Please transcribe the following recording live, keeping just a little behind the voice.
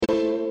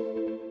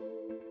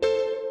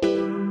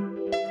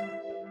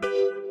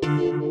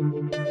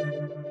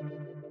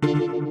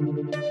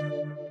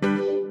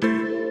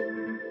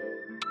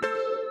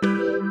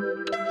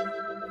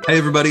Hey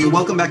everybody,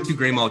 welcome back to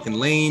Grey Mulligan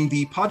Lane,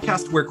 the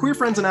podcast where queer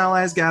friends and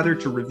allies gather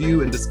to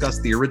review and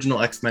discuss the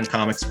original X-Men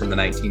comics from the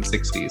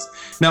 1960s.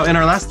 Now, in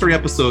our last 3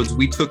 episodes,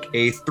 we took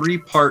a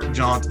 3-part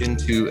jaunt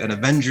into an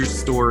Avengers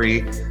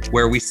story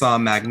where we saw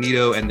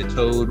Magneto and the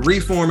Toad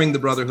reforming the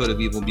Brotherhood of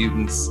Evil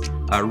Mutants,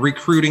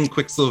 recruiting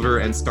Quicksilver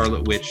and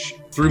Scarlet Witch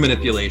through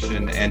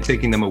manipulation and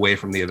taking them away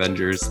from the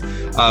Avengers.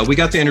 We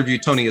got to interview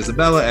Tony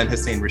Isabella and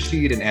Hussein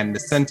Rashid and Ann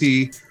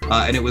Nesenti,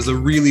 and it was a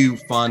really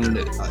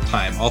fun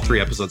time, all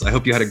 3 episodes. I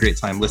hope you had a great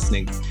time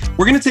listening.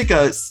 We're going to take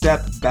a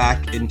step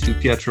back into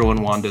Pietro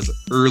and Wanda's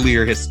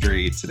earlier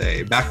history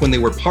today, back when they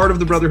were part of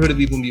the Brotherhood of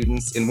Evil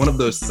Mutants in one of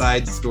those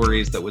side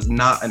stories that was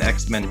not an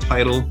X-Men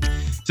title.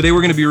 Today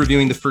we're going to be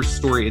reviewing the first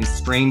story in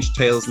Strange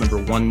Tales number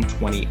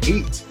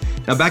 128.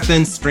 Now back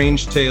then,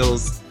 Strange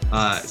Tales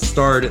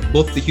starred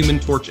both the Human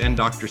Torch and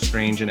Doctor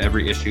Strange in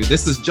every issue.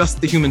 This is just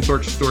the Human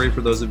Torch story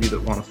for those of you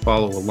that want to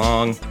follow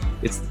along.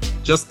 It's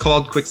just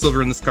called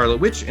Quicksilver and the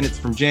Scarlet Witch, and it's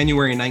from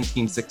January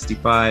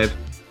 1965,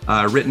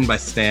 written by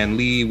Stan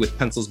Lee with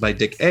pencils by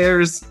Dick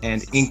Ayers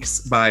and inks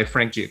by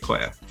Frank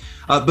Giacoia.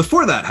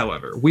 Before that,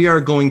 however, we are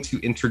going to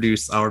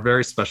introduce our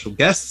very special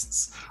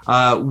guests.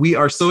 We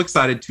are so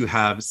excited to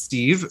have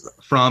Steve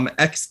from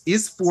X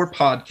is For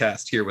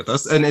podcast here with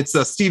us, and it's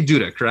Steve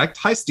Duda, correct?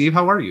 Hi, Steve.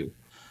 How are you?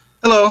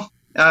 Hello,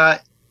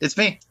 it's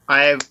me.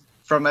 I'm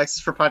from X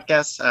for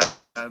Podcasts.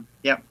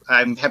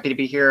 I'm happy to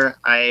be here.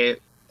 I'm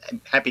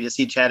happy to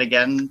see Chad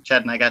again.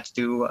 Chad and I got to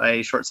do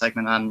a short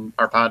segment on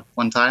our pod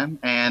one time,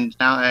 and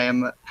now I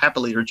am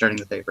happily returning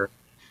the favor.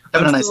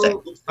 Have a nice day.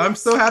 I'm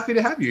so happy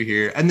to have you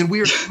here. And then we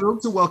are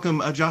thrilled to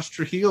welcome Josh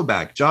Trujillo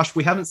back. Josh,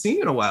 we haven't seen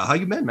you in a while. How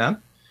you been, man?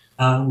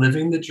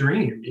 Living the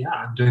dream. Yeah,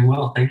 I'm doing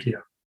well. Thank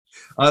you.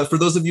 For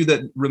those of you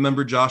that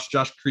remember Josh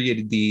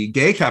created the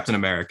gay Captain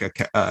America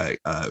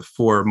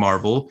for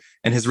Marvel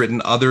and has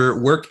written other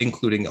work,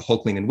 including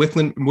Hulkling and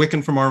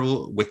Wiccan for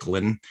Marvel.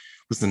 Wicklin,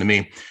 listen to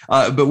me.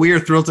 But we are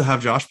thrilled to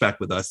have Josh back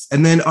with us.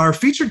 And then our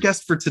featured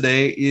guest for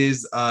today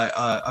is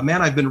a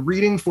man I've been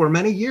reading for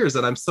many years,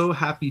 and I'm so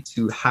happy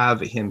to have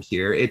him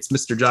here. It's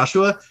Mr.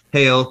 Joshua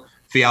Hale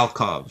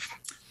Fialkov.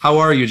 How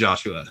are you,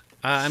 Joshua?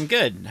 I'm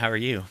good. How are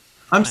you?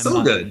 I'm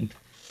so good.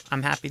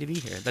 I'm happy to be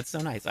here. That's so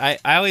nice. I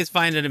always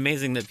find it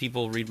amazing that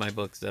people read my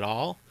books at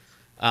all,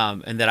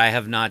 and that I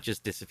have not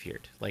just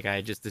disappeared. Like,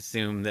 I just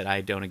assume that I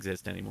don't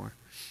exist anymore.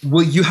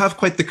 Well, you have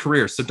quite the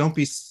career, so don't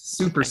be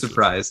super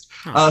surprised.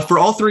 For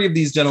all 3 of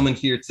these gentlemen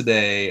here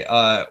today,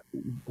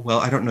 well,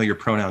 I don't know your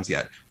pronouns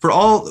yet. For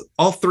all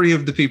 3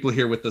 of the people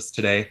here with us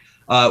today,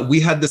 we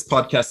had this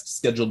podcast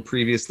scheduled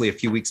previously a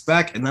few weeks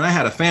back, and then I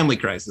had a family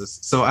crisis.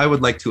 So I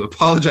would like to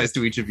apologize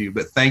to each of you,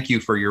 but thank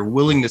you for your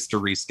willingness to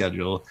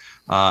reschedule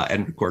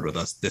and record with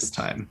us this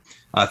time.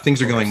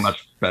 Things are going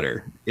much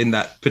better in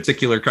that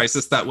particular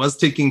crisis that was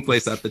taking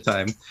place at the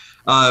time,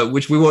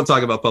 which we won't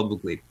talk about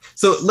publicly.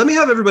 So let me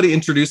have everybody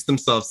introduce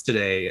themselves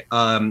today.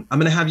 I'm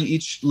going to have you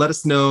each let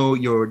us know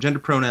your gender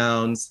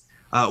pronouns,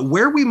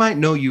 where we might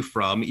know you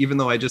from, even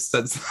though I just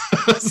said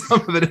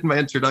some of it in my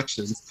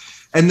introductions.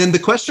 And then the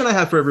question I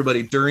have for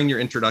everybody during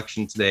your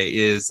introduction today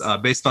is,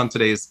 based on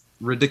today's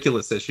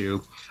ridiculous issue,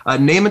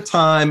 name a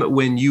time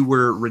when you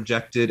were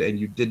rejected and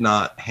you did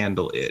not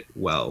handle it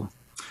well.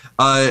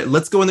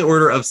 Let's go in the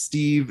order of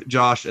Steve,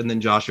 Josh, and then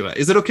Joshua.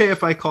 Is it okay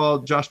if I call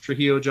Josh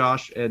Trujillo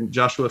Josh and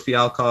Joshua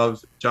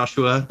Fialkov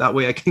Joshua? That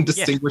way I can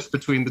distinguish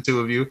between the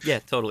 2 of you. Yeah,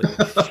 totally.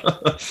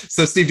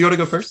 So Steve, do you want to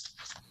go first?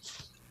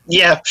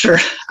 Yeah, sure.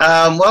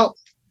 Well,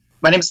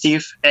 my name's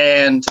Steve,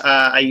 and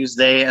I use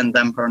they and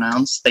them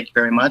pronouns. Thank you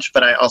very much,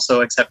 but I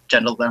also accept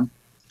gentle them.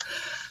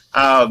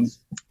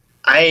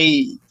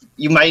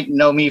 You might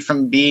know me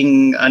from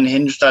being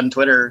unhinged on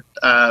Twitter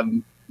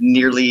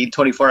nearly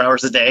 24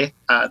 hours a day.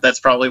 That's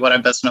probably what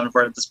I'm best known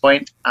for at this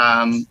point.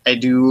 I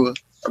do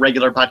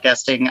regular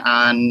podcasting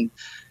on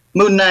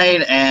Moon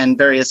Knight and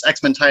various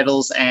X-Men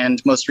titles, and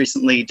most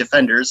recently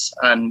Defenders,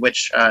 on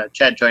which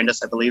Chad joined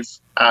us, I believe,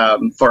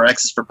 for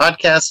X is For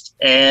Podcast.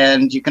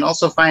 And you can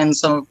also find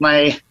some of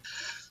my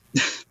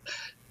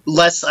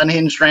less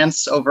unhinged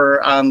rants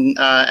over on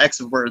X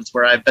of Words,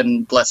 where I've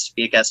been blessed to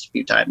be a guest a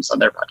few times on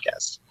their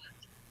podcast.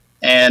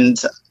 And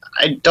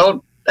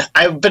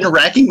I've been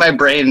racking my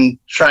brain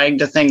trying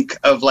to think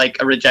of like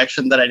a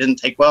rejection that I didn't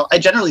take well. I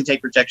generally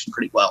take rejection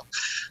pretty well.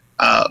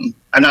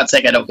 I'm not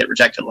saying I don't get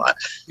rejected a lot.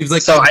 He's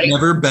like, so I've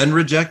never been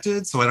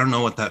rejected, so I don't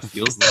know what that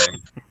feels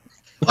like.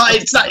 Well,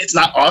 it's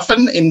not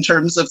often in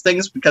terms of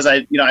things, because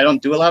I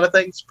don't do a lot of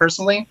things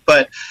personally,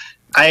 but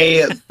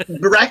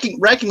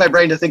racking my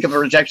brain to think of a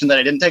rejection that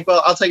I didn't take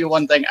well. I'll tell you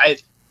one thing.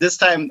 This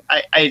time,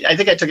 I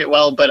think I took it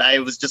well, but I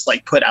was just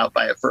like put out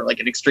by it for like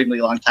an extremely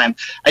long time.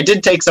 I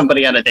did take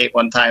somebody on a date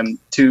one time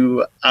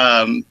to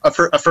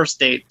a first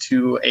date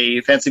to a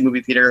fancy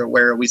movie theater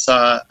where we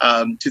saw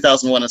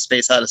 2001: A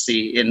Space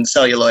Odyssey in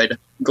celluloid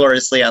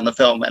gloriously on the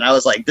film, and I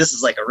was like, this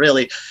is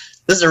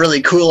a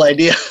really cool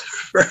idea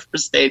for a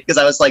first date, because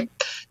I was like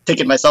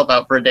taking myself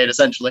out for a date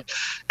essentially,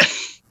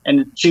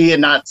 and she had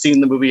not seen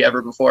the movie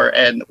ever before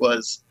and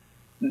was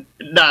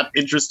not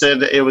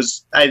interested. It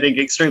was, I think,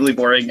 extremely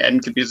boring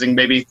and confusing,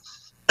 maybe.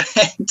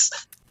 And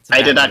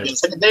I did not get a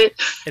second date,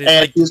 And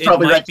and he was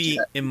probably right.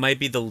 it might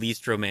be the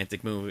least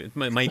romantic movie. It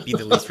might be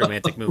the least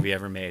romantic movie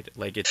ever made.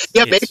 Like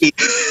Maybe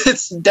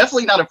it's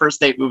definitely not a first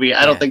date movie.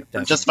 I don't think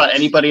for just about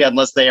anybody,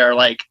 unless they are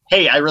like,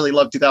 "Hey, I really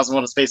love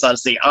 2001: A Space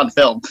Odyssey" on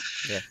film.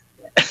 Yeah.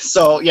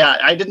 So yeah,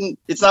 I didn't.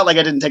 It's not like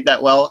I didn't take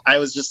that well. I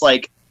was just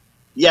like,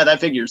 yeah, that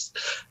figures.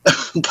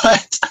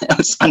 But I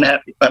was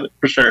unhappy about it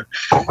for sure.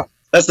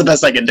 That's the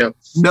best I can do.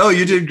 No,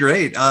 you did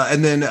great.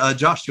 And then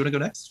Josh, do you want to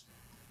go next?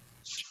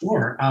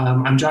 Sure.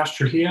 I'm Josh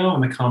Trujillo.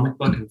 I'm a comic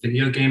book and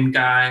video game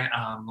guy.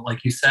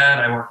 Like you said,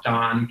 I worked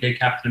on Gay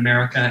Captain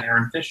America,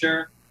 Aaron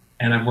Fisher,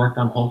 and I've worked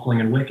on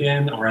Hulkling and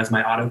Wiccan, or as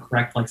my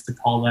autocorrect likes to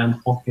call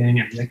them, Hulking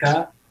and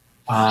Wicca.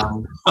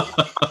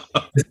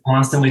 It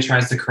constantly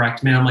tries to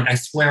correct me. I'm like, I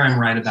swear I'm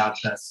right about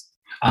this.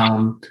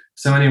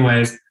 So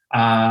anyways,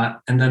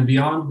 and then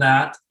beyond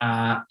that,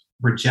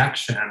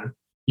 rejection.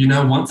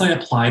 Once I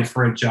applied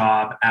for a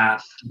job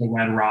at the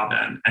Red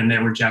Robin and they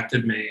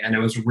rejected me, and it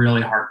was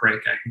really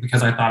heartbreaking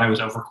because I thought I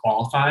was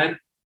overqualified,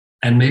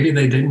 and maybe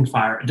they didn't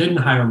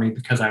hire me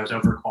because I was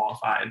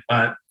overqualified,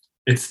 but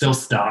it still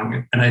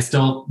stung, and I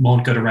still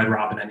won't go to Red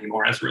Robin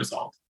anymore as a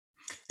result.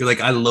 You're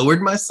like, I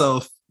lowered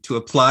myself to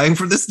applying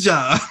for this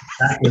job.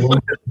 Exactly.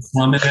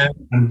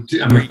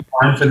 I'm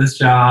applying for this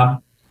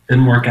job.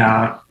 Didn't work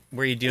out.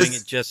 Were you doing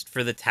it just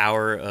for the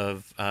tower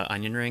of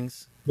onion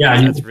rings?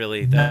 Yeah, that's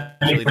really the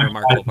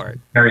remarkable part.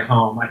 Very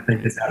home, I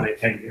think, is how they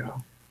pay you.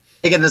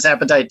 Taking this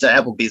appetite to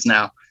Applebee's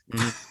now.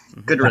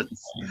 Mm-hmm. Good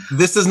riddance.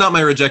 This is not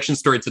my rejection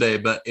story today,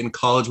 but in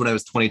college when I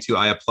was 22,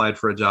 I applied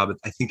for a job at,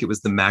 I think it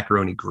was the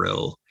Macaroni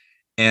Grill,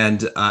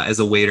 and as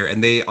a waiter,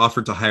 and they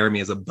offered to hire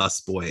me as a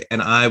busboy.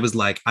 And I was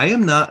like, I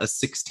am not a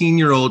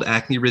 16-year-old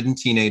acne-ridden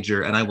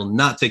teenager, and I will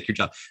not take your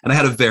job. And I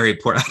had a very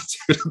poor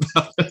attitude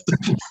about it.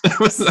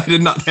 I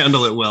did not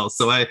handle it well,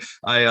 so I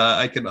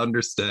can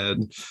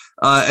understand.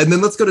 And then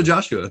let's go to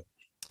Joshua.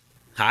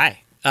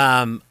 Hi,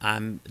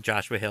 I'm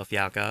Joshua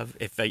Hale-Fialkov.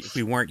 If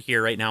we weren't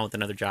here right now with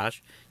another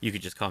Josh, you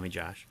could just call me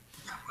Josh.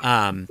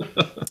 What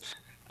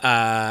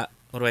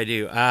do I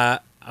do?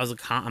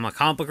 I'm a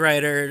comic book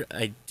writer.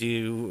 I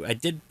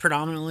did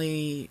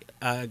predominantly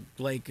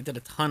did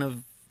a ton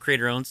of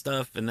creator owned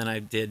stuff, and then I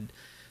did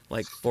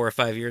like 4 or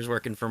 5 years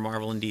working for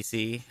Marvel and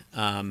DC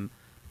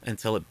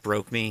until it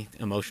broke me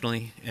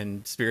emotionally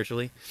and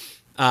spiritually.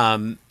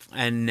 And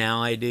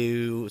now I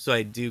do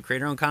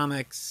creator owned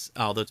comics,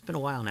 although it's been a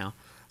while now.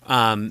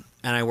 And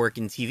I work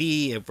in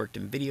TV. I've worked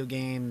in video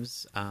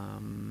games. I've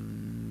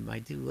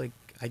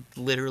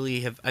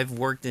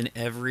worked in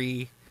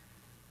every.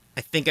 I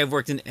think I've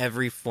worked in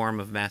every form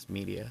of mass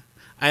media.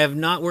 I have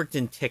not worked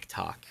in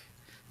TikTok.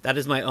 That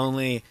is my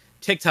only.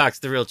 TikTok's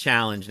the real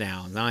challenge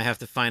now. Now I have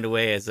to find a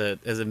way as a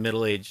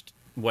middle-aged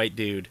white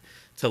dude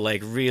to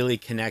like really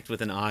connect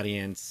with an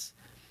audience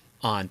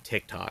on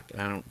TikTok.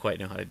 And I don't quite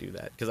know how to do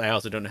that because I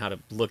also don't know how to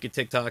look at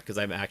TikTok because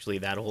I'm actually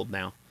that old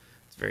now.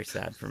 It's very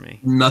sad for me.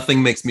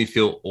 Nothing makes me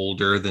feel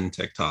older than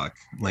TikTok.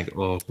 Like,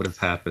 oh, what has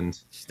happened?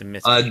 Just a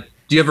mystery.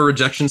 Do you have a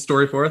rejection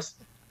story for us?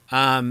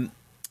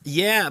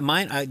 Yeah,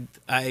 mine.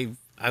 I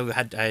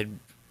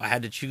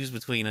had to choose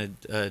between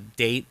a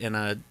date and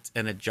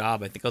a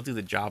job. I think I'll do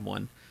the job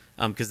one,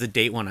 because the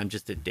date one I'm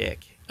just a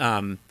dick.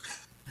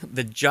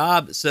 The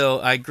job. So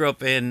I grew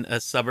up in a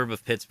suburb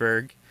of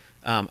Pittsburgh.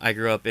 I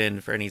grew up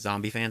for any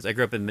zombie fans, I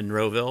grew up in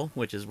Monroeville,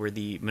 which is where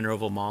the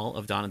Monroeville Mall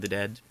of Dawn of the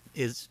Dead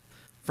is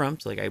from.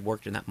 So like I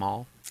worked in that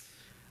mall.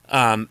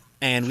 And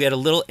we had a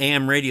little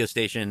AM radio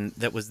station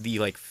that was the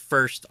like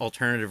first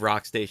alternative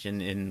rock station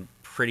in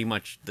pretty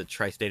much the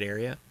tri-state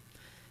area.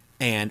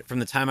 And from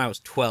the time I was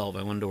 12,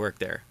 I wanted to work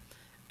there.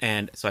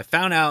 And so I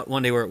found out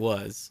one day where it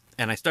was,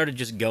 and I started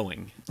just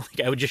going. Like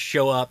I would just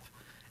show up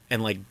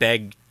and like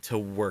beg to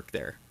work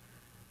there.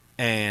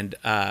 And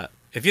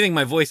if you think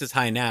my voice is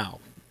high now,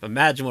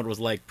 imagine what it was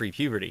like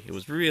pre-puberty. It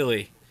was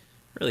really,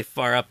 really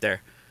far up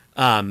there.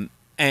 And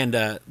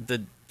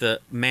the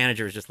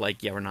manager was just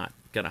like, yeah, we're not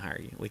gonna hire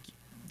you. Like,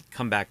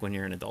 come back when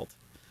you're an adult.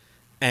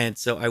 And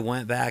so I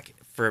went back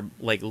for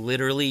like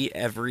literally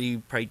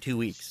every probably 2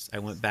 weeks. I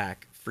went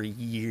back for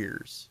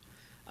years.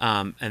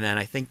 And then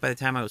I think by the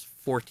time I was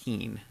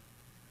 14,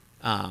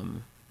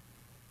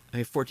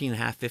 maybe 14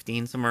 and a half,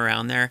 15, somewhere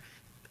around there,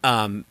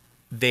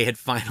 they had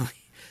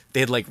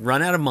like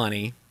run out of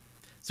money.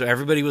 So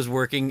everybody was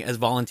working as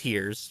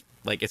volunteers,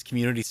 like as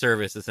community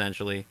service,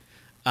 essentially.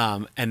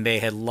 And they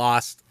had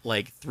lost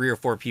like 3 or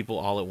 4 people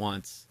all at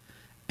once.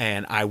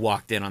 And I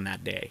walked in on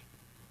that day.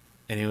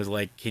 And he was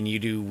like, can you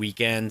do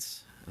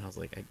weekends? And I was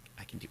like,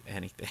 I can do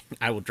anything.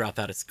 I will drop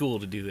out of school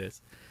to do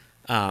this.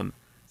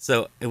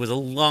 So it was a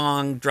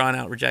long,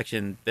 drawn-out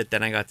rejection, but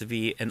then I got to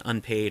be an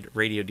unpaid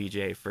radio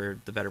DJ for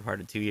the better part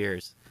of 2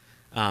 years.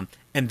 And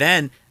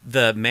then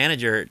the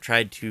manager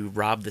tried to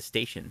rob the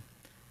station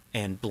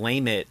and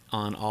blame it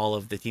on all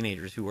of the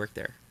teenagers who worked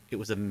there. It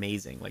was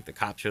amazing. Like, the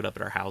cops showed up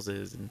at our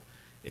houses, and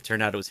it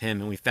turned out it was him.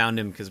 And we found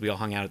him because we all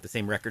hung out at the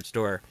same record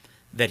store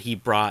that he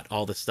brought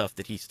all the stuff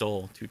that he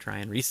stole to try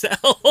and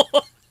resell.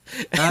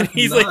 And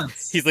he's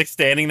like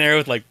standing there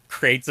with like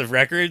crates of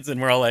records, and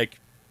we're all like,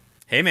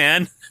 hey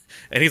man.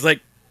 And he's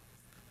like,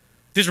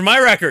 these are my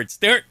records.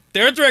 They're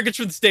the records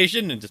from the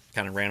station, and just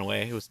kind of ran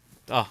away. It was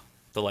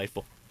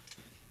delightful.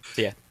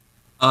 So, yeah.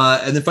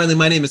 And then finally,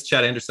 my name is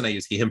Chad Anderson. I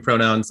use he, him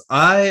pronouns.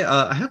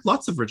 I have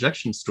lots of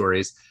rejection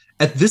stories.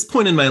 At this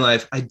point in my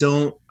life,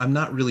 I'm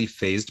not really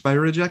fazed by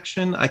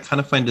rejection. I kind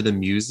of find it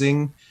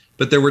amusing,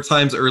 but there were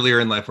times earlier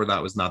in life where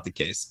that was not the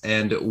case.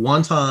 And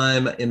one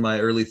time in my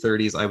early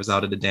 30s, I was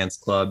out at a dance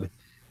club,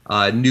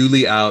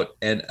 newly out,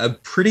 and a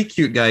pretty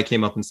cute guy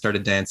came up and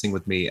started dancing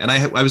with me. And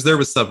I was there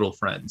with several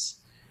friends.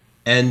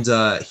 And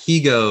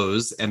he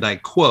goes, and I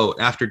quote,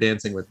 after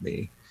dancing with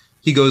me,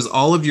 he goes,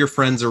 "All of your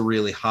friends are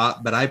really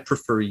hot, but I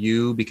prefer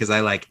you because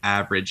I like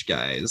average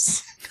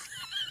guys."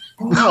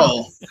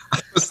 No, I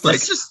was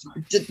like,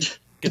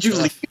 did you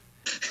leave?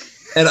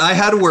 And I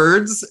had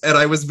words, and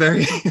I was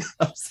very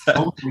upset.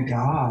 Oh my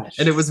gosh.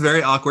 And it was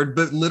very awkward,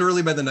 but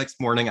literally by the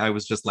next morning, I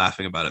was just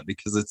laughing about it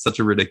because it's such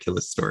a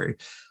ridiculous story.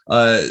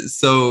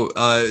 Can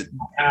I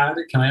add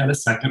a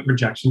second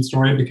rejection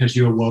story because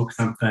you awoke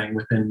something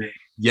within me?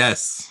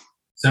 Yes.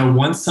 So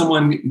once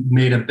someone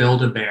made a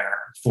Build-A-Bear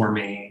for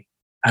me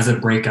as a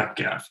breakup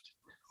gift.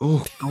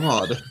 Oh,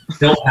 God.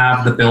 Still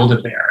have the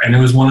Build-A-Bear. And it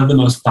was one of the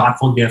most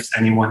thoughtful gifts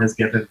anyone has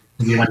given.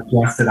 He like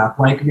dressed it up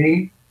like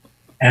me.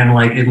 And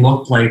like it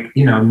looked like,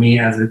 me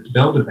as a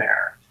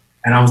Build-A-Bear.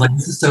 And I was like,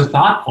 this is so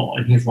thoughtful.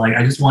 And he's like,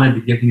 I just wanted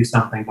to give you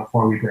something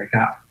before we break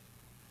up.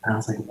 And I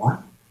was like,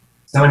 what?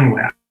 So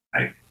anyway,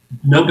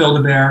 no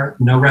Build-A-Bear,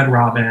 no Red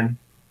Robin.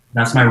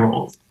 That's my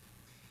rules.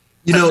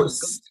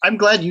 I'm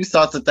glad you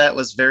thought that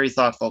was very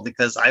thoughtful,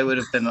 because I would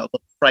have been a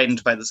little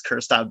frightened by this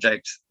cursed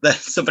object that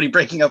somebody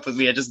breaking up with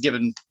me had just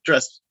given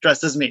dressed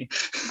as me.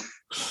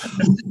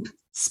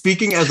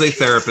 Speaking as a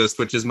therapist,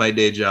 which is my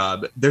day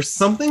job, there's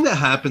something that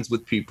happens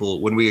with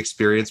people when we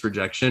experience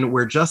rejection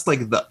where just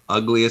like the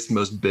ugliest,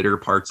 most bitter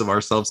parts of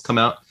ourselves come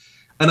out.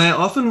 And I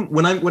often,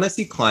 when I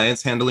see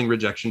clients handling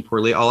rejection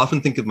poorly, I'll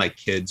often think of my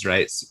kids,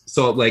 right?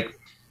 So like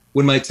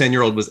when my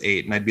 10-year-old was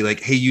 8 and I'd be like,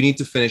 hey, you need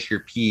to finish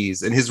your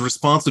peas. And his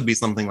response would be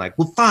something like,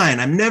 well,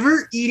 fine, I'm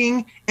never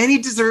eating any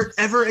dessert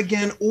ever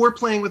again or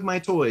playing with my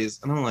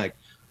toys. And I'm like,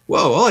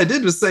 whoa, all I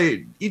did was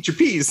say, eat your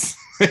peas.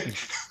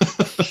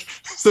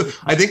 So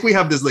I think we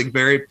have this like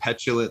very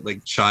petulant,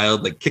 like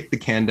child, like kick the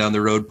can down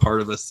the road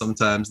part of us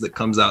sometimes that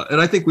comes out. And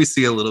I think we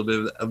see a little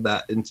bit of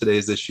that in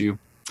today's issue.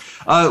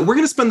 We're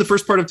going to spend the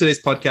first part of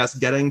today's podcast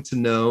getting to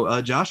know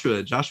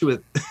Joshua. Joshua,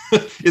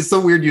 it's so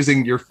weird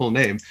using your full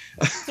name.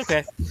 It's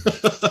okay.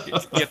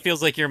 It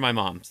feels like you're my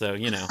mom. So,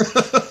 you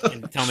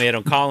tell me I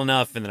don't call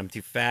enough and that I'm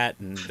too fat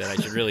and that I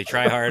should really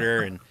try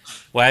harder. And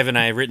why haven't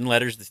I written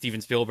letters to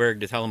Steven Spielberg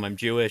to tell him I'm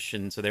Jewish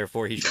and so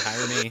therefore he should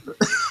hire me?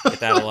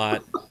 Get that a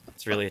lot.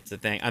 It's a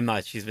thing. I'm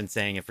not. She's been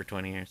saying it for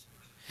 20 years.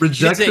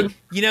 Rejection.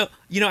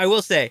 I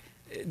will say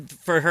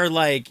for her,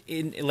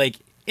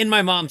 in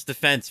my mom's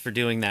defense for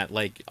doing that,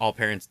 like all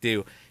parents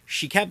do,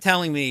 she kept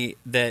telling me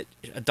that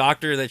a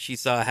doctor that she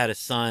saw had a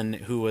son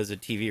who was a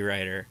TV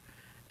writer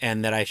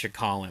and that I should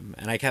call him.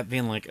 And I kept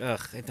being like,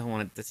 ugh, I don't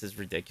want it. This is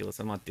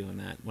ridiculous. I'm not doing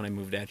that when I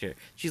moved out here.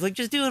 She's like,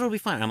 just do it. It'll be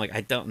fine. I'm like, I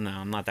don't know.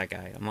 I'm not that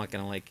guy. I'm not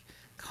going to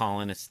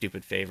call in a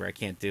stupid favor. I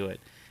can't do it.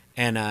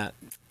 And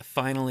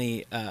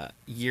finally,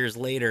 years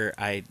later,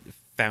 I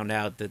found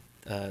out that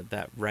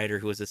that writer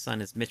who was his son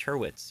is Mitch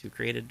Hurwitz, who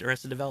created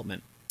Arrested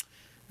Development.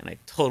 And I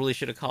totally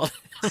should have called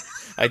him.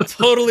 I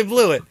totally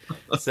blew it.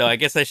 So I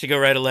guess I should go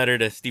write a letter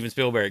to Steven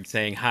Spielberg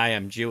saying, hi,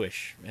 I'm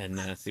Jewish, and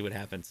see what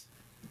happens.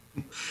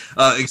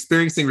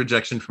 Experiencing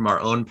rejection from our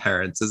own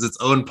parents is its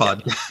own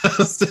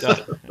podcast.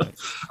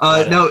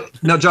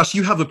 Now, Josh,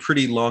 you have a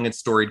pretty long and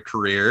storied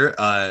career,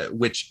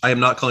 which I am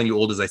not calling you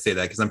old as I say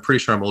that, because I'm pretty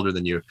sure I'm older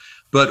than you.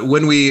 But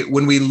when we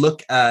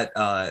look at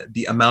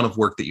the amount of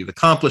work that you've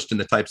accomplished and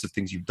the types of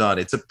things you've done,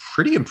 it's a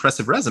pretty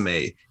impressive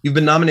resume. You've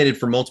been nominated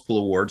for multiple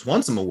awards,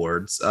 won some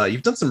awards.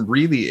 You've done some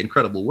really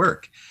incredible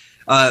work.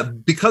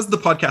 Because the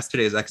podcast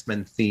today is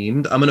X-Men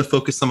themed, I'm going to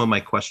focus some of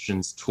my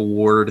questions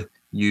toward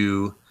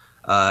you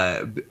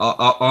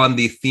on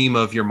the theme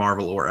of your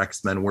Marvel or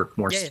X-Men work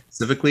more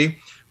specifically,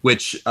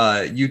 which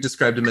you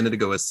described a minute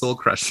ago as soul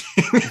crushing.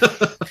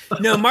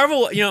 No,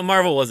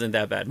 Marvel wasn't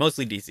that bad.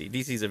 Mostly DC.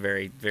 DC's a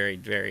very, very,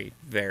 very,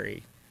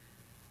 very,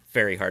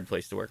 very hard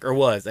place to work, or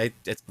was.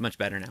 It's much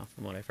better now,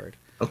 from what I've heard.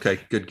 Okay,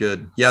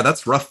 good. Yeah,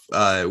 that's rough.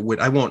 I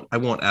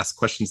won't ask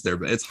questions there,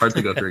 but it's hard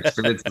to go through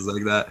experiences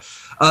like that.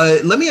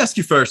 Let me ask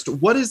you first.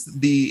 What is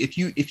if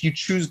you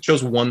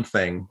chose one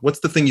thing?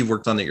 What's the thing you've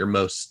worked on that you're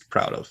most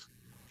proud of?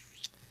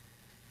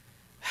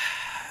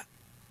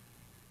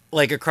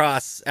 Like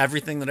across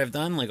everything that I've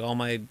done, like all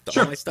my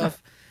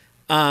stuff.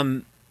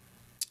 I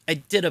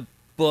did a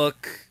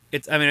book.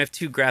 I have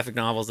 2 graphic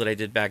novels that I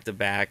did back to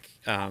back.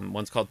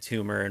 One's called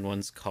Tumor and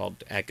one's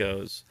called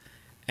Echoes.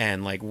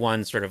 And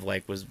one sort of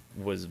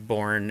was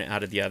born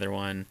out of the other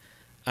one.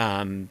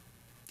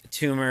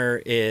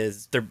 Tumor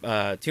is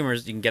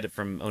Tumors, you can get it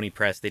from Oni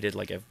Press. They did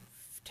a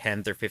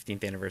 10th or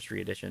 15th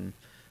anniversary edition,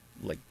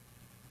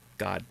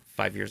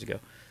 5 years ago.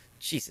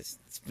 Jesus,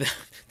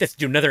 let's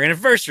do another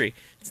anniversary.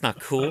 It's not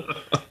cool.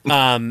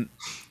 And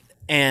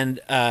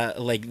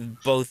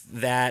both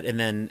that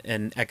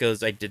and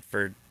Echoes I did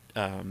for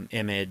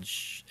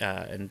Image,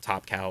 and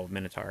Top Cow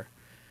Minotaur.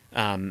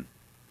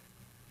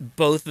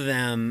 Both of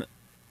them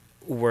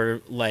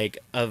were like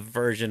a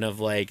version of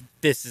like,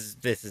 this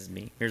is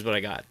me. Here's what I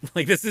got.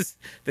 Like this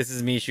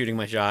is me shooting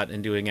my shot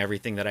and doing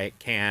everything that I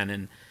can,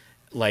 and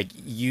like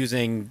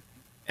using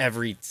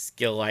every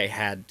skill I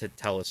had to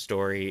tell a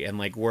story, and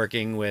like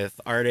working with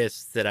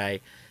artists that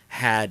I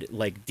had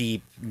like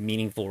deep,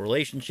 meaningful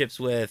relationships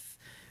with,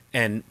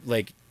 and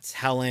like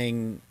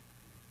telling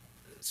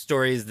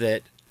stories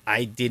that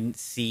I didn't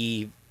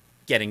see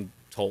getting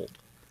told.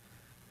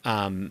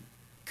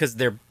 Because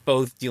they're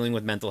both dealing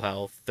with mental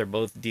health. They're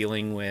both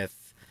dealing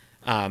with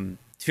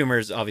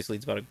tumors. Obviously,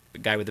 it's about a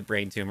guy with a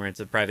brain tumor.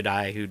 It's a private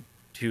eye who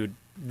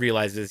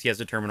realizes he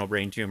has a terminal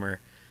brain tumor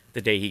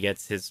the day he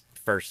gets his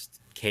first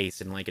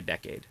case in like a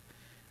decade.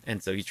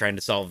 And so he's trying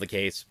to solve the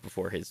case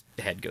before his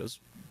head goes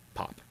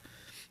pop.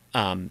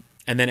 And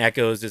then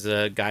Echoes is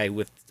a guy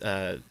with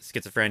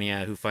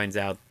schizophrenia who finds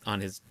out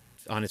on his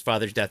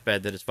father's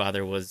deathbed that his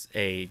father was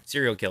a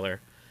serial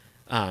killer.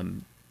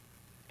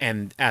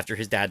 And after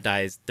his dad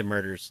dies, the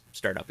murders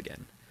start up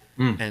again.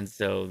 And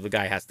so the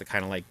guy has to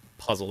kind of like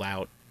puzzle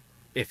out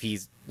if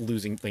he's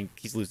losing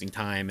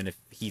time and if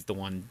he's the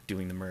one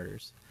doing the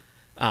murders.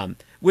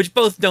 Which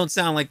both don't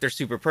sound like they're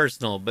super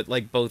personal, but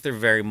like both are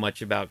very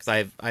much about,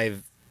 because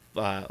I've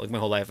like my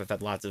whole life I've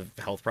had lots of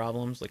health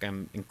problems. Like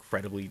I'm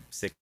incredibly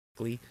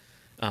sickly.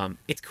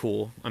 It's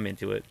cool. I'm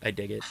into it. I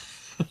dig it.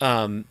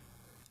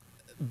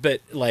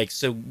 But like,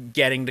 so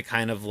getting to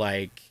kind of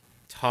like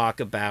talk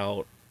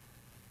about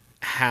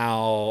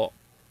how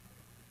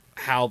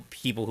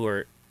people who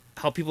are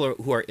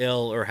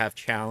ill or have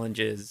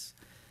challenges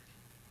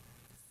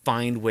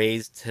find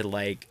ways to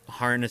like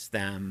harness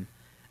them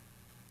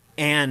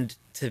and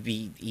to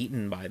be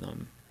eaten by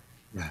them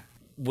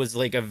was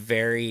like it's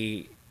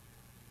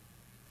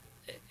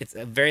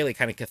a very like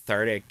kind of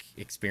cathartic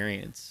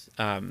experience.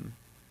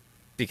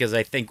 Because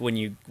I think when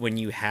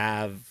you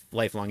have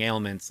lifelong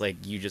ailments, like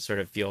you just sort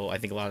of feel, I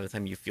think a lot of the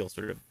time you feel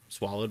sort of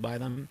swallowed by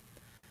them.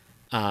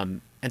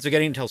 And so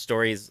getting to tell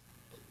stories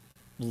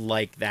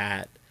like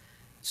that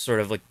sort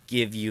of like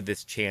give you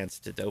this chance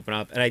to open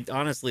up. And I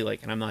honestly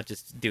like, and I'm not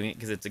just doing it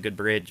because it's a good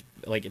bridge,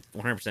 like it's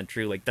 100%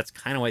 true. Like that's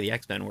kind of why the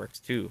X-Men works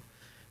too,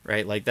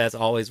 right? Like that's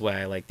always why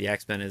I like the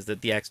X-Men, is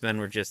that the X-Men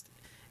were just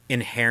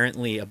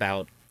inherently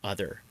about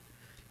other.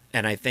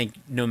 And I think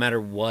no matter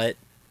what,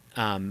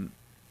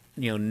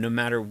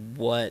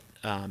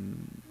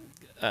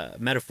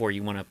 metaphor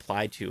you want to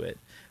apply to it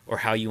or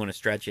how you want to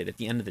stretch it, at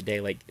the end of the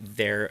day, like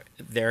they're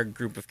a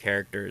group of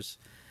characters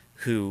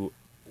who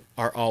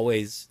are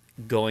always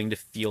going to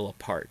feel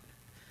apart.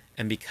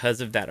 And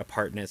because of that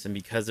apartness and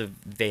because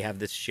of they have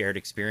this shared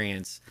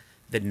experience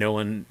that no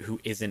one who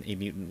isn't a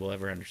mutant will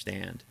ever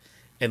understand.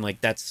 And like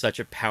that's such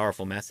a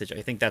powerful message.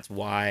 I think that's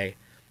why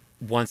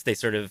once they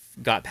sort of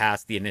got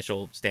past the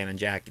initial Stan and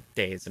Jack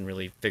days and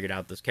really figured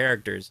out those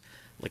characters,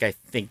 like I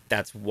think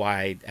that's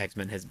why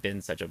X-Men has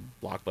been such a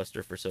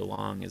blockbuster for so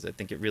long, is I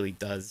think it really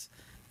does,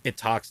 it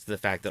talks to the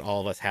fact that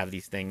all of us have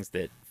these things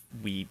that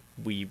we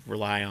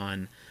rely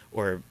on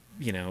or,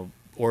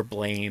 or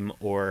blame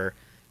or,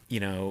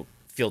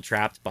 feel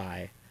trapped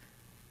by.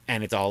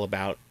 And it's all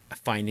about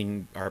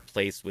finding our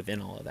place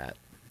within all of that.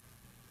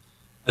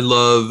 I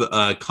love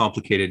a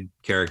complicated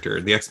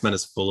character. The X-Men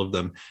is full of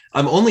them.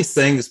 I'm only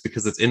saying this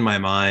because it's in my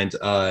mind.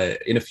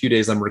 In a few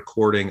days, I'm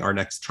recording our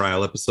next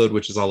trial episode,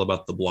 which is all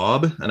about the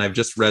Blob. And I've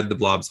just read the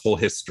Blob's whole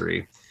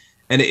history.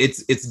 And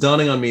it's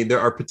dawning on me, there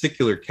are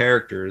particular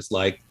characters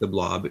like the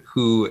Blob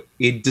who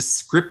a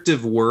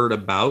descriptive word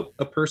about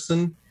a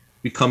person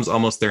becomes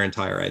almost their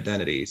entire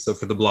identity. So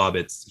for the Blob,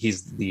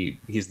 he's the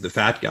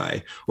fat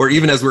guy. Or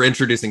even as we're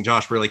introducing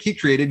Josh, we're like, he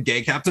created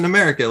gay Captain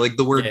America. Like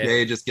the word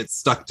gay just gets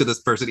stuck to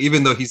this person,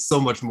 even though he's so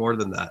much more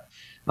than that.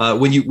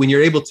 When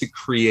you're able to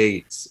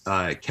create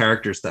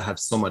characters that have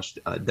so much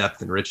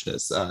depth and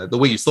richness, the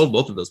way you sold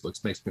both of those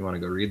books makes me want to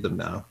go read them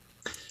now.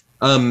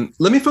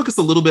 Let me focus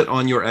a little bit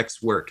on your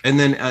X work, and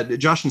then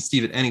Josh and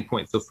Steve, at any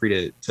point, feel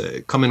free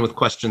to come in with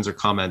questions or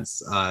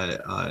comments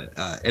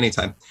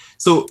anytime.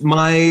 So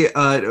I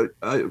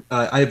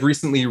have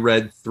recently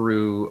read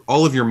through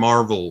all of your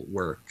Marvel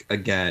work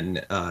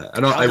again.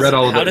 I read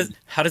all of it.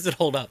 How does it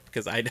hold up?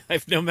 Because I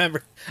have no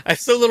memory. I have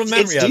so little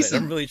memory of it.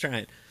 I'm really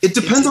trying. It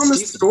depends on the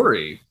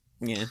story.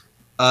 Yeah.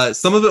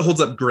 Some of it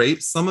holds up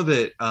great. Some of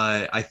it,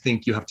 I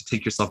think you have to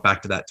take yourself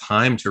back to that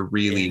time to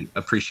really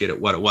appreciate it,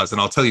 what it was.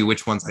 And I'll tell you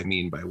which ones I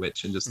mean by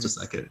which in just a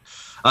second.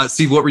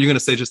 Steve, what were you going to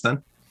say just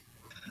then?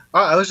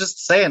 I was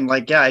just saying,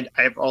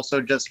 I've also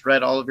just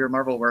read all of your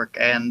Marvel work.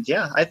 And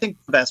I think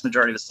the vast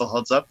majority of it still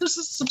holds up.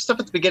 There's some stuff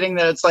at the beginning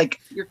that it's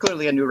like, you're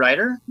clearly a new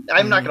writer.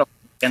 I'm not going to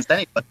against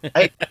anybody.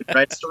 I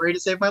write a story to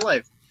save my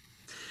life.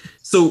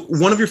 So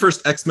one of your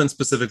first X-Men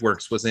specific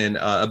works was in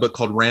a book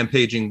called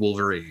Rampaging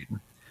Wolverine,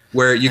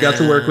 where you got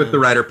to work with the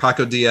writer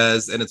Paco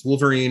Diaz, and it's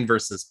Wolverine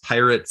versus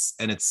pirates,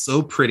 and it's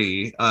so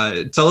pretty.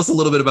 Tell us a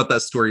little bit about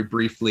that story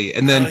briefly,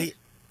 and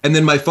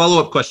then my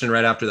follow-up question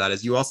right after that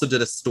is, you also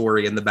did a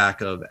story in the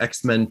back of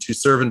X-Men To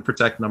Serve and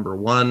Protect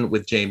 #1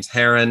 with James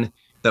Harren,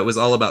 that was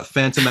all about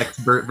Phantom X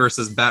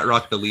versus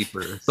Batroc the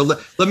Leaper. So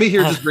let me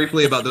hear just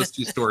briefly about those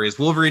two stories: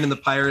 Wolverine and the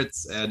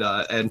Pirates,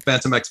 and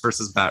Phantom X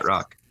versus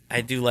Batroc. I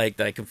do like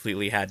that I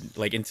completely had,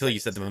 like, until you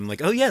said them, I'm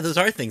like, oh yeah, those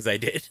are things I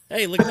did.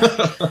 Hey, look at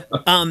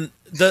that.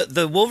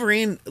 The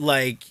Wolverine,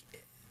 like,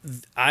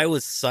 I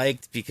was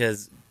psyched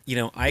because, you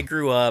know, I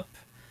grew up,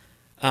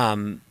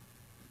 I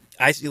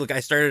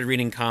started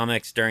reading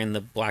comics during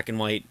the black and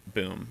white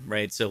boom,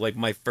 right? So, like,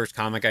 my first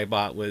comic I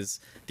bought was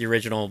the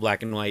original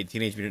black and white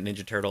Teenage Mutant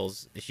Ninja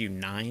Turtles issue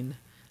 9.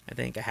 I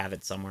think I have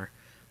it somewhere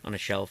on a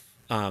shelf.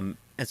 And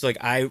so, like,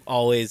 I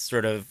always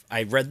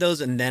I read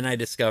those, and then I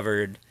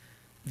discovered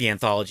the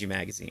anthology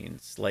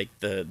magazines, like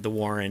the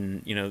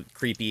Warren, you know,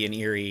 Creepy and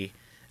Eerie,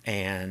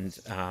 and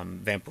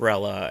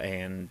Vampirella,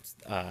 and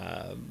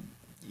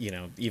you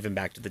know, even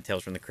back to the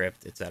Tales from the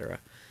Crypt, etc.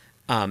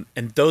 And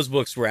those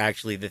books were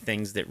actually the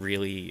things that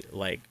really,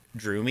 like,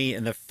 drew me.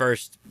 And the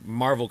first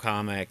Marvel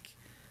comic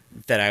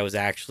that I was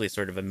actually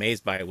sort of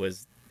amazed by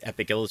was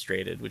Epic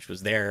Illustrated, which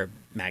was their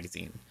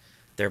magazine,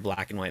 their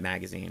black and white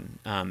magazine,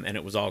 and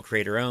it was all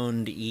creator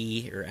owned,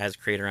 or as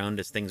creator owned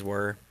as things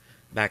were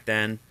back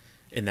then.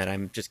 In that,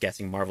 I'm just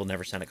guessing Marvel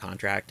never sent a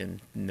contract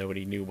and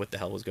nobody knew what the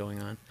hell was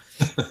going on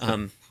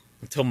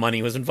until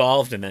money was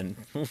involved, and then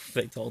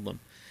they told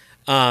them.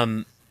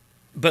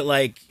 But,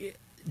 like,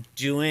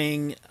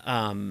 doing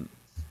getting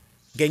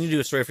to do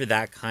a story for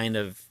that kind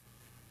of,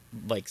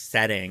 like,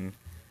 setting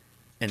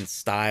and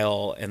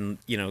style, and,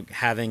 you know,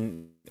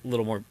 having a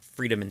little more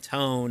freedom in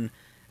tone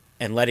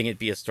and letting it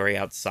be a story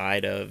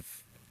outside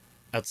of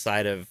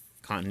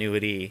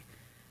continuity,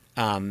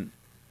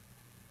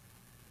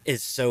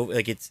 is so,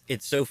 like, it's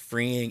so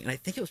freeing. And I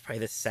think it was probably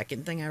the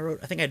second thing I wrote.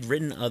 I think I'd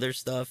written other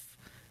stuff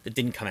that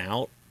didn't come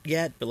out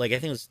yet, but, like, I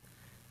think it was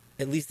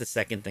at least the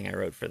second thing I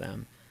wrote for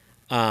them.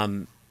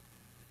 And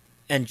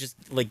just,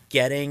 like,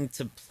 getting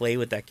to play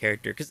with that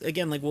character, because,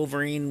 again, like,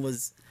 Wolverine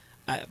was,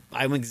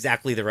 I'm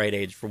exactly the right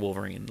age for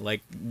Wolverine.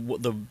 Like,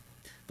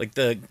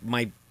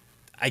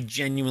 I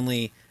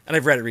genuinely, and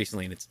I've read it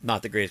recently, and it's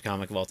not the greatest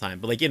comic of all time,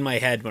 but, like, in my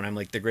head, when I'm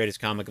like, the greatest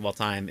comic of all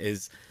time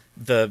is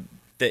the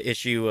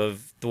issue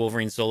of the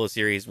Wolverine solo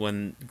series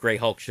when Grey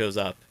Hulk shows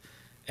up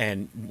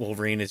and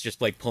Wolverine is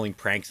just, like, pulling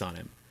pranks on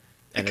him,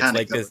 and it's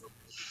like this,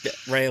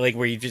 right, like,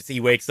 where he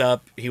wakes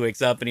up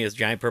and he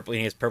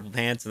has purple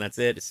pants, and that's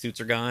it. His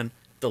suits are gone.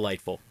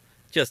 Delightful,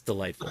 just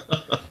delightful.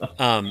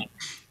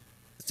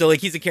 So, like,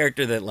 he's a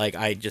character that, like,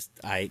 I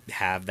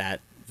have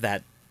that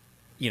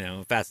you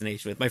know,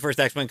 fascination with. My first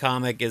X-Men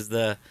comic is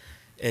I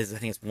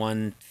think it's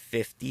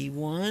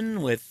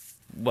 151 with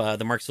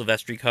the Mark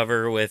Silvestri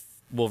cover with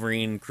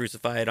Wolverine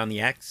crucified on the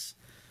X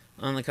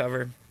on the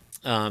cover.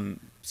 So,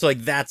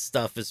 like, that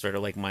stuff is sort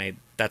of like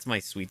that's my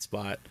sweet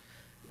spot.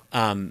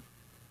 And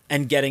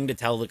getting to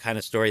tell the kind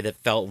of story that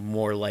felt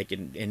more like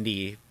an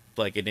indie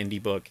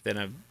book than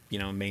a, you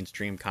know,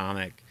 mainstream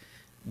comic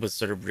was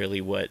sort of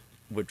really what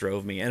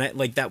drove me.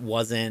 And that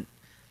wasn't,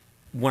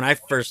 when I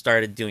first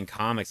started doing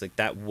comics, like,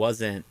 that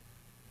wasn't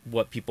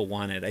what people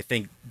wanted. I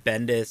think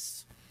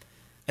Bendis,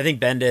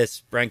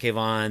 Brian K.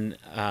 Vaughan,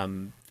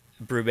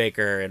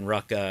 Brubaker, and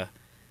Rucka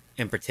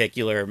in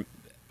particular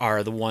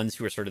are the ones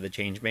who are sort of the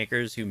change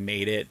makers, who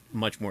made it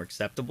much more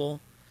acceptable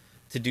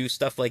to do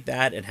stuff like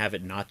that and have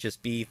it not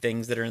just be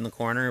things that are in the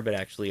corner, but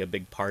actually a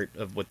big part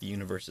of what the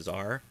universes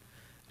are.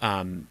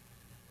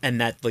 And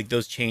that, like,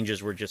 those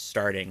changes were just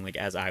starting, like,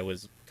 as I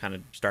was kind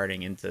of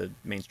starting into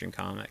mainstream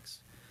comics.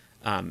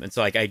 And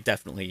so, like, I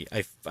definitely,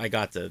 I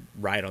got to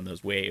ride on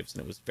those waves,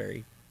 and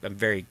I'm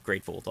very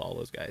grateful to all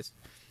those guys.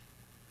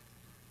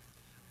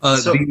 I'm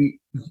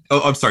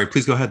sorry,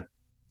 please go ahead.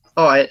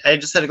 Oh, I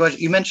just had a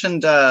question. You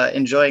mentioned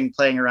enjoying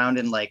playing around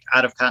in, like,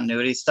 out of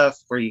continuity stuff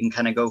where you can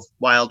kind of go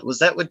wild. Was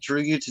that what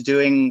drew you to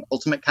doing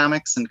Ultimate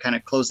Comics and kind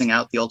of closing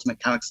out the Ultimate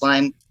Comics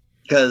line?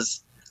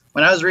 Because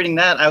when I was reading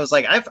that, I was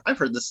like, I've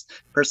heard this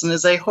person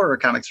is a horror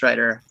comics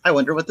writer. I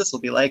wonder what this will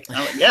be like. And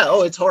I'm like, yeah,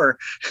 it's horror.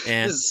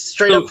 Yeah. It's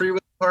straight up free will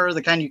horror,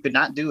 the kind you could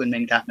not do in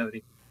main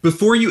continuity.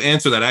 Before you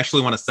answer that, I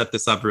actually want to set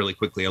this up really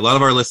quickly. A lot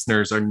of our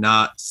listeners are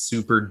not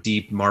super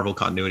deep Marvel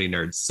continuity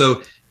nerds.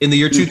 So in the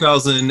year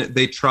 2000,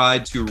 they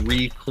tried to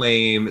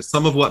reclaim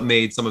some of what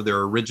made some of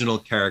their original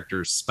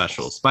characters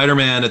special.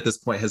 Spider-Man at this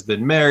point has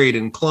been married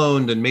and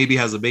cloned and maybe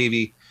has a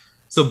baby.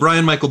 So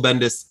Brian Michael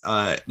Bendis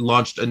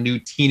launched a new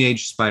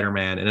teenage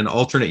Spider-Man in an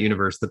alternate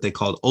universe that they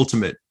called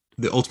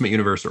the Ultimate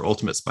Universe, or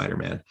Ultimate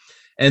Spider-Man.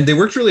 And they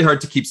worked really hard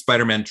to keep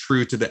Spider-Man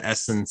true to the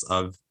essence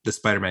of the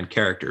Spider-Man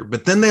character.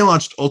 But then they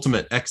launched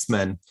Ultimate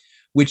X-Men,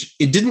 which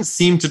it didn't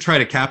seem to try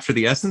to capture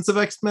the essence of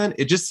X-Men.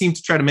 It just seemed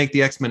to try to make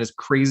the X-Men as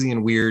crazy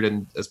and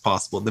weird as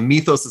possible. The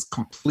mythos is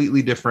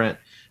completely different.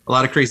 A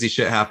lot of crazy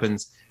shit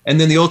happens.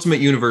 And then the Ultimate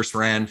Universe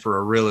ran for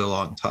a really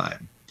long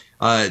time.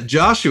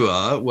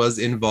 Joshua was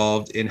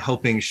involved in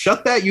helping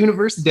shut that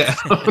universe down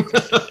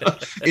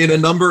in a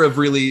number of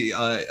really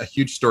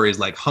huge stories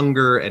like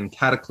Hunger and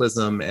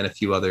Cataclysm and a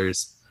few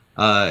others.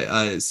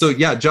 So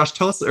yeah, Joshua,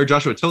 tell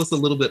us a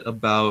little bit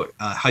about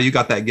how you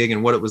got that gig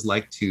and what it was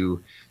like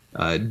to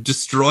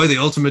destroy the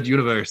Ultimate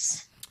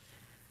Universe.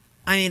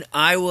 I mean,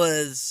 I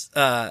was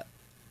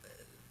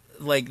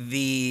like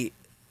the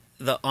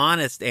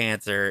honest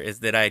answer is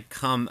that I'd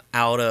come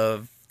out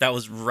of that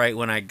was right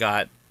when I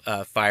got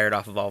fired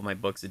off of all of my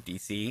books at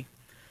DC,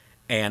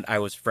 and I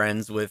was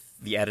friends with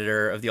the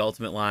editor of the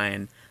Ultimate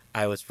Line.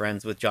 I was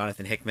friends with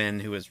Jonathan Hickman,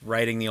 who was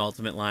writing the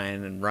Ultimate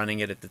Line and running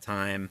it at the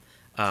time.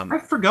 I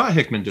forgot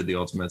Hickman did the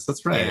Ultimates.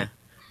 That's right. Yeah.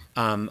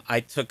 I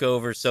took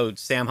over, so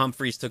Sam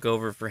Humphries took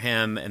over for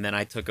him, and then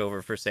I took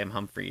over for Sam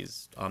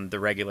Humphries on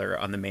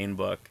the main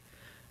book,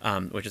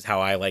 which is how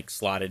I like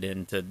slotted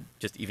into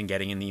just even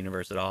getting in the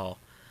universe at all.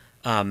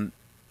 And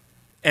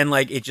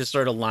like it just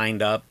sort of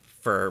lined up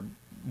for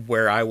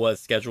where I was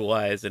schedule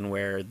wise and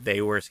where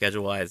they were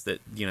schedule wise, that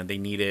they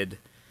needed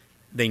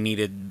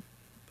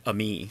a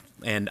me,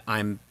 and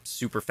I'm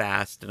super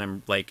fast,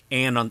 and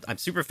I'm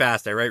super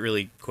fast. I write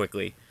really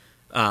quickly.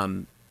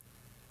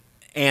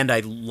 And I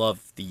love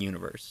the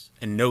universe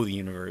and know the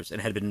universe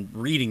and had been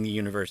reading the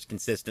universe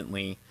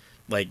consistently.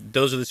 Like,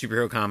 those are the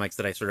superhero comics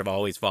that I sort of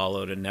always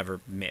followed and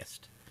never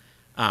missed.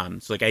 So,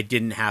 like, I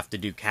didn't have to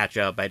do catch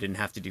up. I didn't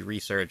have to do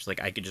research.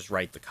 Like, I could just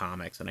write the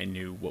comics and I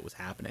knew what was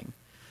happening.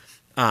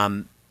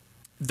 The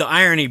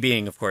irony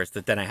being, of course,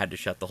 that then I had to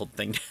shut the whole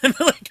thing down.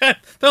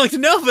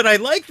 No, but I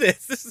like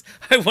this.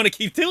 I want to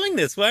keep doing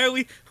this. Why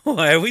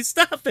are we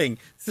stopping?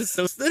 This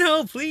is so,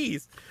 no,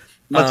 please.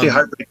 Must be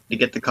heartbreaking to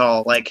get the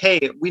call like,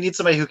 hey, we need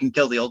somebody who can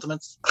kill the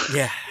Ultimates.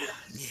 Yeah.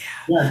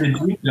 Did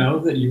you know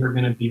that you were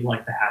going to be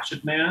like the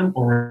Hatchet Man,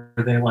 or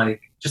were they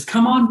like, just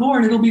come on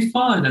board, it'll be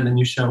fun, and then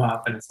you show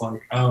up and it's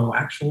like, oh,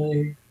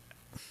 actually?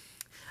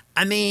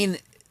 I mean,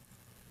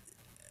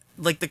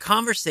 like, the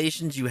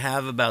conversations you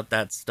have about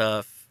that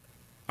stuff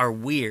are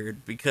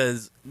weird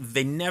because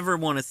they never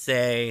want to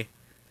say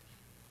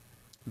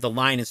the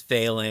line is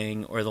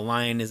failing or the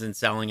line isn't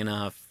selling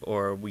enough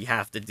or we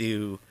have to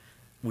do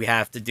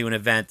an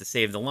event to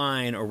save the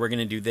line, or we're going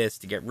to do this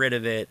to get rid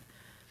of it.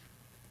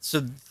 So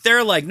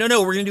they're like, no,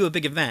 we're going to do a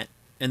big event.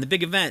 And the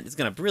big event is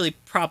going to really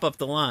prop up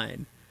the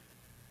line.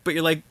 But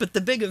you're like, but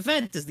the big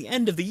event is the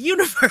end of the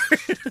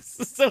universe.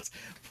 So it's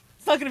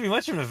not going to be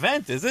much of an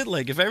event, is it?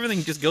 Like, if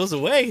everything just goes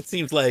away, it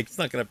seems like it's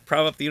not going to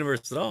prop up the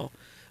universe at all.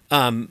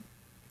 And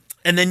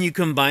then you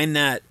combine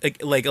that,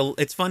 like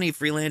it's funny,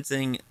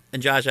 freelancing,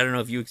 and Josh, I don't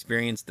know if you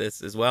experienced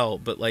this as well,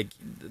 but like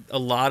a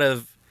lot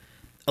of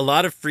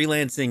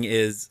freelancing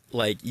is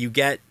like you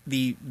get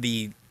the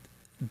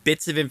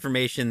bits of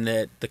information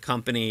that the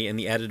company and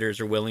the editors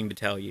are willing to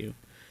tell you,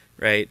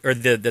 right? Or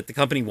that the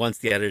company wants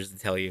the editors to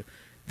tell you.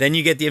 Then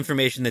you get the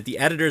information that the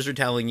editors are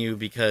telling you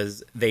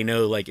because they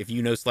know, like, if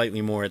you know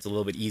slightly more, it's a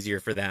little bit easier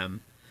for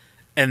them.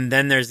 And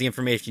then there's the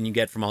information you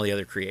get from all the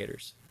other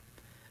creators.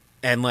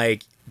 And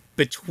like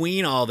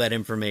between all that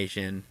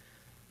information,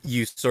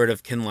 you sort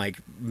of can like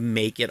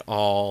make it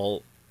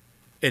all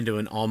into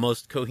an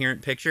almost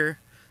coherent picture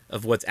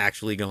of what's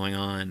actually going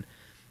on.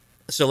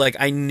 So like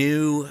and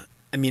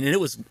it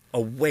was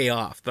a way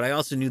off, but I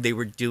also knew they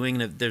were doing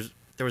there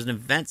was an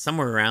event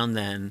somewhere around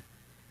then,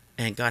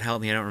 and God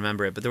help me, I don't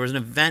remember it, but there was an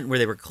event where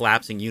they were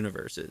collapsing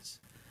universes,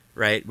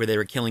 right? Where they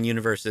were killing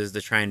universes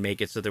to try and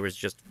make it so there was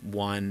just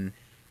one.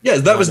 Yeah,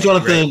 that was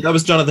Jonathan. Right? That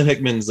was Jonathan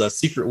Hickman's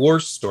Secret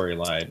Wars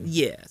storyline.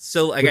 Yeah,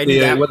 so like I knew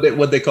that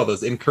what they call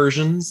those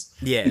incursions.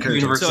 Yeah,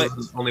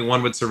 universes, only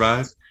one would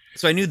survive.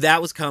 So I knew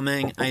that was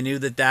coming. I knew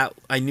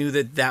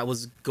that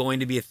was going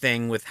to be a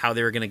thing with how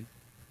they were going to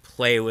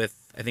play with.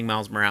 I think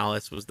Miles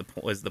Morales was the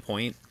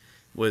point,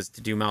 was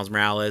to do Miles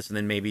Morales and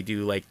then maybe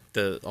do like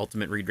the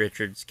Ultimate Reed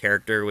Richards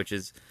character, which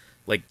is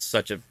like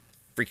such a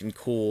freaking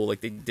cool.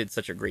 Like they did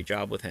such a great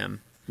job with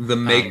him. The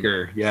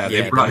Maker,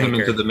 they brought him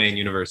into the main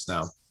universe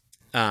now.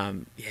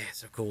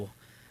 So cool.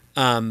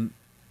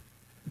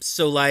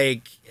 So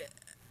like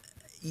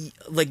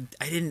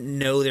I didn't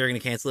know they were going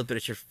to cancel it, but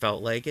it sure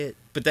felt like it.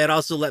 But that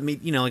also let me,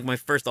 like my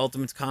first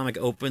Ultimates comic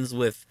opens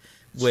with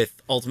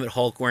Ultimate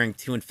Hulk wearing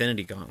 2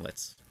 Infinity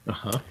Gauntlets.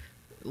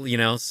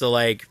 So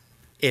like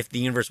if the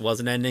universe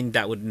wasn't ending,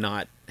 that would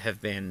not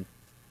have been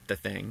the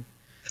thing.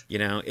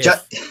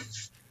 Josh,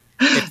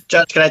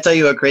 can I tell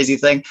you a crazy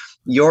thing?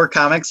 Your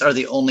comics are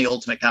the only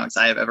Ultimate comics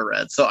I have ever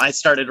read. So I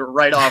started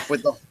right off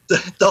with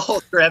the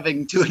Hulk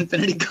grabbing 2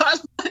 Infinity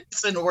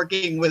Gauntlets and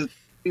working with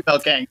Female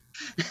Kang.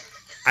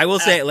 I will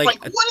say,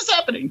 like, what is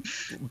happening?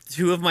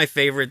 2 of my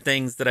favorite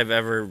things that I've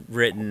ever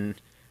written,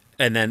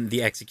 and then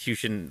the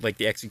execution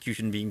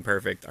being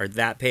perfect, are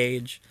that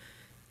page.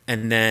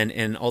 And then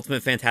in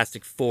Ultimate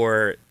Fantastic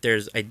Four,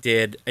 I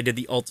did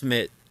the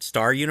Ultimate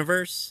Star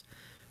Universe,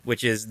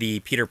 which is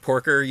the Peter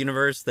Porker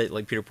universe, that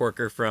like Peter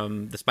Porker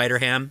from the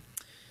Spider-Ham.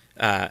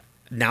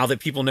 Now that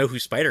people know who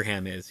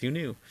Spider-Ham is, who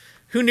knew?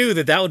 Who knew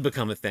that would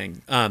become a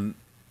thing? And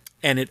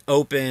it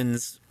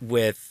opens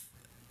with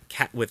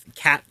Cat.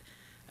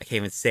 I can't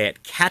even say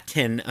it.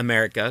 Captain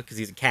America, because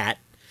he's a cat.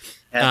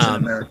 Captain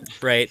America.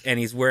 Right, and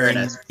he's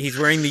wearing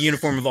the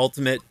uniform of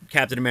Ultimate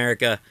Captain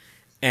America,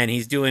 and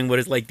he's doing what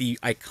is like the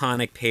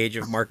iconic page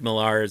of Mark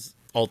Millar's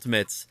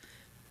Ultimates,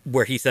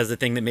 where he says the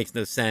thing that makes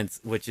no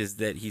sense, which is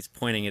that he's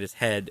pointing at his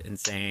head and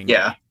saying,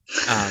 "Yeah,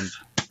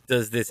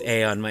 does this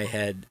A on my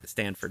head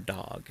stand for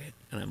dog?"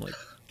 And I'm like,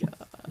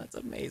 God, that's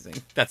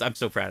amazing. I'm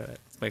so proud of it.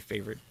 It's my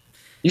favorite.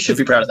 You should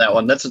be proud of that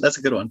one. That's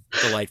a good one.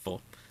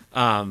 Delightful.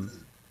 And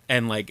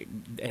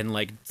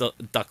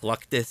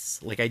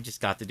Duckluctus, like I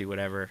just got to do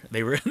whatever.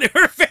 They were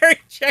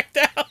very checked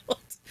out,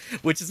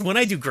 which is when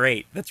I do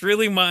great. That's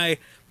really my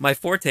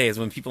forte, is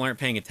when people aren't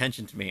paying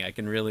attention to me. I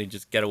can really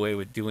just get away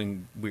with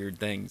doing weird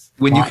things.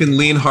 When you can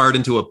lean hard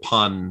into a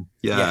pun.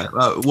 Yeah.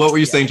 What were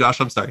you saying,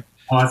 Josh? I'm sorry.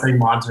 Oh, I was saying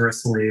mods are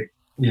asleep.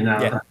 You know,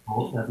 Yeah.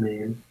 that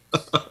meme.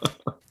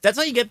 That's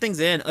how you get things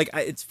in. Like,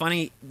 it's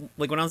funny.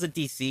 Like when I was at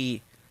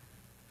DC,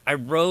 I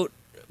wrote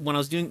when I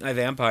was doing my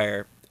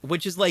vampire,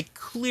 which is like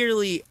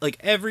clearly like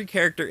every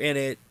character in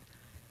it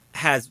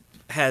has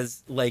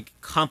like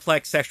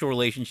complex sexual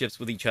relationships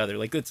with each other.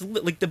 Like it's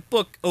like the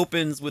book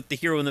opens with the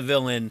hero and the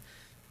villain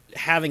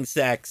having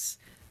sex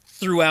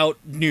throughout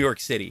New York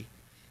City,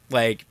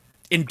 like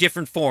in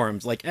different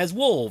forms, like as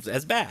wolves,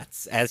 as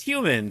bats, as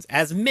humans,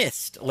 as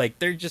mist. Like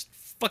they're just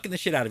fucking the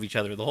shit out of each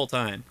other the whole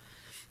time.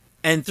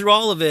 And through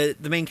all of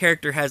it, the main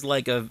character has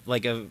like a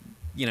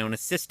you know, an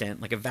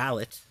assistant, like a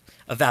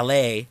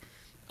valet,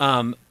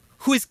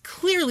 who is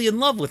clearly in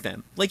love with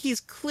him. Like he's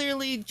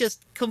clearly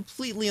just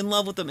completely in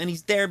love with him, and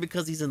he's there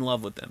because he's in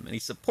love with him, and he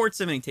supports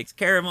him, and he takes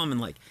care of him, and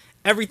like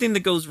everything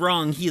that goes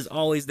wrong, he is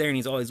always there, and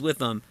he's always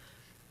with him.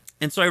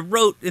 And so I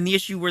wrote in the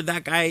issue where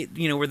that guy,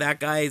 you know, where that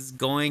guy's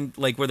going,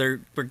 like where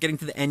we're getting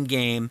to the end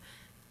game,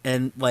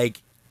 and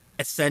like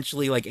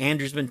essentially like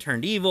Andrew's been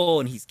turned evil,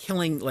 and he's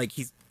killing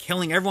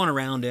everyone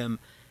around him,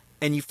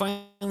 and you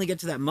finally get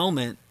to that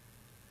moment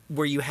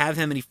where you have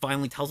him, and he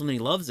finally tells him that he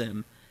loves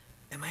him.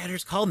 And my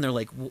editors called, and they're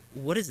like,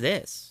 "What is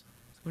this?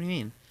 What do you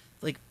mean?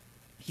 Like,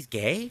 he's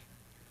gay?" And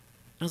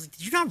I was like,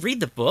 "Did you not read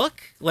the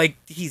book? Like,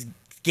 he's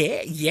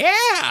gay?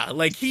 Yeah!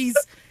 Like, he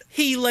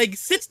like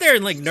sits there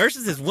and like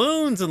nurses his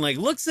wounds and like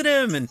looks at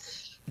him and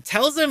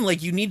tells him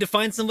like you need to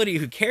find somebody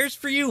who cares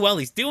for you while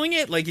he's doing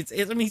it. Like,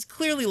 I mean, he's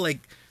clearly like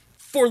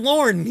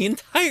forlorn the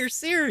entire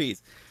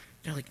series."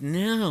 They're like,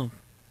 "No,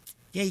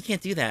 yeah, you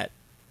can't do that."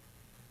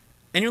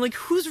 And you're like,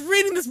 "Who's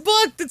reading this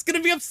book that's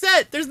gonna be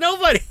upset? There's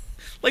nobody."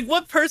 Like,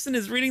 what person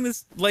is reading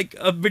this, like,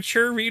 a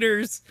mature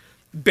reader's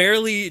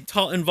barely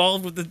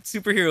involved with the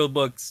superhero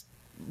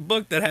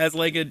book that has,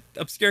 like, an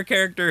obscure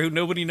character who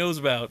nobody knows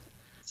about?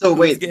 So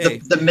wait,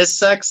 the mist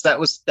sex, that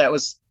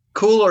was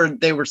cool, or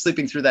they were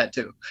sleeping through that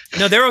too?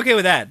 No, they're okay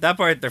with that. That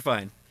part, they're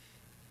fine.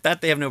 That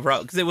they have no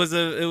problem, because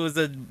it was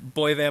a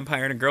boy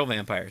vampire and a girl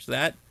vampire. So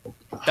that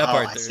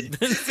part,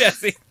 yeah,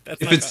 see,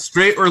 if it's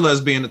straight or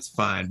lesbian, it's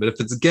fine. But if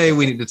it's gay,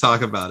 we need to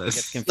talk about it.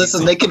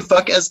 Listen, they can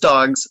fuck as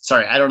dogs.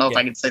 Sorry, I don't know if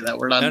I can say that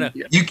word on. No.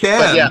 You can.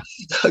 But yeah,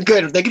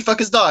 good. They can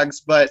fuck as dogs,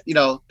 but you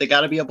know they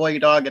got to be a boy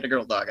dog and a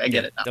girl dog. I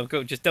get it now.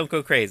 Don't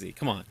go crazy.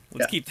 Come on,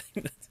 let's keep.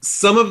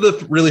 Some of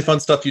the really fun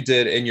stuff you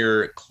did in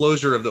your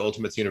closure of the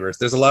Ultimates universe.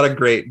 There's a lot of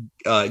great.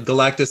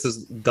 Galactus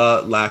is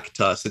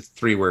Galactus. It's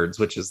 3 words,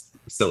 which is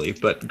silly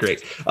but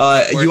great.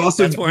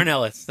 That's Warren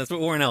Ellis. That's what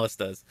Warren Ellis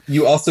does.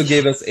 You also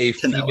gave us a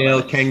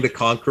female Kang the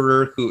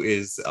Conqueror, who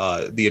is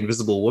the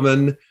Invisible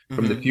Woman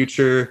from the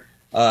future.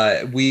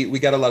 We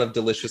got a lot of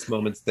delicious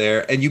moments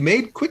there, and you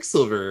made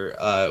Quicksilver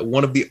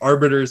one of the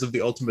arbiters of the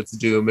Ultimates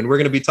doom, and we're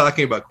going to be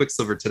talking about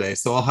Quicksilver today.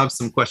 So I'll have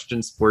some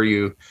questions for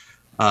you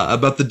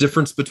about the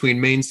difference between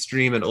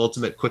mainstream and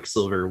Ultimate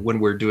Quicksilver when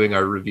we're doing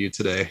our review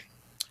today.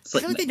 I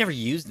feel like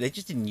they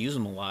just didn't use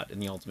him a lot in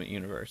the Ultimate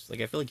Universe.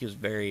 Like, I feel like he was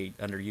very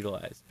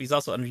underutilized. But he's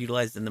also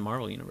underutilized in the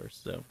Marvel Universe,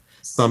 so.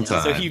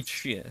 Sometimes. So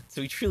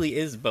he truly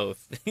is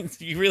both.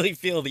 You really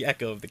feel the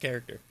echo of the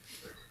character.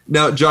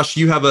 Now, Josh,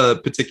 you have a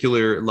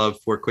particular love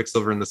for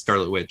Quicksilver and the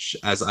Scarlet Witch,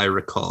 as I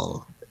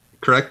recall,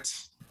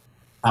 correct?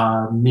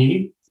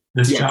 Me?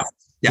 This yes. job?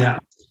 Yeah.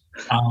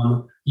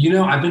 You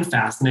know, I've been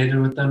fascinated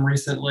with them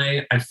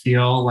recently. I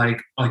feel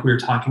like we were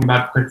talking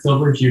about,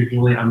 Quicksilver's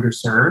usually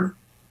underserved,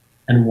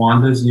 and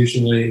Wanda's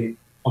usually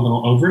a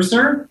little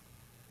overserved.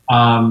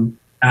 And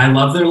I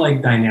love their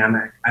like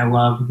dynamic. I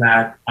love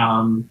that,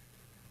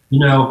 you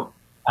know,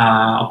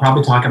 I'll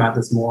probably talk about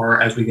this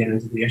more as we get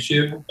into the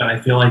issue, but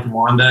I feel like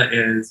Wanda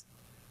is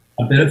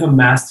a bit of a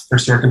mess for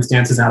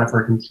circumstances out of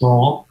her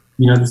control.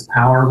 You know, this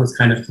power was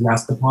kind of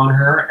thrust upon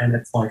her, and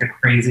it's like a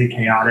crazy,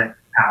 chaotic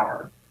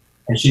power.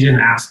 And she didn't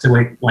ask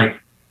to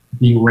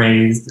be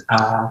raised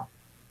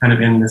kind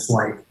of in this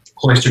like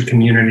cloistered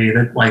community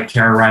that like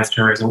terrorized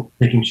her as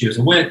thinking she was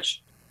a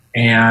witch.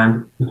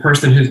 And the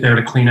person who's there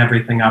to clean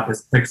everything up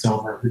is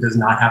Quicksilver, who does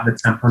not have the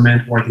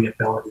temperament or the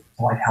ability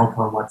to like help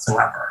her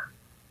whatsoever.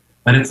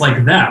 But it's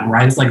like them,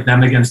 right? It's like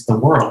them against the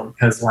world,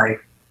 because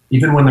like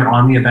even when they're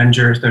on the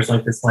Avengers, there's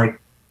like this like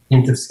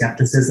hint of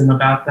skepticism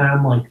about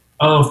them, like,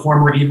 oh,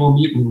 former evil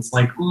mutants,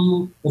 like,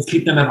 ooh, let's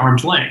keep them at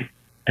arm's length.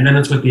 And then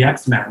it's with the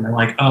X-Men. They're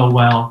like, oh,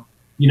 well,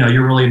 you know,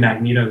 you're really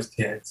Magneto's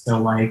kid,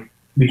 so like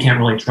we can't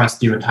really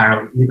trust you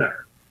entirely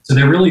either. So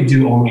they really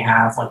do only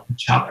have like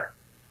each other.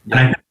 And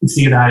I think we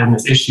see that in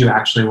this issue,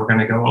 actually, we're going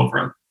to go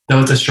over.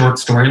 Though it's a short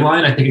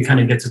storyline, I think it kind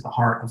of gets at the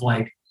heart of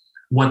like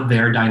what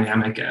their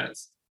dynamic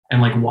is and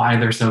like why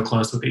they're so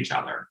close with each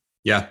other.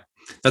 Yeah,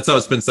 that's how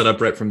it's been set up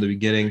right from the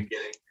beginning.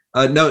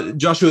 Now,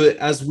 Joshua,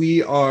 as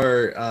we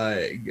are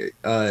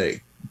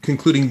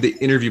concluding the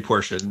interview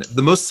portion,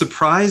 the most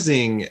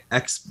surprising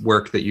X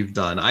work that you've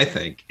done, I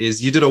think,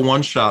 is you did a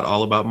one-shot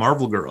all about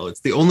Marvel Girl. It's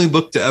the only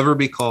book to ever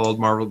be called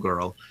Marvel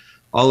Girl.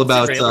 All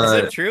about. Is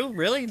it true?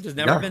 Really? There's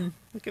never been.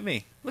 Look at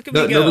me. Look at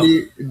me go.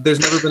 There's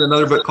never been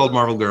another book called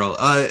Marvel Girl.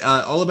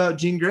 All about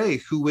Jean Grey,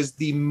 who was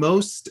the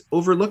most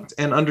overlooked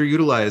and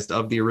underutilized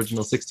of the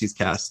original '60s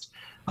cast.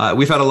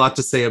 We've had a lot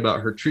to say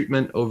about her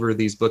treatment over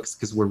these books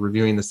because we're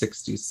reviewing the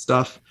 '60s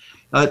stuff.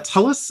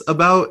 Tell us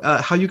about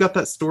how you got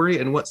that story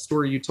and what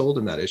story you told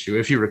in that issue,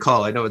 if you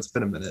recall. I know it's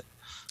been a minute.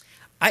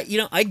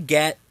 I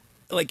get,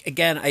 like,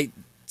 again,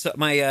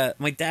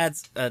 my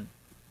dad's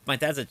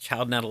a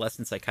child and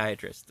adolescent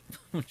psychiatrist,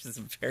 which is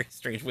a very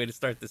strange way to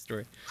start this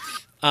story.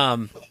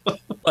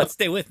 But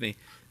stay with me.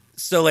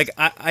 So, like,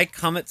 I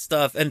come at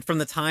stuff, and from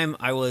the time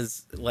I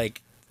was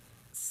like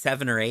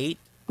 7 or 8,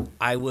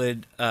 I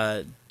would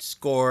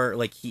score,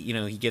 like,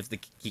 he gives the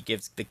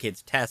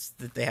kids tests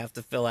that they have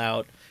to fill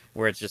out,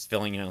 where it's just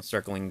filling,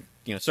 circling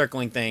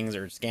things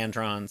or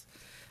scantrons,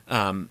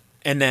 and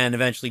then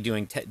eventually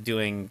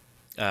doing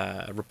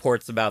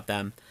reports about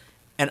them,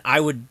 and I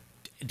would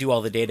do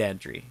all the data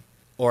entry,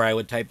 or I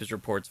would type his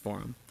reports for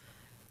him,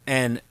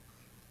 and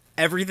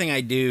everything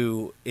I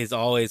do is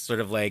always sort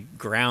of like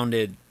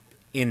grounded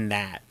in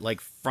that,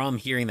 like, from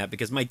hearing that,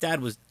 because my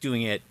dad was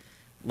doing it.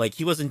 Like,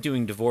 he wasn't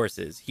doing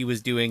divorces. He was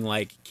doing,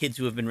 like, kids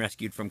who have been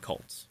rescued from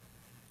cults.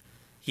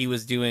 He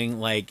was doing,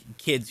 like,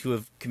 kids who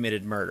have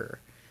committed murder.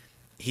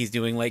 He's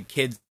doing, like,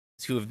 kids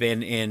who have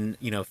been in,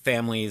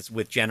 families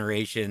with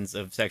generations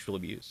of sexual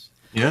abuse.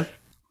 Yeah.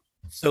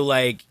 So,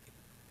 like,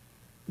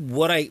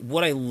 what I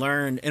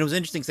learned, and it was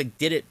interesting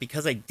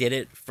because I did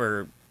it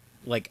for,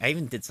 like, I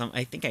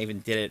think I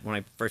even did it when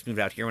I first moved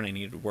out here when I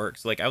needed work.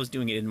 So, like, I was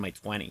doing it in my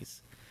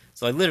 20s.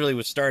 So I literally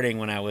was starting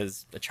when I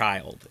was a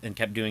child and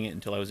kept doing it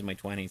until I was in my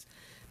 20s.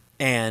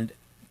 And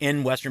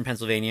in Western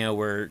Pennsylvania,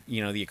 where,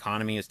 the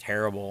economy is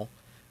terrible,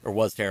 or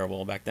was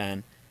terrible back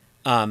then,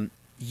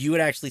 you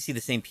would actually see the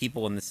same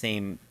people in the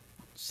same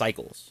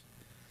cycles.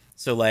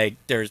 So, like,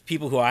 there's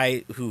people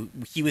who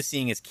he was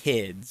seeing as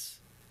kids,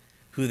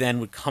 who then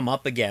would come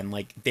up again.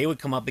 Like, they would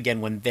come up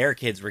again when their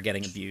kids were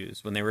getting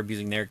abused, when they were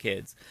abusing their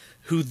kids,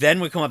 who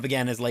then would come up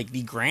again as, like,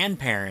 the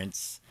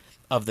grandparents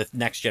of the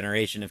next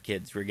generation of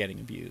kids who are getting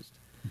abused.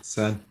 It's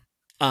sad.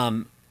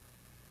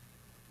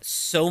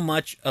 So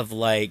much of,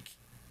 like,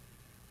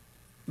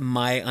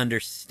 my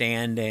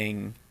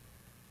understanding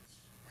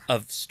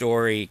of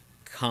story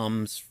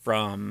comes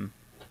from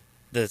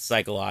the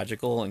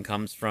psychological and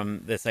comes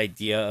from this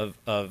idea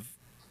of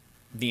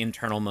the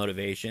internal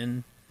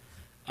motivation,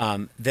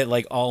 that,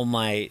 like, all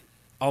my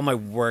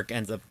work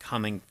ends up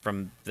coming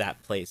from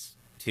that place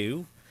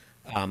too.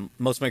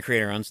 Most of my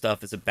creator-owned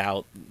stuff is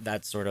about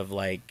that sort of,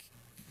 like,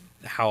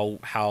 how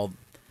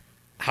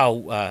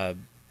kind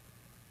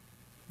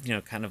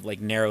of, like,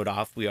 narrowed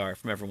off we are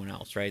from everyone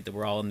else, right? That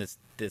we're all in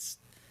this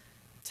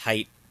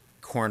tight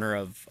corner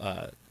of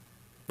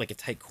like a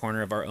tight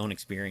corner of our own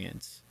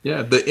experience.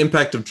 Yeah, the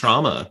impact of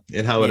trauma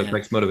and how it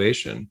affects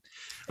motivation.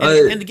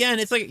 And again,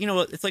 it's like,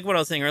 it's like what I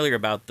was saying earlier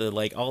about the,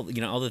 like, all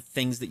the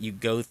things that you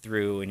go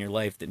through in your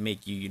life that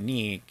make you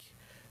unique,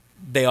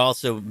 they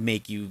also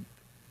make you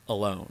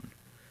alone.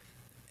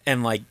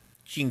 And, like,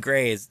 Jean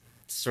Grey is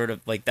sort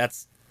of like,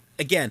 that's,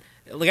 again,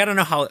 like, I don't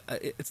know how,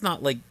 it's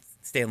not like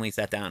Stan Lee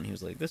sat down and he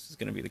was like, this is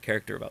going to be the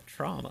character about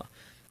trauma.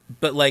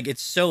 But, like,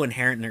 it's so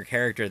inherent in her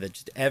character that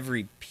just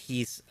every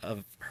piece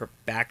of her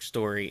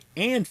backstory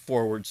and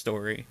forward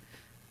story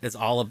is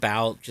all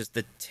about just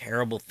the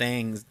terrible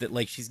things that,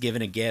 like, she's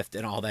given a gift,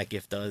 and all that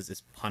gift does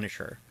is punish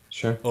her.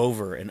 Sure.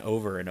 Over and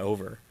over and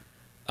over.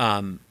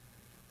 And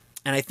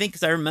I think,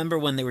 because I remember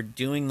when they were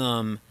doing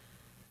them,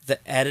 the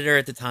editor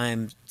at the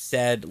time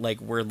said,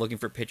 like, we're looking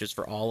for pitches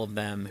for all of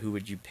them. Who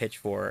would you pitch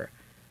for?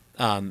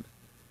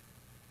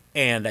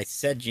 And I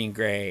said Jean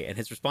Grey, and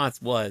his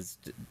response was,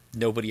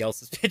 nobody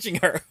else is pitching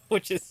her,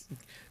 which is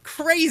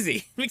crazy.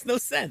 It makes no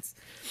sense.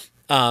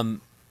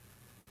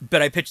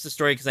 But I pitched the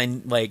story because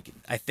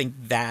I think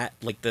that,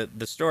 like,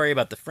 the story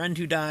about the friend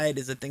who died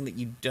is a thing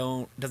that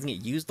doesn't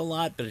get used a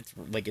lot, but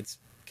it's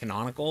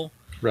canonical.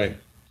 Right.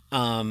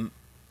 And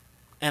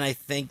I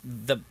think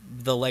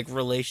the like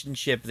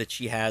relationship that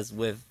she has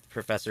with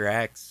Professor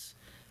X,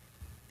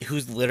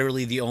 who's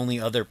literally the only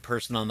other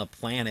person on the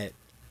planet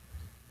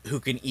who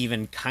can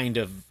even kind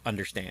of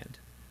understand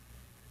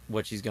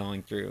what she's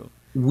going through.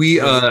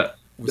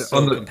 Was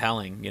so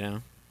compelling,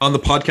 On the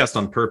podcast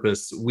On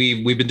Purpose,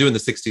 we've been doing the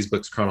 60s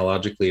books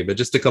chronologically, but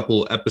just a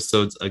couple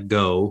episodes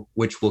ago,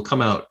 which will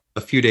come out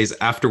a few days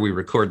after we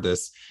record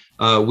this,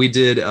 we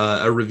did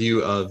a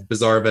review of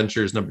Bizarre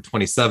Adventures number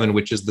 27,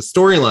 which is the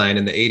storyline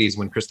in the 80s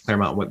when Chris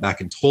Claremont went back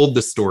and told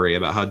the story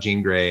about how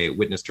Jean Grey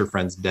witnessed her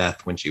friend's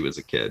death when she was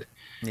a kid.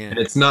 Yeah. And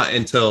it's not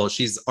until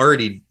she's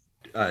already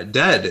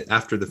dead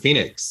after the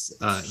Phoenix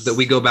that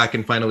we go back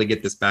and finally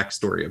get this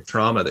backstory of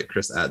trauma that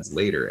Chris adds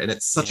later. And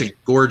it's such a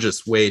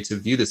gorgeous way to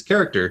view this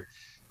character,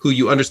 who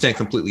you understand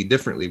completely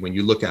differently when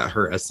you look at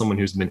her as someone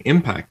who's been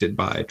impacted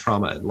by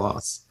trauma and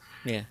loss.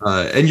 Yeah.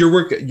 And your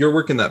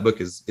work in that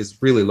book is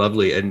really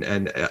lovely,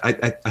 and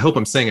I hope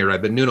I'm saying it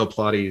right, but Nuno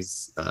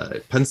Plotti's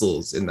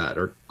pencils in that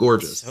are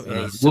gorgeous.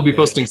 We'll be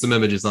posting some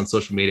images on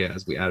social media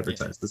as we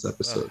advertise this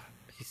episode.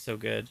 He's so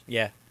good.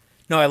 Yeah.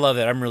 No, I love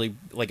it. I'm really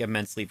like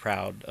immensely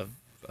proud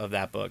of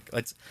that book.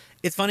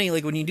 It's funny,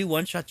 like when you do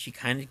one shots, you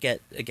kind of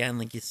get, again,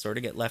 like you sort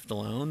of get left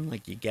alone.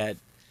 Like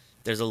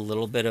there's a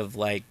little bit of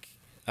like,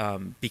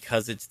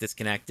 because it's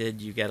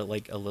disconnected, you get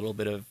like a little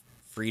bit of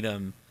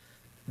freedom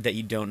that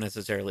you don't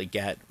necessarily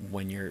get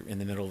when you're in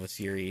the middle of a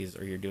series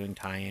or you're doing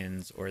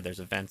tie-ins or there's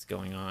events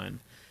going on.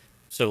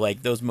 So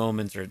like those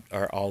moments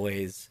are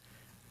always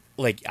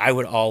like, I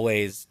would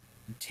always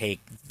take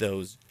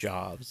those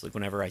jobs. Like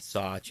whenever I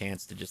saw a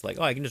chance to just like,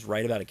 oh, I can just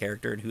write about a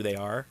character and who they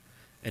are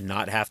and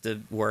not have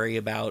to worry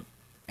about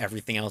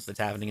everything else that's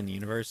happening in the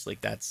universe.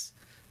 Like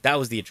that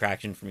was the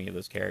attraction for me of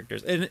those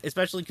characters. And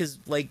especially because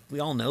like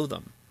we all know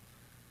them,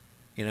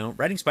 you know,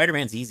 writing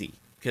Spider-Man's easy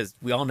because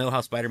we all know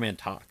how Spider-Man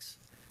talks.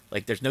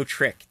 Like, there's no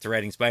trick to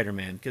writing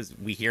Spider-Man because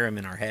we hear him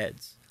in our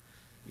heads.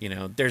 You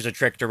know, there's a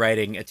trick to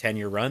writing a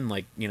 10-year run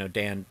like, you know,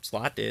 Dan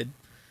Slott did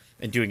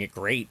and doing it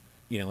great.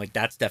 You know, like,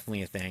 that's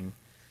definitely a thing.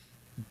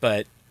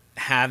 But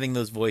having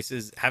their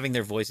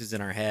voices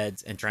in our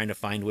heads and trying to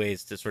find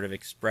ways to sort of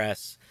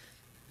express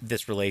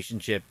this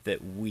relationship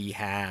that we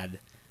had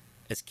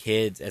as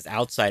kids, as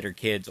outsider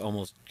kids,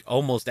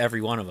 almost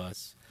every one of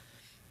us,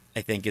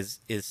 I think is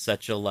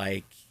such a,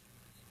 like,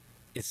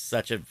 is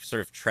such a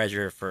sort of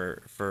treasure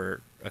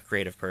for a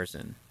creative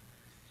person,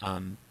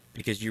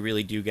 because you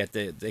really do get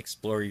to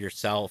explore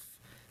yourself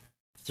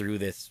through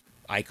this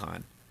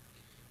icon.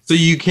 So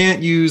you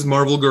can't use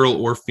Marvel Girl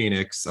or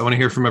Phoenix. I want to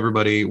hear from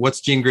everybody.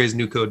 What's Jean Grey's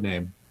new code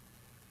name?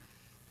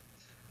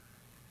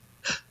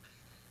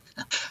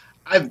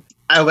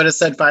 I would have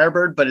said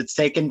Firebird, but it's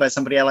taken by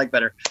somebody I like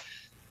better.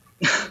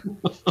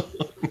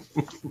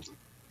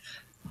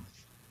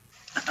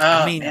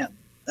 I mean, man,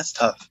 that's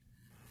tough.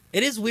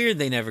 It is weird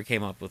they never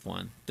came up with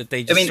one. That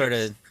they just sort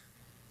of...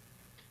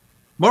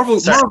 Marvel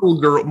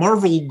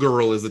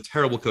Girl is a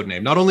terrible code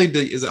name. Not only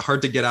is it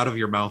hard to get out of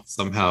your mouth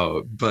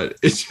somehow, but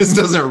it just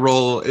doesn't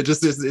roll. It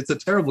just is. It's a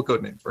terrible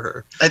code name for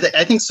her.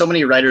 I think so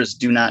many writers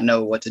do not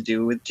know what to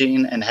do with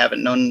Jean and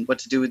haven't known what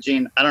to do with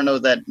Jean. I don't know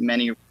that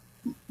many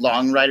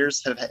long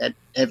writers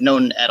have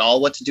known at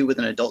all what to do with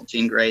an adult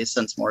Jean Grey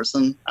since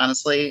Morrison,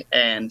 honestly.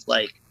 And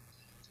like,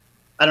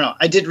 I don't know.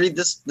 I did read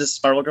this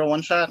Marvel Girl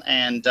one shot,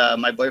 and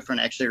my boyfriend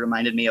actually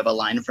reminded me of a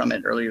line from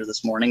it earlier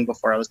this morning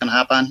before I was going to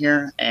hop on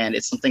here. And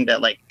it's something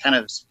that like kind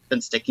of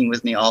been sticking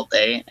with me all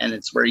day. And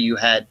it's where you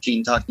had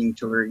Jean talking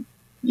to her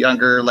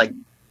younger, like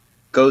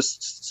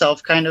ghost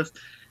self kind of,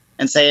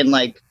 and saying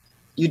like,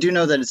 you do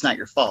know that it's not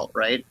your fault,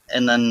 right?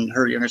 And then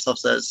her younger self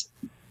says,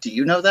 do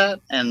you know that?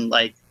 And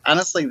like,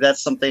 honestly,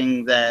 that's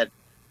something that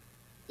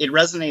it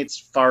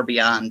resonates far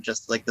beyond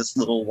just like this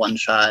little one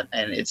shot,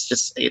 and it's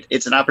just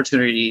it's an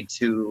opportunity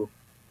to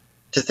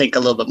think a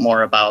little bit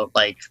more about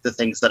like the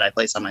things that I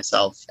place on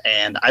myself.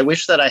 And I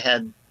wish that I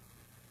had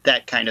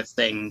that kind of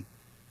thing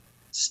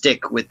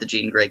stick with the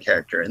Jean Grey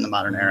character in the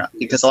modern era,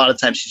 because a lot of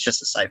times she's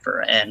just a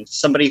cipher, and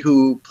somebody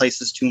who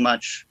places too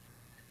much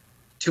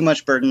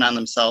burden on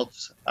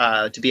themselves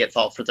to be at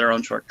fault for their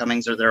own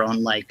shortcomings or their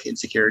own like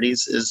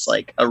insecurities is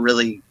like a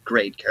really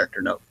great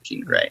character note for Jean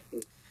Grey.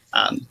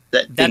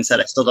 That being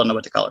said, I still don't know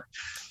what to call her.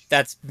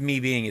 That's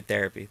me being at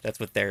therapy. That's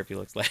what therapy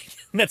looks like.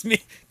 That's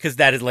me, because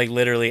that is like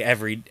literally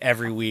every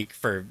week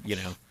for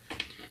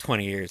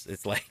 20 years.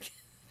 It's like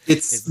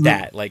it's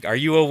that. Like, are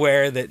you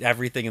aware that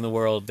everything in the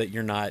world that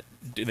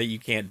you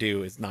can't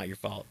do is not your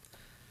fault?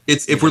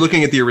 It's, if we're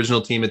looking at the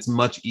original team, it's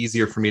much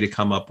easier for me to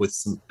come up with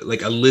some,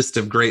 like a list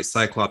of great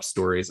Cyclops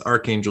stories,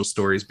 Archangel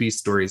stories, Beast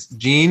stories.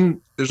 Jean,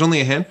 there's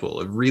only a handful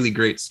of really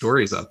great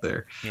stories out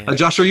there. Yeah.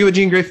 Josh, are you a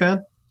Jean Grey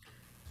fan?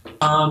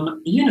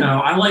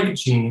 I like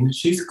Jean.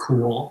 She's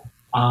cool.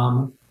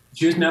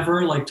 She was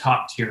never like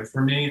top tier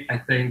for me. I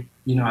think,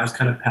 I was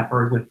kind of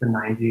peppered with the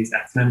 90s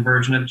X-Men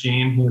version of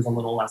Jean, who was a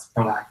little less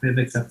proactive,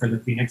 except for the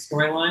Phoenix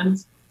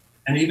storylines.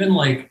 And even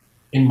like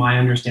in my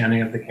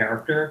understanding of the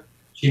character,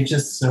 she's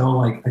just so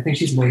like, I think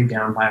she's weighed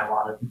down by a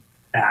lot of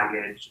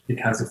baggage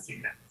because of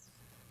Phoenix.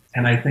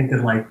 And I think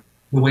that like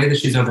the way that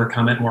she's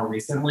overcome it more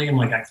recently in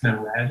like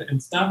X-Men Red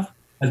and stuff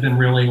has been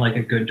really like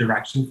a good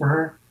direction for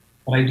her.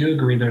 But I do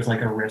agree there's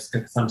like a risk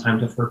of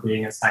sometimes of her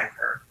being a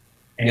cipher.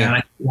 And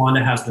I think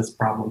Wanda has this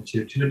problem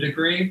too, to a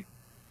degree.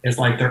 Is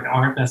like there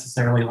aren't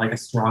necessarily like a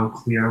strong,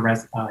 clear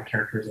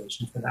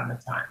characterization for them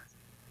at times.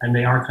 And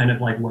they are kind of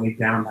like weighed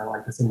down by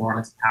like this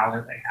enormous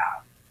power they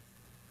have.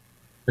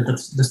 But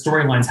the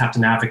storylines have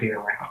to navigate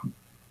around.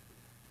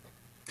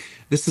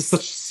 This is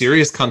such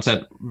serious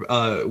content,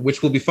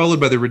 which will be followed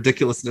by the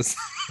ridiculousness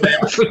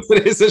of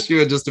today's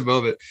issue in just a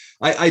moment.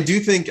 I do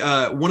think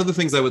one of the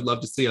things I would love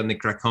to see on the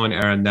Krakoan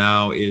era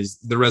now is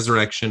the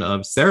resurrection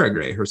of Sarah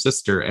Grey, her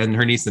sister, and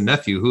her niece and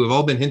nephew, who have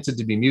all been hinted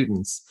to be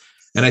mutants.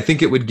 And I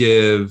think it would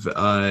give,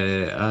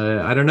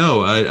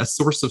 a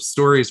source of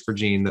stories for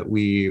Jean that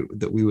we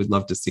would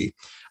love to see.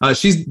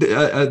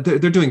 They're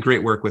doing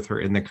great work with her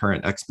in the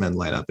current X-Men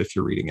lineup, if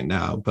you're reading it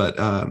now. But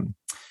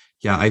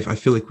Yeah, I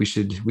feel like we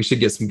should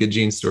get some good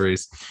Jean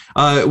stories.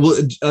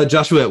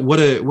 Joshua, what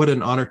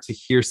an honor to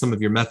hear some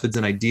of your methods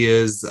and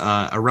ideas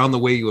around the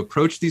way you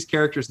approach these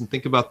characters and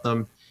think about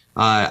them.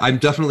 I'm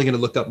definitely going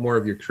to look up more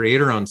of your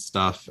creator-owned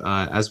stuff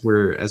as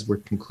we're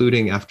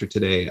concluding after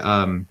today.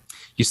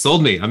 You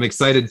sold me. I'm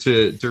excited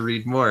to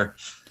read more.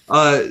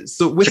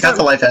 So with check out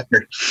the Life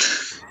Hacker.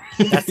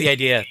 That's the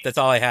idea. That's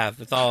all I have.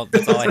 That's all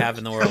I have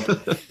in the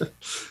world.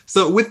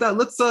 So with that,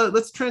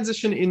 let's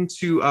transition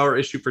into our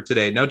issue for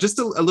today. Now, just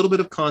a little bit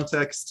of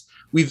context.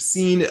 We've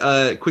seen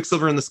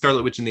Quicksilver and the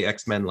Scarlet Witch in the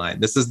X-Men line.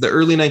 This is the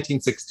early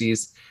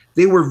 1960s.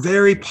 They were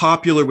very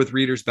popular with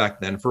readers back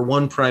then for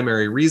one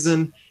primary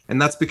reason,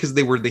 and that's because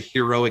they were the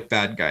heroic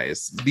bad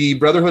guys. The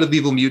Brotherhood of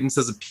Evil Mutants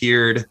has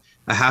appeared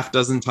a half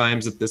dozen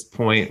times at this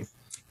point.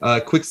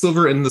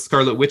 Quicksilver and the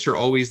Scarlet Witch are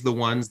always the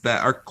ones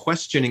that are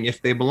questioning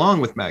if they belong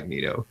with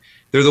Magneto.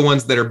 They're the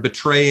ones that are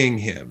betraying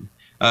him.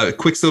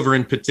 Quicksilver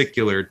in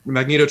particular.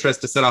 Magneto tries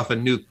to set off a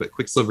nuke, but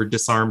Quicksilver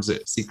disarms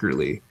it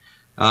secretly.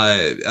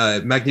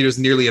 Magneto's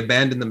nearly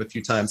abandoned them a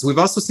few times. We've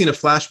also seen a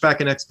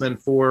flashback in X-Men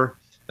 4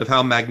 of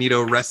how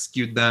Magneto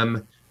rescued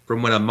them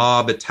from when a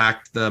mob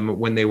attacked them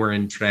when they were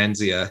in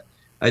Transia.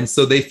 And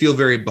so they feel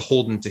very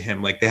beholden to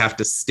him, like they have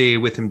to stay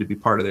with him to be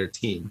part of their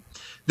team.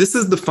 This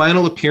is the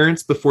final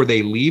appearance before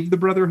they leave the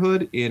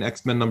Brotherhood in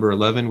X-Men number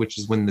 11, which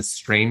is when the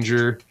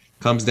Stranger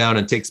comes down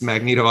and takes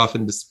Magneto off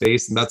into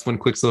space. And that's when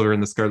Quicksilver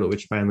and the Scarlet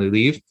Witch finally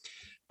leave.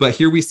 But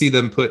here we see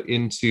them put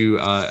into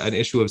an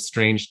issue of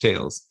Strange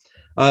Tales.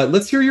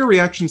 Let's hear your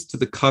reactions to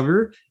the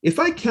cover. If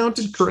I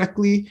counted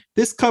correctly,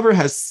 this cover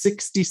has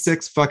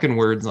 66 fucking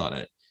words on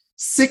it.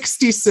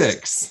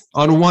 66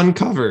 on one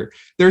cover.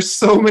 There's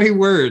so many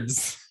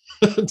words.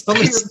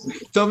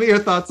 Tell me your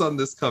thoughts on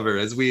this cover,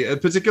 as we,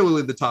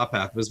 particularly the top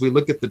half, as we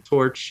look at the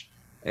Torch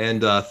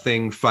and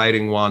Thing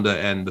fighting Wanda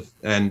and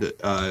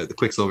the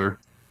Quicksilver.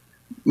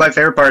 My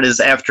favorite part is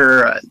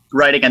after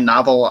writing a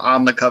novel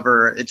on the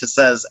cover, it just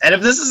says, "And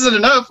if this isn't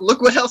enough,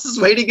 look what else is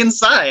waiting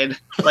inside."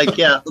 Like,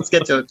 yeah, let's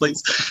get to it,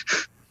 please.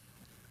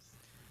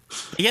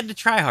 You had to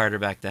try harder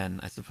back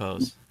then, I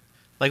suppose.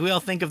 Like, we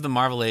all think of the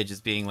Marvel Age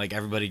as being like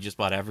everybody just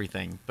bought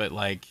everything, but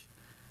like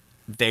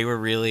they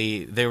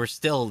were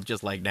still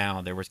just like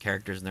now. There was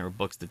characters and there were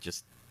books that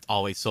just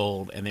always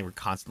sold, and they were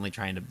constantly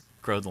trying to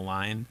grow the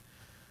line.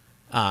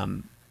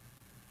 But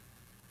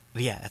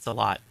yeah, that's a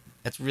lot.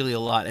 That's really a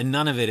lot, and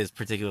none of it is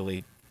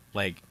particularly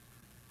like.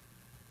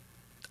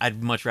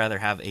 I'd much rather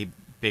have a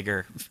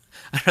bigger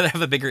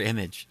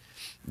image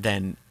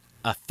than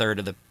a third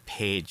of the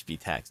page be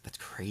text. That's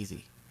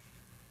crazy.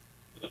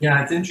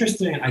 Yeah, it's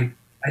interesting.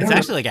 It's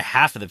actually like a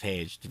half of the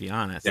page, to be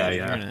honest.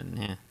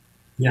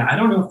 Yeah, I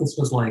don't know if this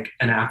was like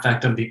an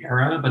affect of the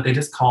era, but they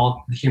just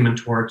called the Human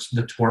Torch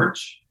the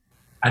Torch.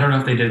 I don't know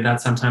if they did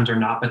that sometimes or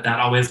not, but that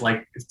always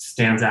like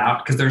stands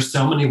out because there's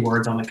so many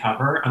words on the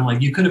cover. I'm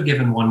like, you could have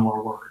given one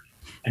more word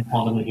and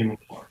called him the Human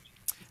Torch.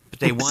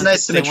 But it's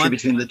nice symmetry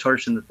between the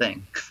Torch and the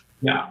Thing.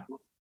 Yeah.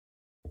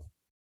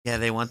 Yeah,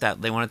 they want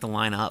that. They want it to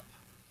line up.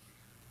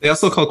 They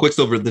also call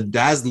Quicksilver the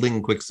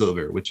Dazzling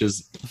Quicksilver, which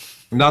is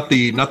not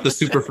the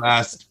super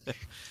fast.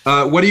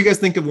 What do you guys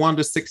think of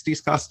Wanda's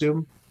 60s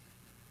costume?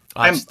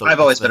 I've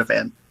always been a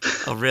fan.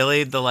 Oh,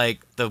 really?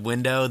 The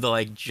window, the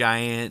like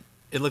giant.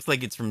 It looks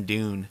like it's from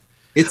Dune.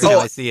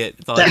 I see it.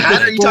 It's all the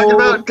hat? Are you talking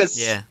about?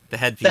 Yeah, the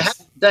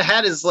headpiece. The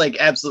hat is like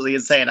absolutely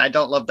insane. I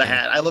don't love the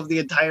hat. I love the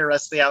entire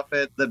rest of the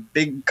outfit. The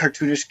big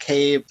cartoonish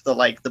cape,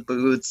 the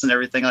boots, and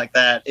everything like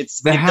that.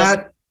 The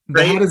hat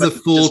is a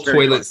full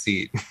toilet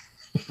seat.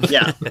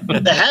 Yeah,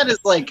 the hat is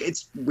like,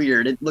 it's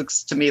weird. It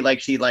looks to me like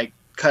she like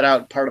cut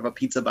out part of a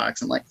pizza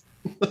box and like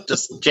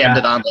just jammed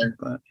it on there.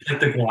 But. Like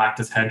the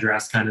Galactus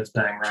headdress kind of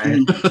thing,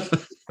 right?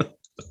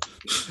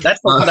 That's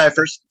when I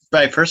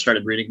first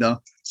started reading,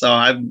 though. So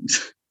I've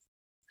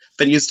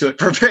been used to it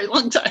for a very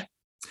long time.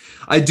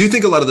 I do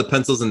think a lot of the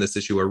pencils in this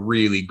issue are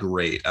really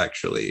great,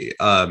 actually.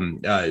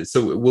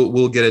 So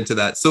we'll get into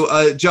that.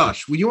 So,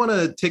 Josh, would you want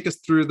to take us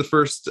through the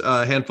first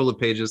handful of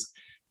pages?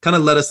 Kind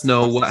of let us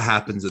know what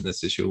happens in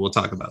this issue. We'll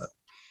talk about it.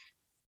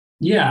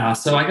 Yeah,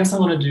 so I guess I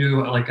want to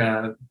do like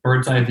a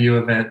bird's eye view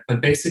of it.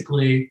 But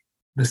basically,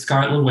 the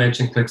Scarlet Witch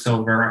and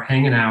Quicksilver are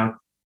hanging out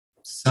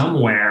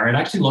somewhere. It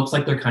actually looks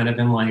like they're kind of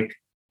in like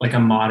a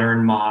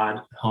modern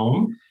mod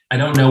home. I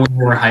don't know where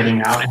they were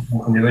hiding out in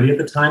continuity at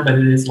the time, but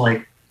it is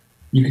like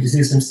you can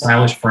see some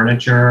stylish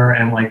furniture,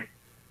 and like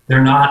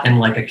they're not in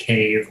like a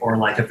cave or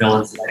like a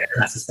villain's lair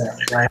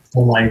necessarily, right?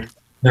 So like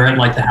they're at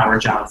like the Howard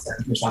Johnson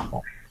or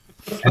something.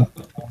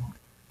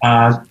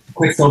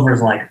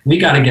 Quicksilver's like, we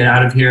got to get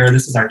out of here.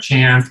 This is our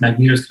chance.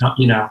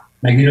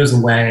 Magneto's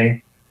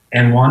away,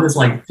 and Wanda's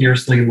like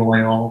fiercely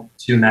loyal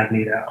to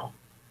Magneto,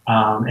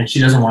 and she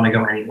doesn't want to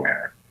go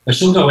anywhere. But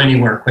she'll go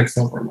anywhere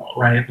Quicksilver will,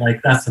 right?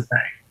 Like that's the thing.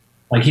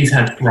 Like he's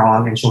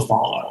headstrong, and she'll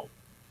follow.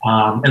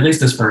 At least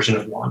this version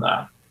of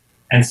Wanda.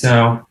 And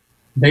so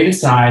they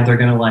decide they're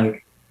gonna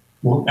like,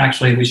 well,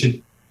 actually, we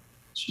should.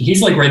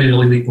 He's like ready to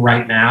leave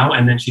right now,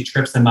 and then she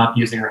trips him up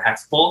using her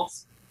hex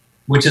bolts,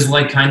 which is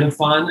like kind of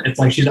fun. It's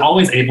like she's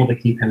always able to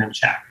keep him in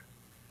check,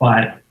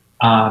 but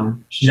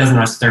She doesn't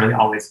necessarily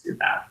always do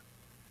that.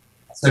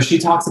 So she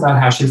talks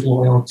about how she's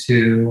loyal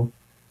to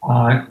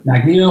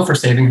Magneto for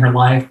saving her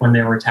life when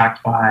they were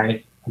attacked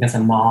by, I guess, a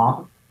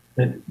mob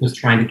that was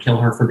trying to kill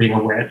her for being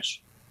a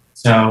witch.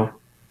 So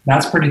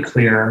that's pretty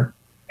clear.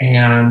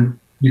 And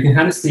you can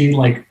kind of see,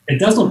 like, it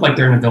does look like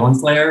they're in a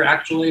villain's lair,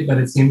 actually, but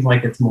it seems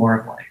like it's more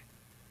of, like,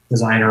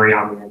 designery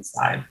on the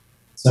inside.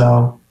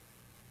 So,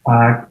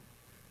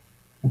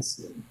 let's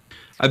see.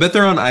 I bet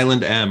they're on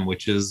Island M,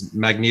 which is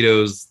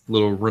Magneto's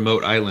little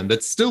remote island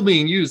that's still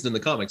being used in the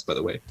comics, by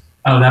the way.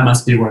 Oh, that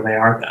must be where they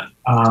are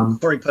then.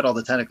 Before he put all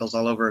the tentacles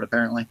all over it,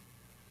 apparently.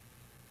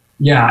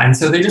 Yeah, and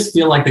so they just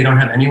feel like they don't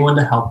have anyone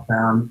to help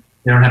them.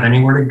 They don't have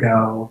anywhere to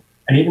go.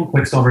 And even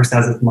Quicksilver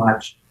says as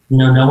much. You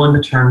know, no one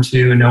to turn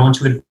to, no one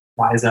to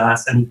advise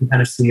us. And you can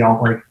kind of see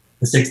all, like,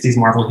 the 60s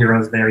Marvel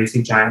heroes there. You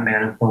see Giant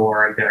Man and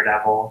Thor and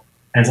Daredevil.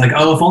 And it's like,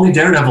 oh, if only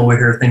Daredevil were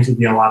here, things would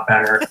be a lot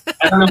better.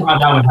 I don't know how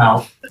that would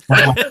help.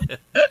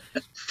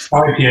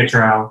 Sorry,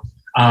 Pietro.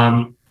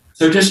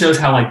 So it just shows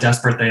how, like,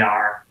 desperate they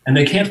are. And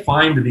they can't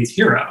find these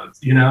heroes,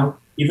 you know?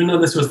 Even though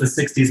this was the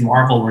 60s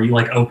Marvel where you,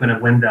 like, open a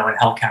window and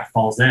Hellcat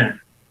falls in,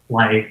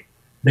 like,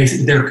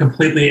 they're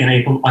completely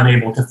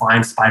unable to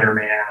find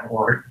Spider-Man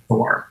or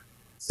Thor.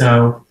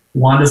 So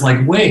Wanda's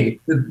like,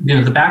 wait, you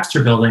know, the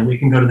Baxter Building, we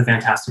can go to the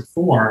Fantastic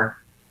Four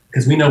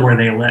because we know where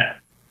they live.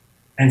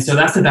 And so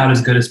that's about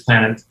as good as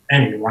Planet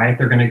any, right?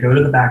 They're going to go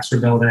to the Baxter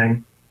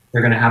Building.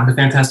 They're going to have the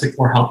Fantastic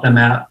Four help them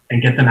out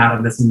and get them out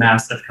of this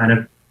mess of kind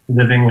of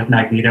living with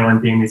Magneto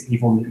and being these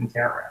evil mutant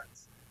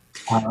terrorists.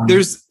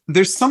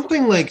 There's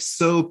something, like,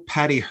 so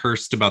Patty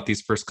Hearst about these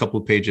first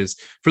couple of pages.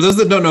 For those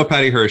that don't know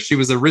Patty Hearst, she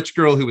was a rich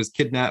girl who was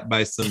kidnapped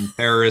by some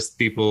terrorist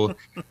people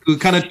who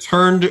kind of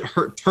turned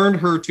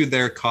her to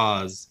their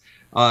cause.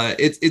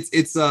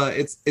 It's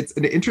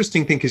an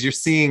interesting thing because you're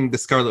seeing the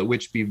Scarlet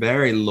Witch be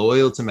very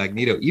loyal to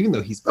Magneto, even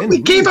though he's been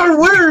we gave our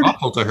word.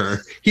 awful to her.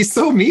 He's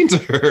so mean to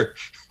her.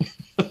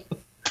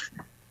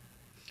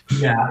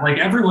 Yeah, like,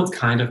 everyone's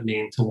kind of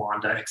mean to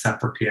Wanda except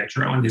for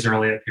Pietro in these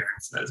early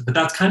appearances. But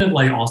that's kind of,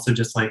 like, also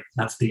just, like,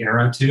 that's the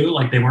era too.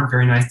 Like, they weren't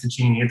very nice to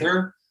Jean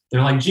either.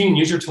 They're like, Jean,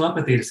 use your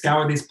telepathy to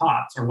scour these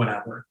pots or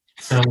whatever.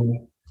 So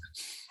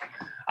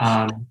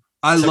I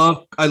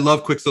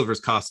love Quicksilver's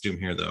costume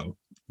here, though.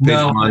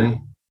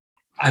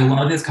 I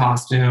love his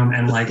costume,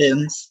 and, like,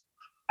 Fins.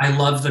 I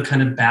love the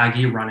kind of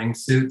baggy running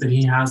suit that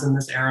he has in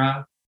this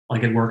era.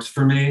 Like, it works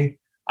for me.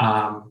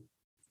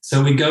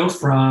 So we go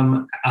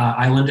from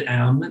Island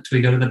M to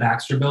we go to the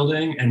Baxter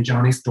Building, and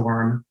Johnny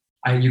Storm.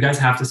 You guys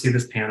have to see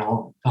this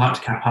panel,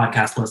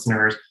 podcast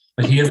listeners.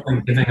 But he is,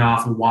 like, giving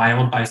off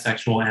wild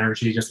bisexual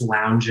energy, just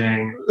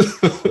lounging,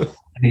 and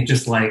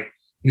he's like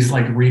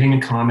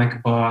reading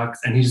comic books,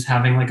 and he's just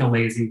having, like, a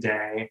lazy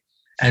day.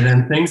 And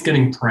then things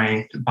getting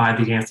pranked by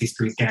the Yancey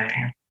Street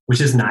Gang, which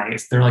is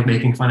nice. They're, like,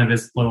 making fun of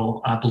his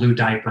little blue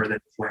diaper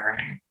that he's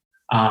wearing.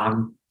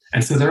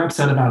 And so they're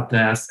upset about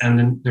this, and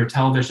then their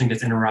television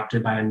gets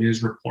interrupted by a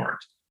news report.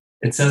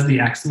 It says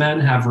the X-Men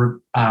have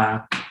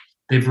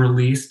they've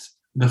released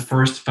the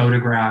first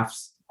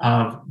photographs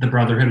of the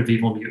Brotherhood of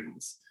Evil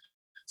Mutants.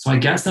 So I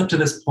guess up to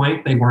this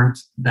point, they weren't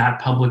that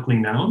publicly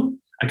known.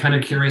 I'm kind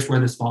of curious where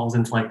this falls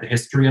into, like, the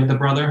history of the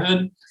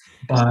Brotherhood.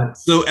 But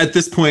so at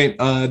this point,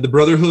 the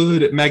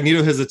Brotherhood,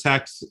 Magneto has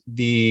attacked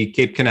the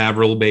Cape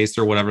Canaveral base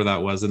or whatever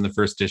that was in the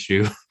first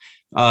issue.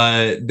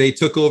 They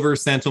took over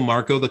Santo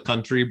Marco, the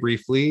country,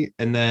 briefly,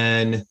 and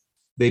then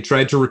they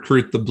tried to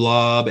recruit the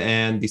Blob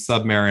and the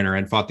Submariner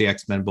and fought the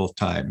X-Men both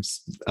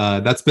times.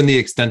 That's been the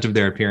extent of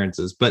their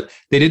appearances, but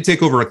they did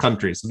take over a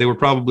country, so they were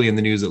probably in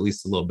the news at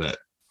least a little bit.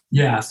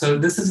 Yeah, so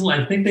this is,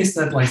 I think they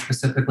said, like,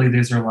 specifically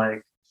these are,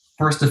 like,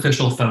 first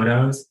official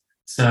photos.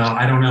 So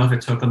I don't know if it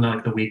took them,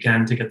 like, the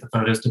weekend to get the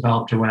photos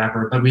developed or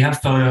whatever, but we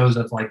have photos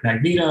of, like,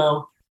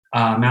 Magneto,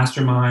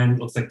 Mastermind,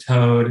 looks like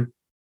Toad,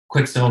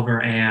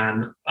 Quicksilver,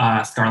 and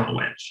Scarlet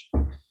Witch.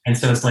 And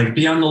so it's like,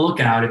 be on the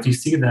lookout. If you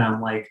see them,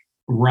 like,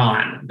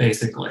 run,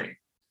 basically.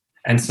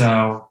 And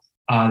so,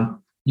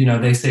 you know,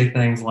 they say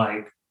things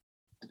like,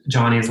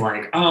 Johnny's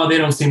like, oh, they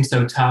don't seem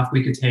so tough.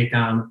 We could take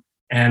them.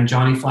 And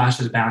Johnny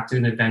flashes back to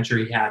an adventure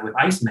he had with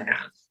Iceman,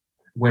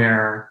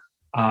 where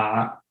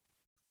I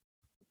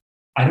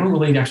don't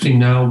really actually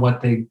know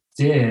what they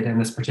did in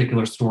this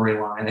particular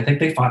storyline. I think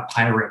they fought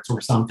pirates or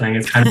something.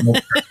 It's kind of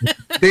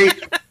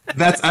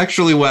that's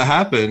actually what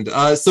happened.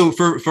 So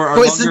for our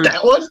longer,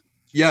 that one?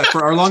 Yeah,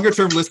 for our longer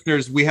term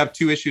listeners, we have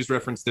two issues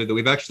referenced there that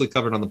we've actually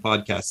covered on the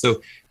podcast.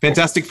 So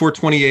Fantastic Four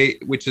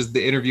 28, which is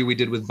the interview we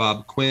did with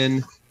Bob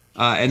Quinn.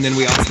 And then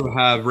we also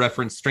have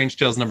referenced Strange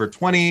Tales number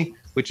 20,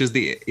 which is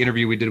the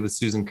interview we did with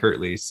Susan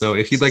Kirtley. So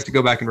if you'd like to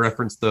go back and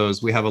reference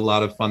those, we have a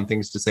lot of fun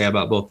things to say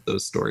about both of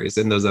those stories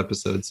in those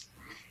episodes.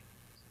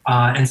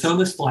 And so in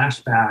this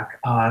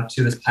flashback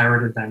to this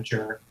pirate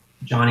adventure,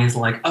 Johnny's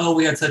like, oh,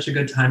 we had such a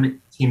good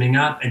time teaming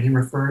up. And he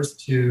refers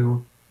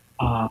to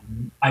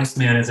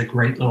Iceman as a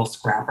great little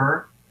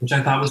scrapper, which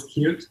I thought was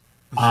cute.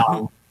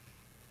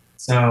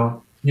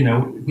 So, you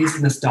know, he's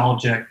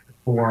nostalgic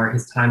for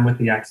his time with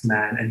the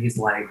X-Men. And he's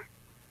like,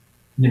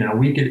 you know,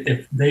 we could,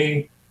 if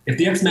the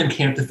X-Men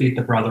can't defeat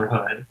the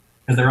Brotherhood,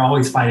 because they're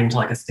always fighting to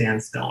like a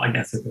standstill, I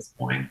guess, at this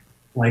point.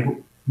 Like,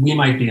 we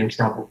might be in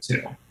trouble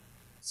too.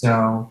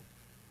 So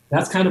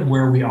that's kind of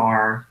where we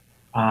are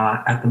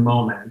at the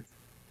moment.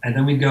 And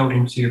then we go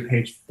into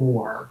page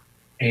 4,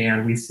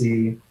 and we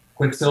see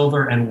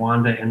Quicksilver and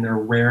Wanda in their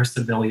rare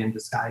civilian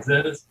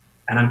disguises.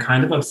 And I'm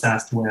kind of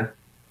obsessed with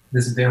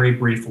this very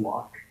brief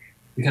look,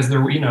 because they're,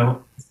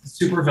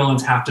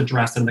 supervillains have to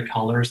dress in the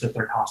colors that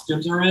their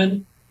costumes are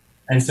in.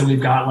 And so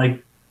we've got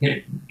like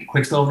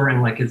Quicksilver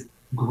in like his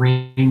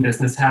green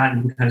business hat,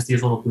 and you can kind of see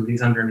his little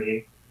booties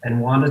underneath. And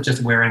Wanda's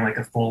just wearing like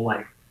a full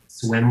like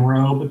swim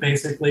robe,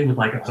 basically, with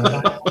like a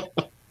hood on.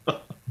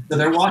 So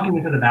they're walking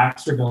into the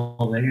Baxter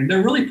building, and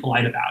they're really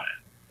polite about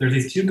it. There's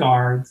these 2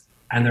 guards,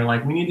 and they're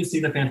like, we need to see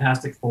the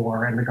Fantastic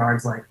Four. And the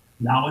guard's like,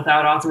 not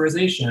without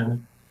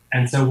authorization.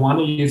 And so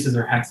Wanda uses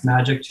her hex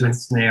magic to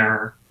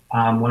ensnare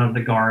one of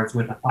the guards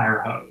with a fire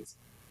hose.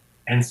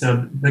 And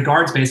so the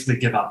guards basically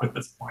give up at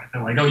this point.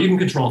 They're like, oh, you can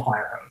control a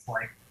fire hose.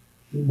 Like,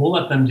 we'll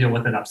let them deal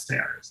with it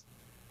upstairs.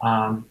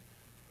 I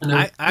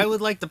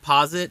would like to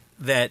posit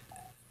that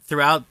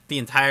throughout the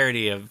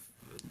entirety of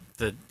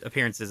the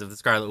appearances of the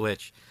Scarlet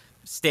Witch,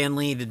 Stan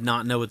Lee did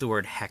not know what the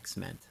word hex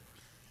meant,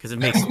 because it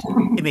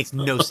makes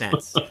no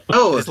sense.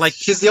 Oh, it's like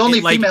she's the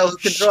only female who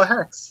can draw a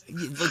hex.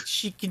 Like,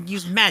 she can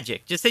use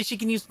magic. Just say she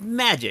can use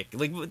magic.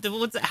 Like,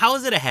 how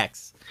is it a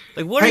hex?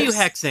 Like, what are you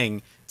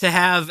hexing to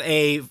have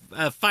a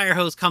fire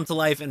hose come to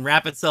life and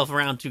wrap itself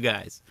around 2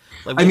 guys?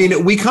 Like, I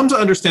mean, we come to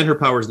understand her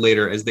powers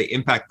later as they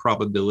impact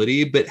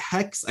probability, but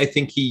hex, I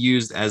think he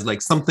used as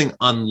like something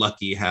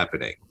unlucky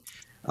happening.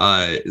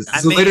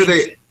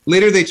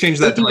 Later they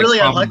changed that to like really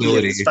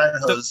probability. Unlucky, fire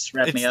hose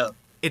wrap me up.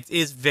 It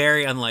is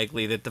very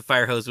unlikely that the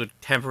fire hose would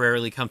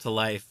temporarily come to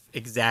life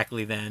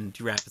exactly then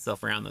to wrap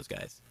itself around those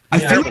guys.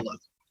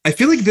 I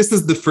feel like this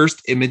is the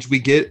first image we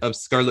get of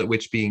Scarlet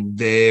Witch being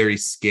very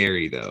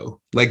scary,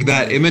 though. Like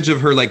that image of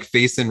her like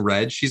face in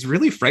red, she's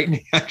really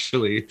frightening,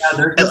 actually.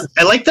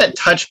 I like that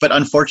touch, but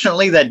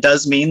unfortunately, that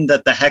does mean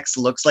that the hex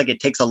looks like it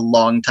takes a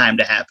long time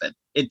to happen.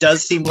 It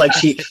does seem like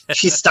she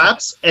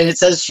stops, and it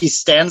says she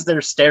stands there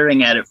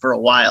staring at it for a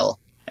while,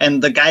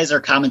 and the guys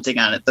are commenting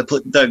on it.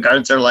 The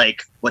guards are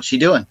like, "What's she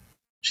doing?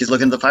 She's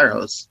looking at the fire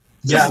hose."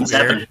 Something's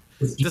happening.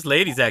 This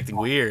lady's acting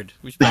weird.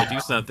 We should probably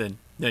do something.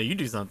 No, you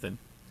do something.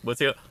 What's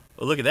here?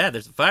 Oh, look at that.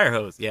 There's a fire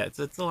hose. Yeah, it's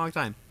a long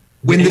time.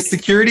 When the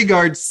security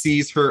guard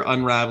sees her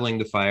unraveling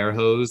the fire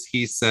hose,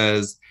 he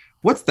says,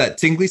 "What's that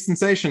tingly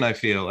sensation I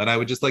feel?" And I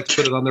would just like to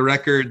put it on the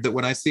record that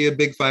when I see a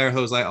big fire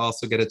hose, I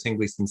also get a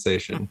tingly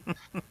sensation.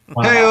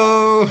 Wow.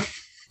 Hey-oh!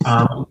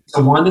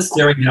 So Wanda's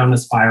staring down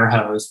this fire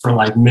hose for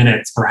like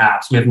minutes,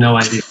 perhaps. We have no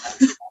idea.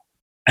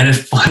 And it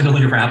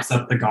finally wraps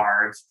up the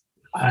guards.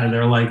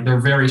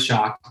 They're very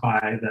shocked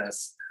by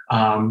this.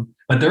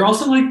 But they're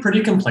also like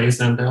pretty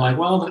complacent. They're like,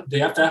 well,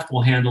 the FF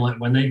will handle it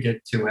when they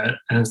get to it.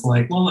 And it's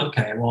like, well,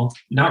 okay, well,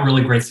 not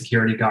really great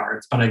security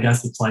guards, but I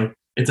guess it's like,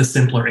 it's a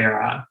simpler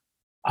era.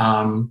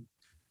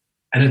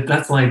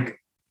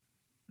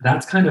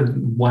 That's kind of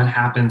what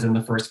happens in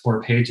the first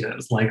 4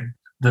 pages. Like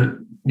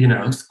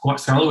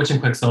Scarlet Witch and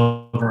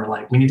Quicksilver are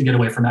like, we need to get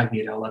away from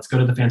Magneto. Let's go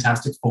to the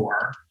Fantastic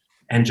Four.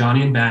 And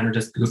Johnny and Ben are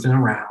just goofing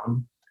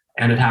around.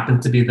 And it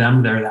happened to be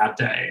them there that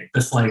day.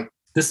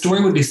 This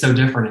story would be so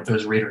different if it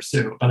was Reader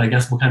Sue, but I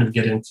guess we'll kind of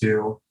get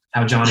into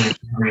how Johnny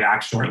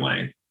reacts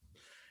shortly.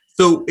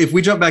 So if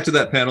we jump back to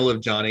that panel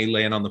of Johnny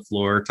laying on the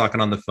floor, talking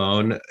on the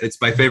phone,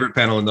 it's my favorite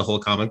panel in the whole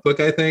comic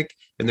book, I think.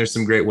 And there's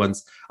some great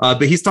ones.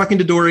 But he's talking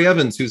to Dory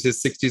Evans, who's his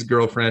 60s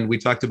girlfriend. We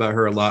talked about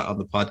her a lot on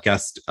the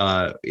podcast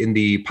in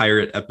the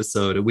Pirate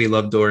episode. We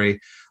love Dory.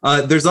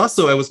 There's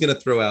also, I was going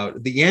to throw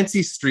out, the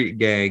Yancey Street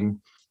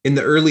Gang in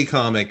the early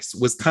comics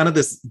was kind of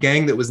this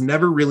gang that was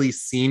never really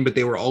seen, but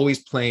they were always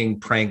playing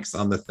pranks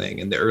on the Thing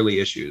in the early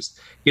issues.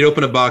 He'd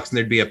open a box and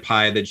there'd be a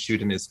pie that'd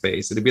shoot in his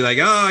face. It'd be like,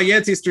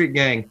 Yancey Street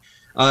Gang.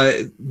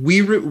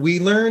 We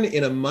learn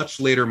in a much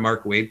later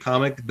Mark Waid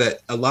comic that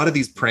a lot of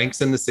these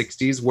pranks in the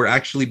 60s were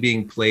actually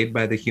being played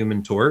by the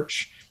Human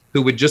Torch,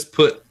 who would just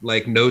put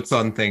like notes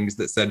on things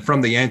that said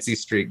from the Yancey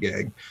Street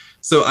Gang.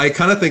 So I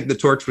kind of think the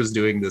Torch was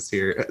doing this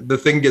here. The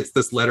Thing gets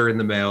this letter in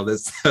the mail that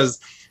says,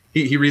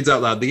 he reads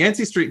out loud, "The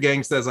Yancey Street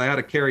Gang says I ought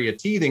to carry a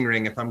teething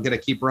ring if I'm going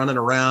to keep running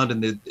around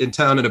in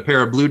town in a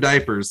pair of blue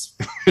diapers."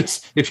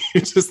 If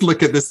you just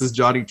look at this as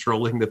Johnny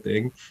trolling the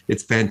Thing,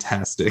 it's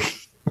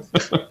fantastic.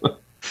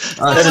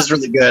 That is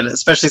really good,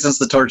 especially since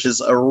the Torch is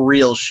a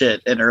real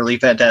shit in early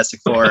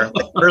Fantastic Four.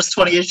 Like, first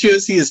 20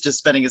 issues, he is just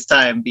spending his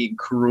time being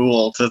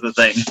cruel to the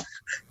Thing.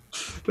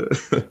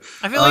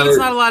 I feel like it's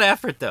not a lot of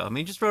effort, though. I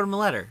mean, just wrote him a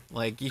letter.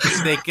 Like,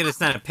 they could have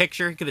sent a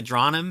picture, could have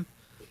drawn him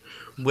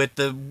with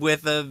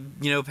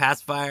a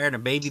pacifier and a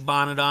baby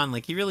bonnet on.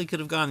 Like, he really could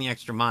have gone the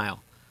extra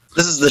mile.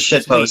 This is the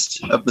shit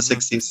post of the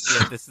 60s.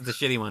 Yeah, this is the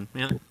shitty one.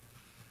 Yeah.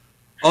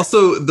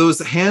 Also, those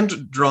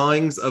hand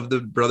drawings of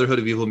the Brotherhood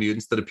of Evil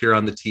Mutants that appear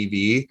on the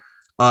TV,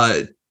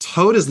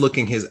 Toad is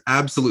looking his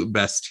absolute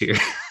best here.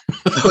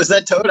 Oh, is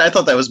that Toad? I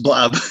thought that was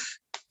Blob.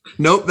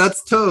 Nope,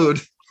 that's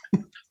Toad.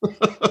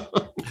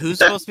 Who's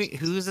it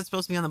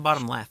supposed to be on the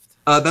bottom left?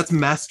 That's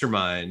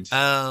Mastermind.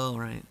 Oh,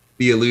 right.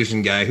 the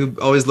illusion guy who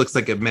always looks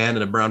like a man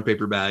in a brown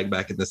paper bag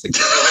back in the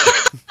 60s.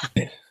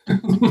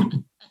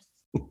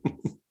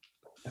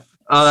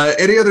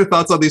 Any other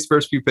thoughts on these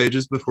first few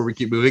pages before we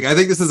keep moving? I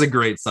think this is a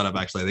great setup,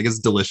 actually. I think it's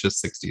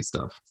delicious 60s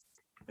stuff.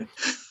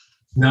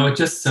 No, it's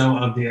just so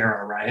of the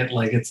era, right?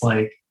 Like, it's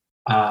like,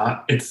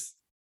 I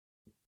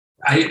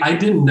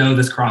didn't know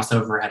this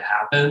crossover had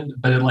happened,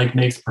 but it like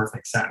makes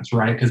perfect sense,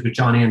 right? Because with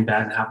Johnny and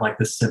Ben have like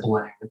the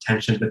sibling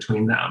tension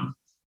between them,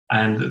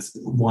 and it's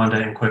Wanda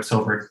and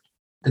Quicksilver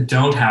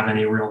don't have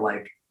any real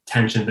like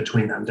tension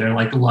between them. They're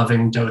like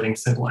loving, doting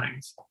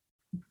siblings.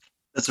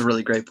 That's a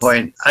really great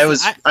point. I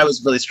was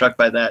really struck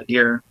by that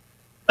here.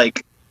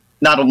 Like,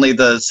 not only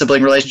the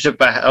sibling relationship,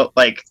 but how,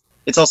 like,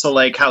 it's also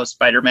like how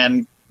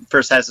Spider-Man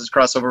first has his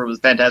crossover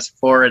with Fantastic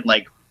Four and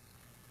like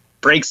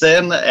breaks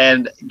in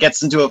and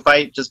gets into a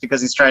fight just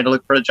because he's trying to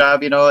look for a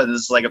job, you know. And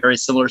this is like a very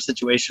similar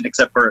situation,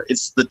 except for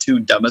it's the two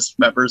dumbest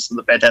members of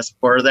the Fantastic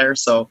Four are there,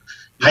 so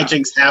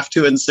hijinks have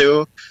to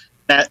ensue,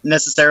 not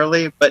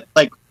necessarily, but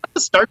like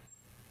start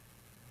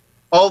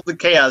all the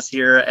chaos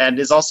here, and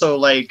is also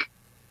like,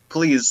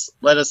 please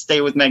let us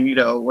stay with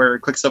Magneto, where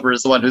Quicksilver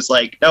is the one who's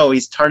like, no,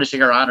 he's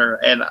tarnishing our honor.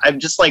 And I'm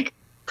just like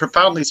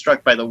profoundly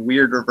struck by the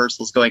weird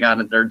reversals going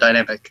on in their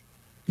dynamic.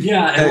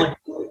 Yeah, and like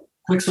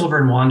Quicksilver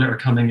and Wanda are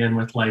coming in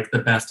with like the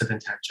best of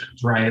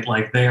intentions, right?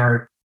 Like they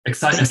are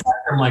excited, aside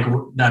from like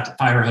that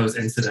fire hose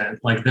incident,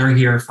 like they're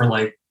here for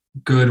like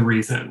good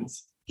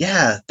reasons.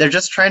 Yeah, they're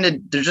just trying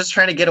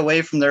to get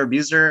away from their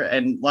abuser,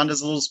 and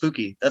Wanda's a little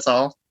spooky. That's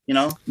all, you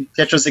know.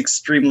 Pietro's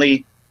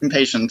extremely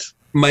impatient.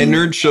 My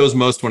nerd shows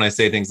most when I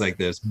say things like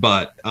this,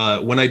 but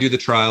when I do the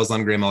trials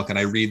on Graymalkin,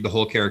 I read the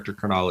whole character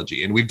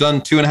chronology. And we've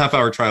done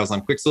 2.5-hour trials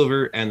on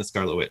Quicksilver and the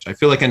Scarlet Witch. I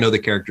feel like I know the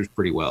characters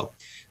pretty well.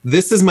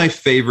 This is my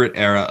favorite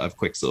era of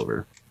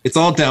Quicksilver. It's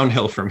all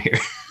downhill from here.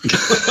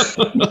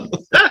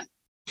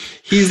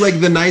 He's like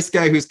the nice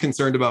guy who's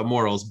concerned about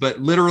morals, but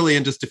literally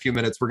in just a few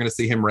minutes, we're going to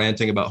see him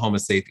ranting about Homo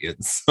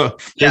sapiens. So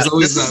there's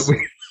always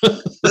that.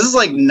 This is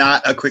like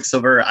not a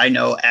Quicksilver I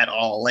know at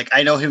all. Like,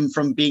 I know him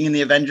from being in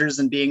the Avengers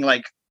and being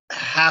like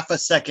half a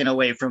second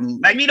away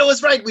from Magneto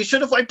is right. We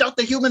should have wiped out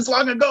the humans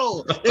long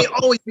ago. They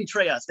always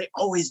betray us. They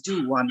always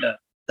do, Wanda.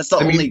 That's the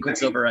only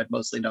Quicksilver I've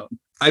mostly known.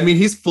 I mean,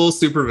 he's full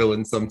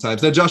supervillain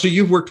sometimes. Now, Joshua,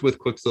 you've worked with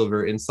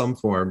Quicksilver in some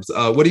forms.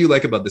 What do you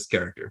like about this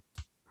character?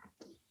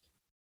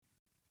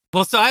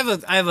 Well, so I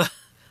have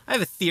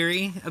a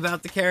theory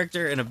about the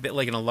character in a bit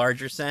like in a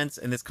larger sense,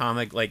 and this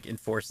comic like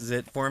enforces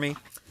it for me.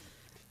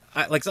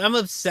 So I'm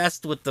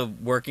obsessed with the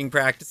working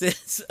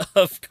practices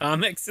of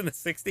comics in the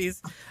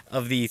 60s,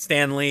 of the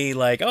Stan Lee,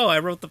 like, oh, I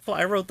wrote the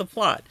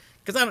plot.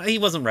 Because he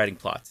wasn't writing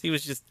plots. He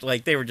was just,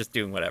 like, they were just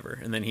doing whatever,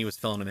 and then he was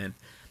filling them in.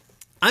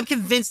 I'm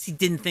convinced he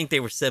didn't think they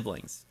were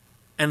siblings.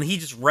 And he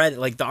just read it,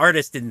 like, the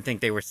artist didn't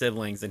think they were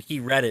siblings, and he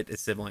read it as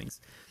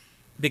siblings.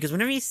 Because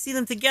whenever you see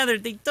them together,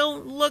 they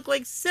don't look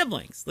like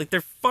siblings. Like,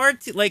 they're far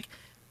too, like,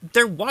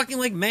 they're walking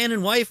like man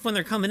and wife when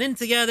they're coming in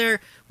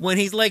together. When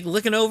he's like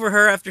looking over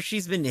her after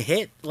she's been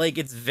hit, like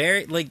it's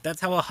very like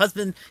that's how a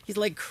husband. He's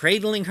like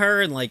cradling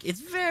her, and like it's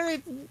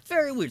very,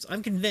 very weird. So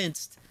I'm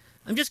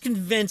just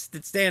convinced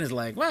that Stan is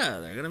like,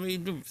 well, they're gonna be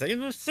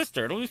saying their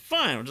sister. It'll be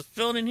fine. We'll just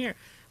fill it in here.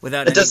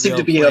 Without it does seem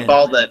to be a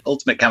ball that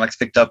Ultimate Comics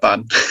picked up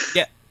on.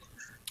 Yeah.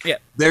 Yeah.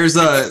 There's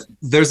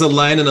a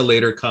line in a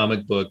later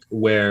comic book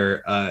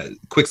where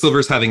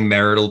Quicksilver's having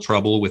marital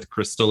trouble with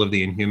Crystal of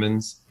the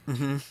Inhumans.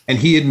 Mm-hmm. And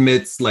he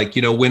admits, like,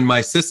 you know, when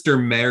my sister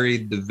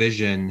married the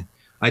Vision,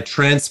 I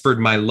transferred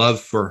my love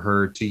for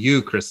her to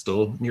you,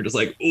 Crystal. And you're just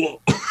like, oh.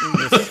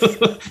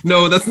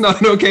 No, that's not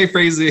an okay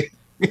phrasing.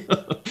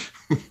 No,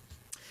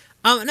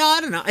 I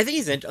don't know. I think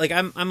he's like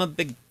I'm a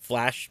big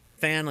Flash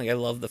fan. Like I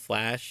love the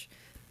Flash,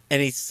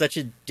 and he's such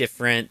a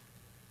different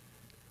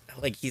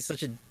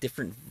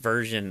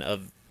version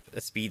of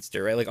a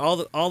speedster, right? Like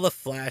all the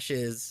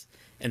Flashes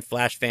and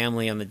Flash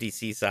family on the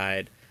DC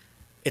side.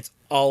 It's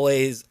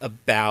always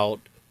about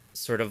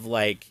sort of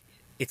like,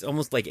 it's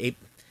almost like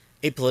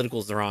apolitical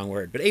is the wrong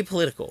word, but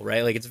apolitical,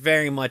 right? Like it's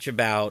very much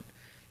about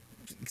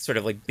sort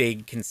of like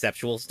big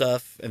conceptual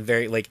stuff and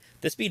very like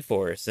the Speed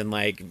Force and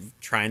like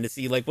trying to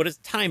see like what is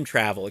time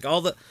travel, like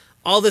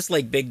all this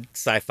like big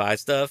sci-fi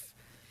stuff.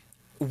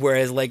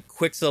 Whereas like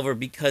Quicksilver,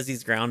 because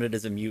he's grounded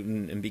as a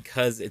mutant and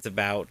because it's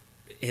about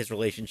his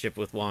relationship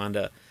with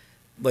Wanda,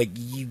 like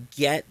you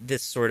get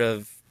this sort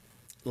of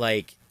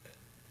like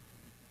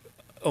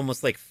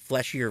almost like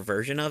fleshier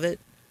version of it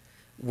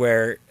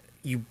where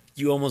you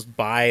almost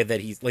buy that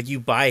he's like, you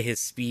buy his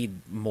speed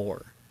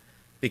more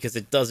because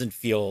it doesn't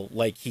feel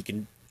like he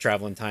can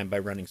travel in time by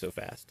running so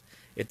fast.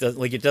 It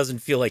doesn't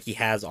feel like he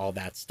has all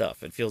that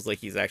stuff. It feels like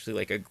he's actually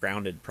like a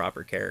grounded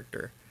proper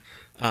character.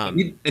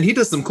 And he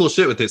does some cool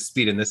shit with his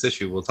speed in this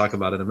issue. We'll talk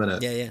about it in a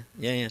minute.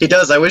 Yeah. He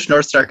does. I wish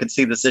Northstar could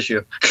see this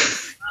issue.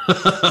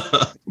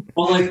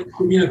 Well, like,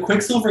 you know,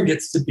 Quicksilver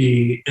gets to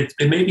be,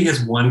 it may be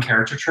his one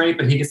character trait,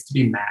 but he gets to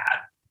be mad,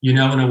 you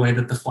know, in a way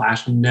that the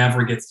Flash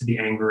never gets to be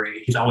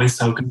angry. He's always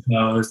so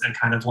composed and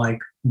kind of like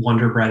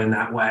Wonder Bread in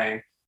that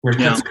way, where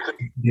Quicksilver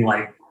gets to be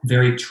like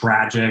very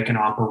tragic and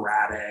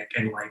operatic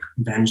and like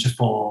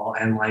vengeful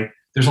and like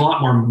there's a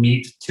lot more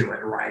meat to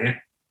it, right?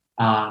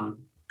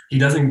 He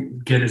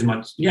doesn't get as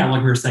much,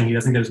 like we were saying, he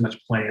doesn't get as much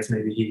play as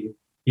maybe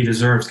he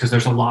deserves, because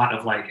there's a lot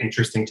of like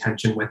interesting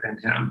tension within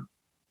him.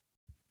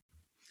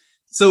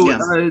 So,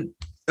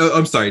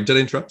 I'm sorry, did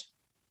I interrupt?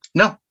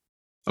 No.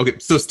 Okay,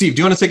 so Steve,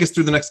 do you want to take us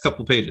through the next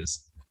couple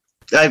pages?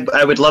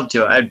 I would love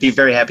to. I'd be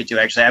very happy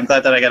to, actually. I'm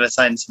glad that I got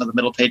assigned some of the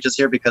middle pages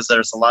here, because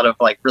there's a lot of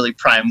like really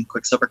prime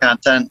Quicksilver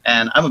content,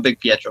 and I'm a big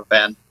Pietro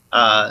fan.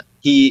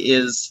 He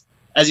is,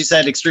 as you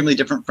said, extremely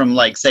different from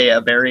like, say,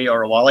 a Barry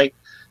or a Wally.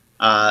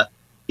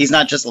 He's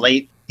not just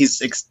late.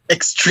 He's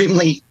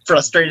extremely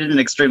frustrated and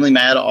extremely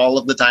mad all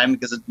of the time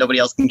because nobody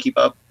else can keep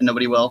up and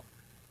nobody will.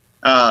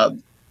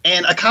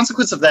 And a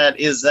consequence of that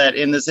is that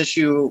in this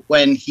issue,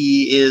 when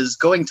he is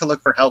going to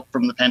look for help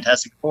from the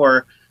Fantastic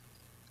Four,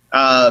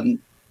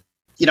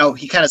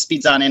 he kind of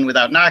speeds on in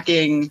without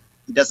knocking.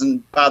 He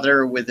doesn't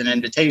bother with an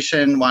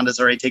invitation. Wanda's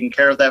already taken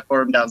care of that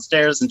for him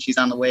downstairs, and she's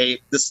on the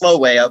slow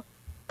way up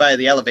by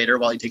the elevator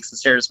while he takes the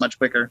stairs much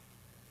quicker.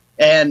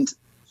 And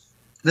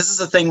this is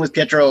the thing with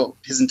Pietro,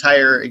 his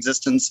entire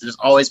existence. There's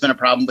always been a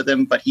problem with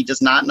him, but he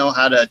does not know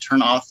how to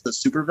turn off the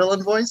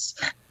supervillain voice.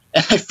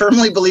 And I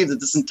firmly believe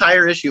that this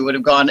entire issue would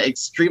have gone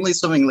extremely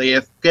swimmingly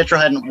if Pietro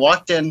hadn't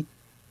walked in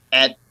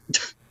at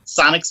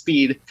sonic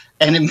speed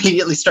and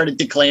immediately started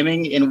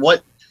declaiming in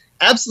what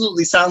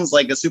absolutely sounds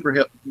like a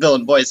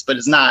supervillain voice, but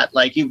is not.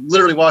 Like, he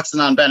literally walks in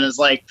on Ben and is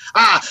like,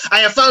 I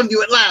have found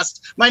you at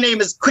last. My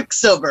name is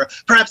Quicksilver.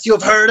 Perhaps you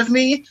have heard of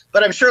me?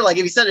 But I'm sure, like,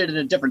 if he said it in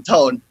a different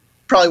tone,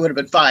 probably would have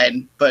been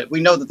fine, but we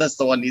know that that's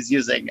the one he's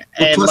using.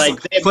 And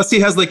plus he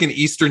has like an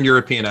Eastern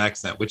European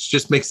accent, which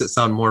just makes it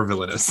sound more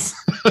villainous.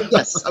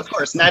 Yes, of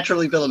course,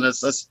 naturally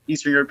villainous, us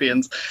Eastern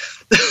Europeans.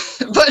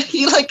 But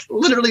he like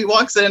literally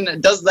walks in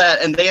and does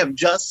that, and they have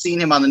just seen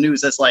him on the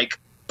news as like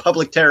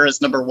public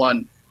terrorist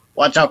 #1.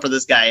 Watch out for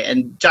this guy.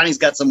 And Johnny's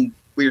got some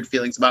weird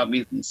feelings about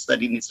mutants that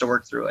he needs to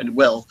work through, and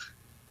will.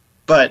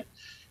 But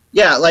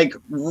yeah, like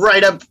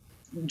right up,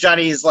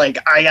 Johnny's like,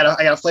 I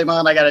gotta flame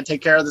on, I gotta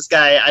take care of this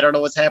guy, I don't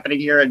know what's happening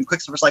here. And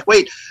Quicksilver's like,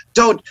 wait,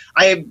 don't,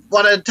 I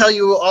want to tell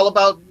you all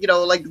about,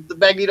 like the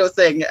Magneto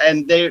thing.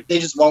 And they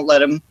just won't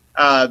let him,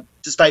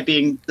 despite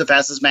being the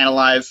fastest man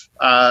alive.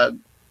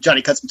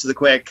 Johnny cuts him to the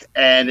quick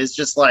and is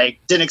just like,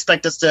 didn't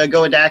expect us to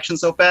go into action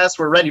so fast,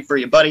 we're ready for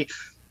you, buddy.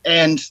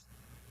 And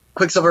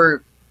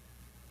Quicksilver,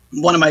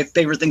 one of my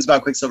favorite things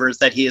about Quicksilver is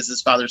that he is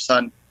his father's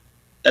son.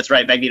 That's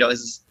right, Magneto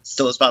is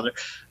still his father.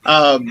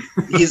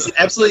 He's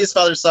absolutely his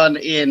father's son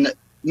in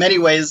many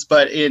ways,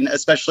 but in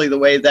especially the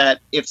way that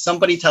if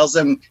somebody tells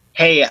him,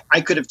 hey, I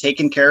could have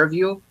taken care of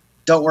you,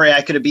 don't worry,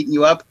 I could have beaten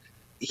you up,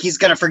 he's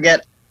going to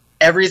forget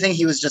everything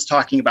he was just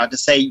talking about to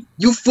say,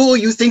 you fool,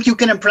 you think you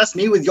can impress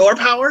me with your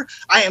power?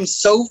 I am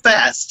so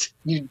fast,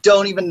 you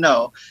don't even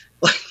know.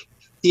 Like,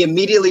 he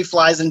immediately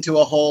flies into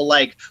a whole,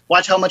 like,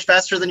 watch how much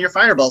faster than your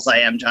fireballs I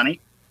am,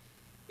 Johnny.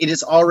 It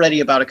is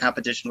already about a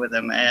competition with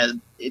him, and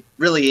it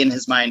really, in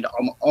his mind,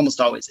 almost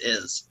always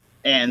is.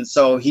 And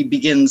so he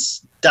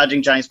begins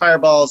dodging Johnny's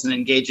fireballs and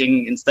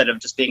engaging instead of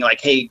just being like,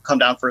 hey, come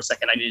down for a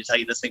second, I need to tell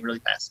you this thing really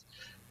fast.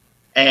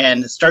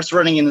 And starts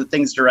running in the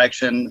thing's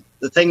direction.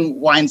 The thing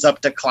winds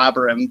up to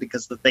clobber him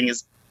because the thing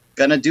is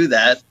going to do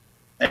that.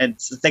 And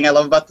it's the thing I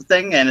love about the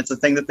thing, and it's the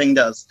thing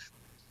does.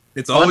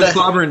 It's always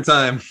clobbering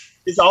time.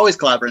 It's always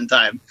clobbering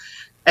time.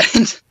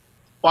 And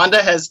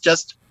Wanda has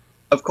just,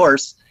 of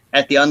course,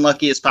 at the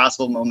unluckiest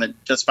possible moment,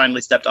 just finally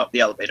stepped off the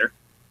elevator.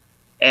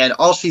 And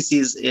all she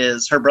sees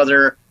is her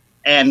brother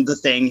and the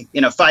thing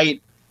in a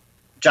fight.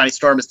 Johnny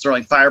Storm is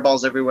throwing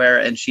fireballs everywhere,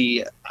 and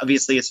she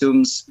obviously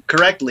assumes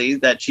correctly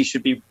that she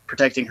should be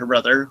protecting her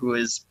brother, who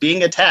is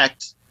being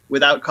attacked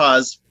without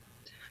cause.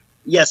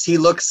 Yes, he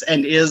looks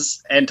and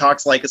is and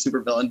talks like a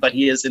supervillain, but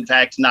he is in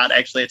fact not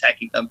actually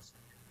attacking them.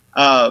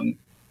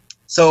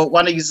 So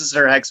Wanda uses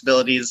her hex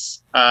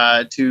abilities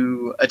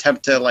to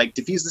attempt to like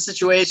defuse the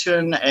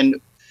situation,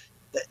 and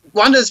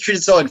Wanda is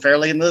treated so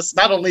unfairly in this.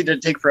 Not only did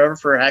it take forever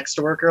for her hex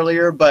to work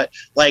earlier, but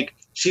like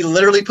she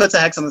literally puts a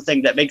hex on the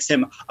thing that makes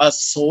him a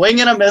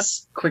swing and a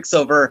miss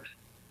Quicksilver,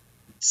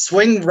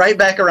 swing right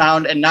back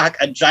around and knock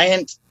a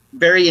giant,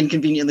 very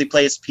inconveniently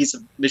placed piece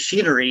of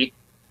machinery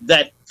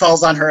that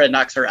falls on her and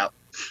knocks her out.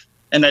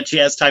 And that she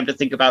has time to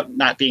think about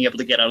not being able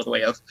to get out of the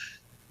way of.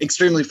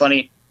 Extremely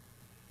funny,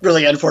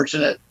 really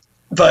unfortunate,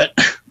 but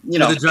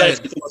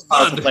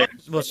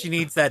well, she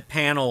needs that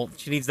panel.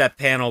 She needs that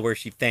panel where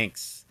she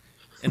thinks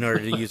in order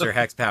to use her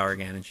hex power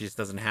again, and she just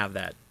doesn't have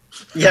that.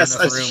 Yes,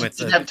 she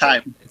didn't have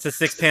time. It's a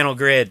 6-panel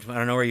grid. I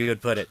don't know where you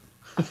would put it.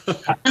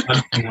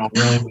 That panel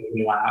really made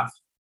me laugh.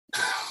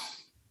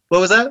 What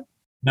was that?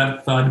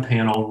 That thud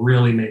panel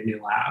really made me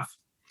laugh.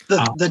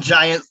 The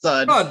giant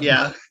thud.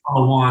 Yeah.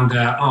 Oh,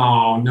 Wanda.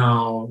 Oh,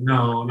 no,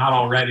 not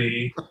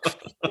already.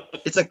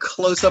 It's a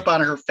close up on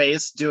her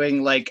face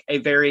doing like a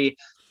very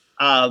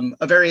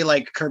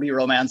like Kirby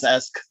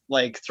Romance-esque,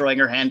 like throwing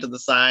her hand to the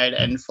side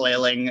and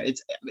flailing.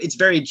 It's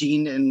very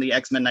Jean in the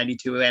X-Men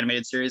 92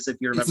 animated series, if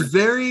you remember. It's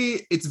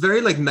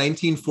very like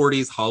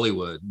 1940s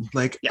Hollywood.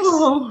 Like, yes.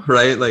 Oh,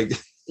 right? Like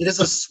It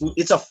is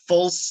it's a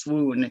full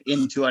swoon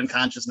into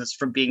unconsciousness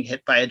from being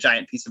hit by a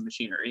giant piece of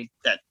machinery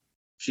that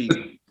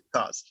she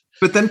caused.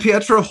 But then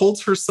Pietro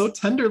holds her so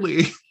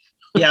tenderly.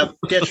 Yeah,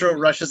 Pietro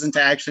rushes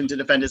into action to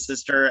defend his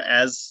sister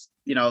as,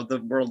 you know, the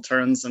world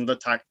turns and the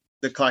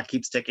clock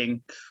keeps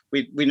ticking.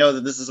 We know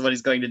that this is what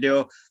he's going to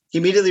do. He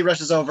immediately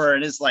rushes over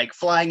and is like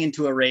flying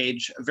into a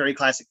rage, a very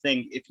classic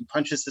thing. If you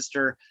punch his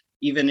sister,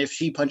 even if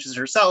she punches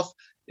herself,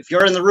 if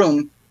you're in the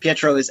room,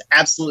 Pietro is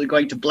absolutely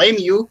going to blame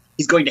you.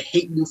 He's going to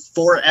hate you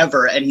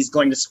forever, and he's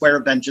going to swear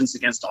vengeance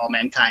against all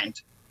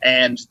mankind.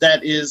 And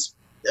that is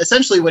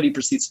essentially what he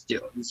proceeds to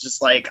do. He's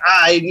just like,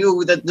 I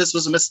knew that this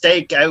was a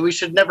mistake. We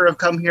should never have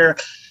come here.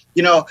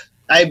 You know,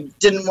 I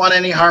didn't want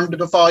any harm to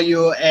befall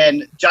you.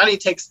 And Johnny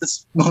takes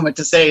this moment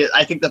to say,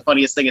 I think the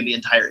funniest thing in the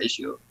entire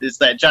issue is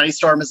that Johnny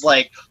Storm is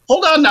like,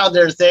 hold on now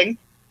there, thing.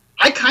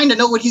 I kind of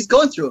know what he's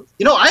going through.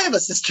 You know, I have a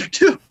sister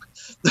too.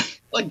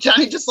 Like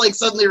Johnny just like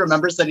suddenly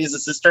remembers that he's a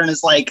sister and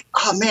is like,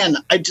 oh man,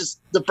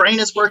 the brain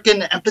is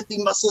working, empathy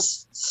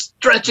muscles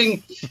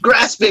stretching,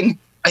 grasping.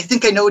 I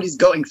think I know what he's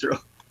going through.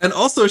 And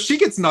also she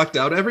gets knocked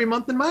out every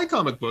month in my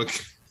comic book.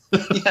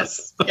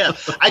 Yes. Yeah.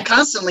 I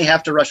constantly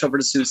have to rush over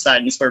to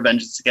suicide and swear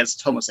vengeance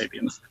against Homo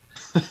sapiens.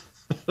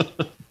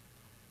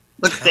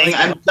 Look, thing,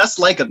 I'm just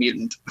like a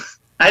mutant.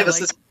 I have a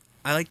sister.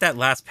 I like that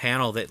last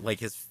panel that like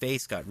his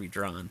face got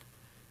redrawn.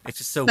 It's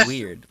just so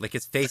weird. Like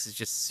his face is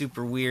just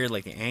super weird.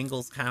 Like the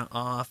angle's kind of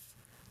off.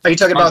 Are you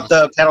talking about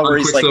the panel where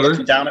he's like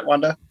looking down at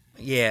Wanda?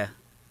 Yeah.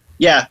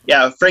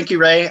 Yeah. Frankie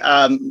Ray,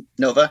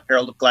 Nova,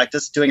 Herald of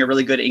Galactus, doing a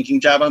really good inking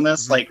job on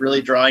this, like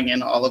really drawing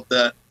in all of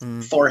the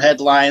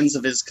forehead lines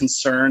of his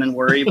concern and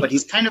worry. But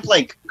he's kind of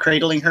like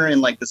cradling her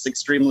in like this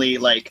extremely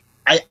like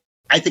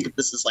I think of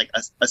this as like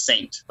a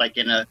saint, like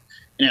in an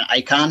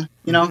icon,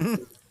 you know.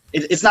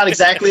 It's not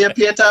exactly a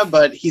Pieta,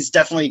 but he's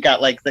definitely got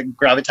like the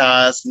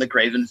gravitas and the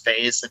graven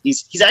face. And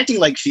he's acting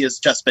like she has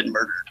just been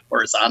murdered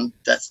or is on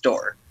death's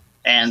door.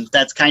 And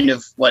that's kind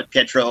of what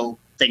Pietro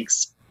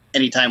thinks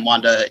anytime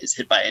Wanda is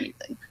hit by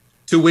anything.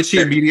 To which he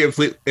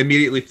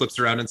immediately flips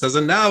around and says,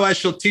 and now I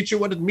shall teach you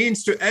what it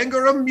means to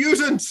anger a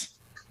mutant.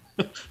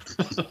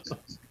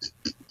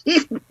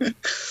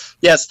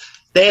 Yes,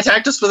 they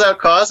attacked us without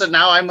cause, and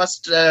now I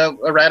must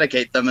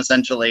eradicate them,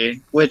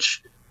 essentially,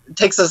 which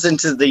takes us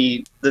into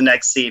the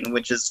next scene,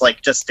 which is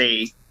like just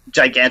a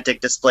gigantic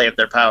display of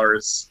their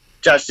powers.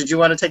 Josh, did you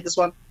want to take this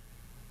one?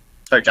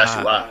 Sorry,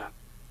 Joshua.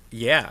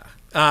 Yeah.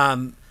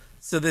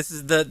 So this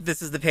is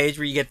the page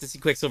where you get to see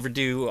Quicksilver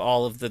do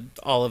all of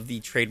the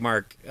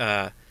trademark,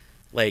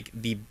 like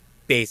the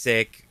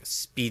basic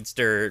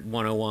Speedster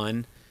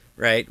 101,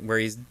 right? Where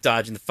he's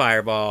dodging the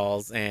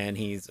fireballs and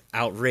he's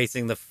out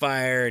racing the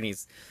fire and he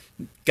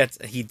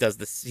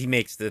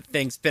makes the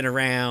thing spin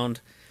around.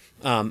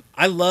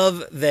 I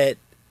love that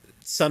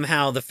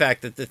somehow the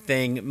fact that the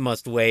thing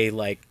must weigh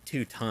like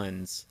 2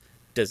 tons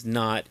does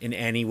not in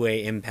any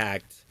way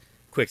impact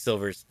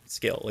Quicksilver's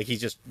skill. Like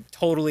he's just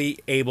totally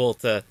able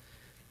to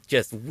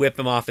just whip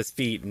him off his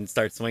feet and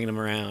start swinging him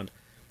around,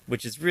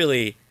 which is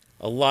really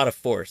a lot of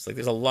force. Like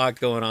there's a lot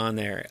going on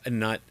there,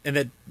 and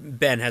that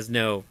Ben has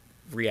no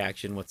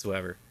reaction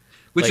whatsoever.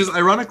 Which is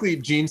ironically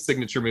Jean's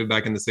signature move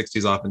back in the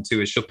 60s often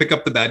too, is she'll pick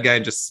up the bad guy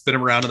and just spin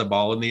him around in the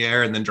ball in the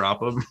air and then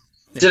drop him.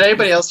 Did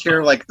anybody else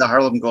hear like the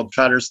Harlem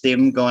Globetrotters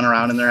theme going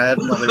around in their head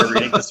while they were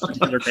reading this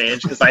particular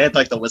page? Because I had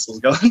like the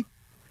whistles going.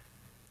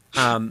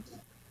 And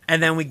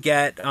then we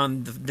get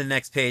on the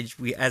next page,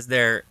 as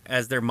they're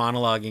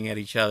monologuing at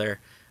each other,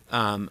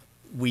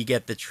 we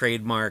get the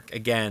trademark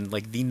again,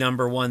 like the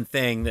number one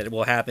thing that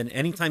will happen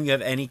anytime you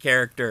have any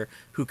character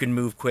who can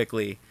move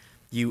quickly.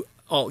 You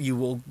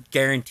will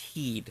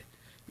guaranteed,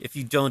 if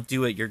you don't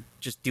do it, you're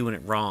just doing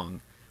it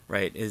wrong,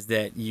 right? Is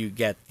that you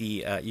get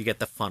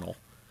the funnel,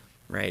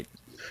 right?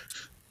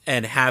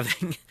 And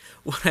having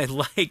what I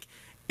like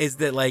is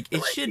that like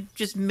it should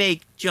just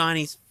make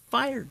Johnny's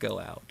fire go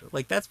out.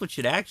 Like that's what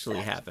should actually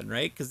happen,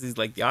 right? Because he's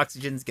like the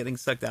oxygen's getting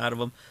sucked out of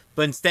him,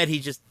 but instead he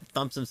just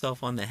thumps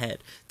himself on the head.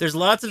 There's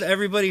lots of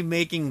everybody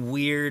making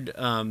weird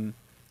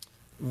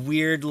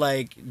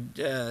like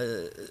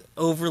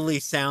overly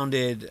sound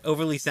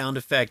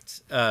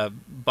effect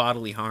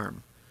bodily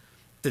harm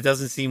that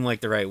doesn't seem like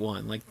the right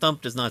one. Like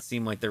thump does not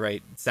seem like the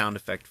right sound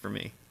effect for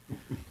me.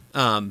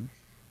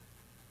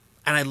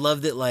 And I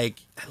love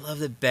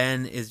that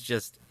Ben is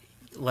just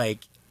like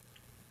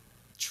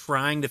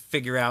trying to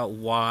figure out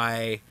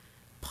why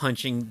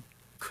punching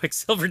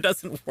Quicksilver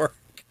doesn't work.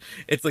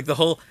 It's like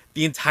the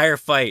entire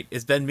fight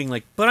is Ben being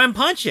like, but I'm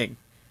punching,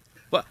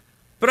 but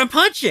I'm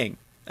punching,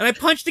 and I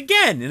punched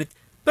again, and it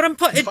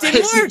didn't work. Why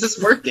isn't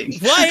this working?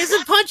 Why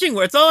isn't punching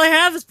work? It's all I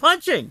have is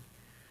punching.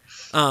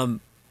 And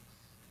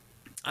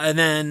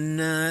then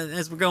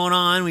as we're going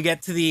on, we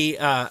get to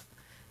the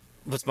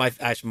what's my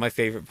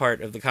favorite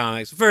part of the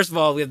comics. First of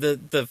all, we have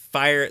the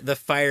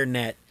fire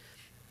net,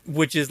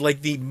 which is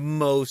like the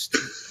most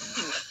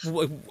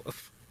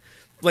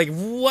like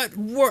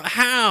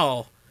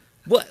how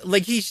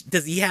like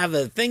does he have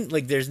a thing,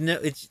 like there's no,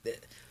 it's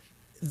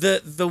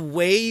the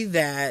way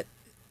that,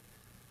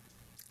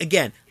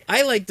 again,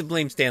 I like to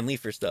blame Stan Lee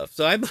for stuff,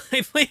 so I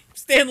blame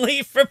Stan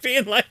Lee for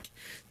being like,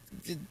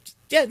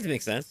 yeah, it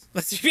makes sense.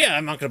 Yeah,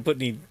 I'm not going to put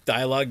any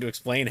dialogue to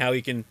explain how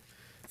he can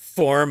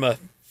form a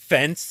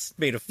fence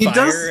made of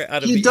fire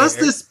out of the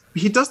air.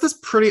 He does this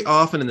pretty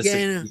often in the Yeah,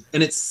 60s,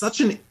 and it's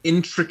such an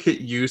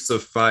intricate use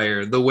of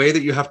fire. The way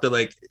that you have to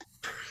like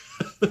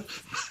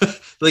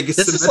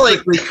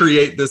symmetrically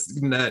create this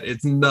net,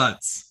 it's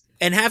nuts.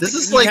 And this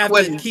is like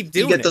when keep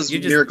doing you get those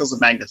miracles of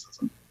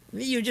magnetism.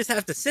 You just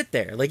have to sit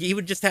there. Like, he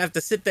would just have to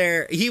sit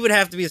there. He would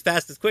have to be as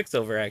fast as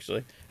Quicksilver,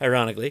 actually,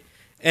 ironically,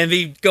 and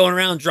be going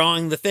around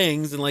drawing the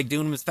things and like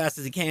doing them as fast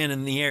as he can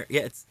in the air.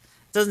 Yeah, it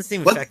doesn't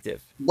seem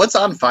effective. What's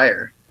on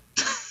fire?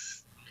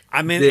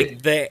 I mean,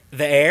 the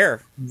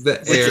air.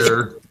 The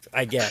air.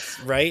 I guess,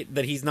 right?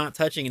 That he's not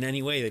touching in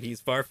any way that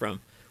he's far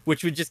from,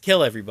 which would just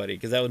kill everybody,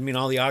 because that would mean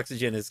all the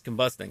oxygen is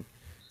combusting.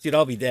 So you'd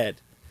all be dead.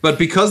 But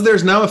because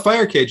there's now a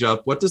fire cage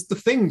up, what does the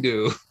thing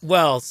do?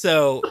 Well,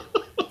 so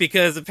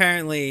because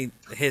apparently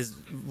his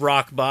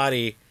rock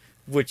body,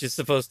 which is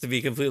supposed to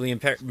be completely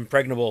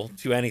impregnable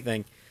to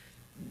anything,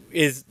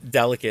 is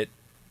delicate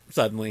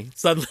suddenly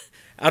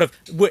out of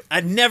what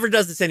I never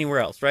does this anywhere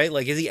else, right?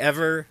 Like, has he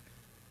ever,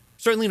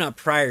 certainly not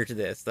prior to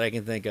this that I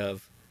can think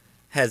of,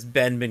 has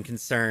Ben been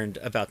concerned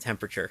about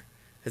temperature?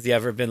 Has he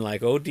ever been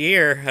like, oh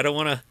dear, I don't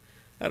want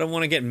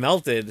to get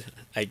melted,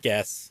 I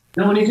guess.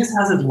 No, when he just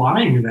has it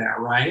lying there,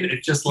 right?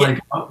 It's just like,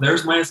 oh,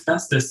 there's my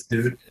asbestos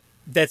suit.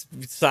 That's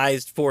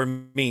sized for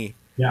me.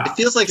 Yeah. It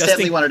feels like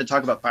Stanley wanted to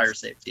talk about fire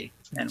safety.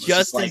 And was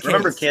just like,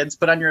 remember, kids,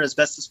 put on your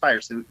asbestos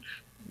fire suit.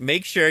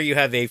 Make sure you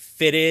have a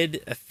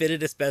fitted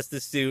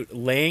asbestos suit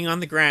laying on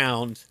the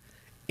ground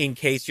in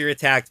case you're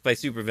attacked by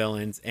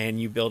supervillains,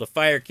 and you build a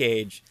fire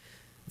cage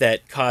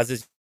that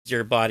causes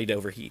your body to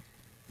overheat.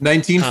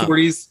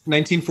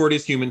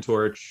 1940s Human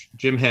Torch,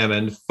 Jim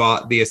Hammond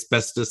fought the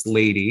Asbestos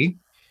Lady,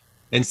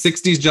 and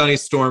 60s Johnny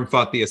Storm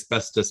fought the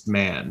Asbestos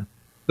Man.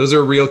 Those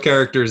are real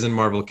characters in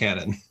Marvel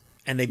canon.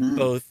 And they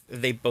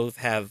both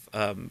have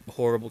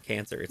horrible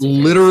cancer. It's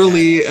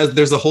literally,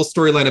 there's a whole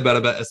storyline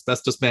about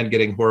Asbestos Man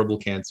getting horrible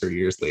cancer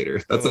years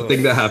later. That's a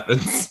thing that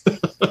happens.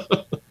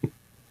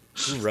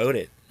 Who wrote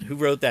it? Who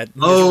wrote that?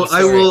 Oh,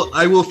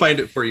 I will find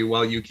it for you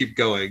while you keep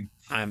going.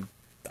 I'm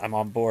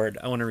on board.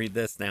 I want to read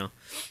this now.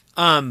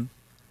 And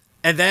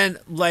then,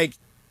 like,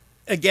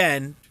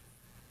 again,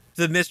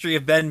 the mystery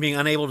of Ben being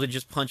unable to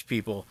just punch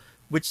people,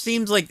 which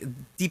seems like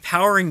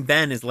depowering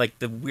Ben is like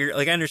the weird,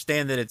 like, I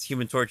understand that it's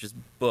Human Torch's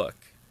book,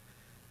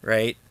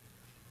 right?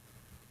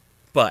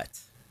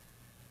 But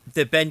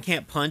that Ben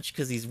can't punch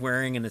because he's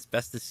wearing an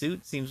asbestos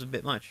suit seems a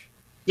bit much.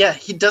 Yeah,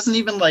 he doesn't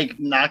even like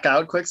knock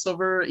out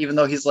Quicksilver, even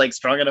though he's like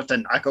strong enough to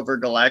knock over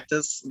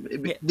Galactus,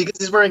 because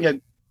he's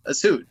wearing a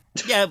suit.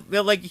 Yeah,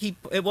 well, like, he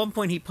at one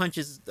point he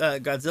punches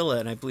Godzilla,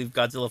 and I believe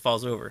Godzilla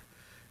falls over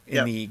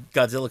in the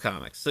Godzilla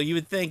comics. So you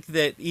would think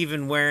that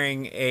even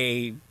wearing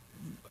a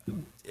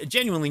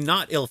genuinely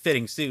not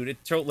ill-fitting suit,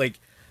 like,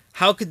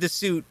 how could the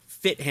suit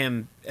fit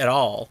him at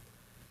all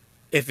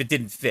if it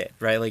didn't fit,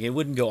 right? Like, it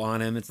wouldn't go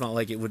on him. It's not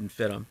like it wouldn't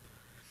fit him.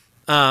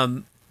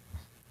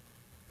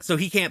 So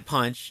he can't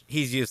punch.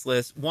 He's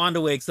useless. Wanda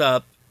wakes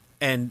up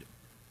and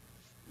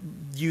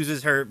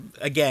uses her.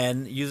 I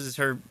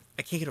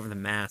can't get over the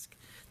mask.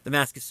 The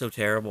mask is so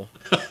terrible.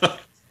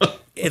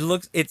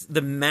 It's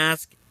the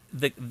mask,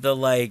 the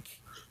like,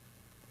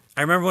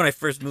 I remember when I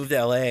first moved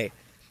to LA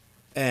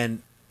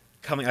and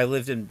I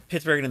lived in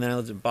Pittsburgh, and then I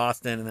lived in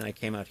Boston, and then I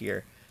came out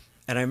here.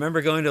 And I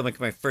remember going to like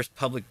my first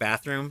public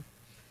bathroom,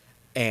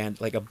 and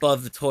like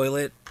above the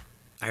toilet,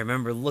 I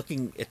remember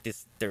looking at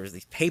this, there was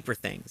these paper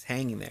things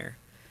hanging there.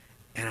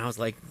 And I was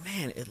like,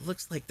 man, it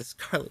looks like the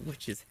Scarlet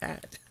Witch's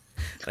hat.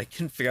 I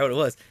couldn't figure out what it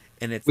was.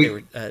 And they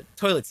were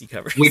toilet seat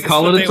covers. We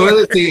call it a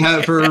toilet seat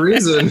hat for a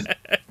reason.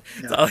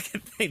 That's all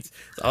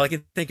I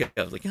can think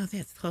of. Like, oh,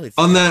 yeah, it's toilet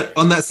seat. On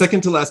that second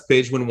to last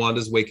page when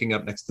Wanda's waking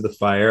up next to the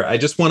fire, I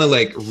just want to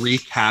like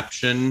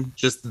recaption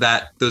just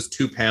those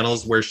two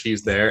panels where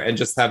she's there and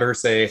just have her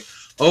say,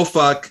 "Oh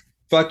fuck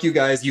you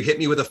guys, you hit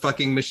me with a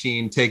fucking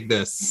machine. Take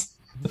this."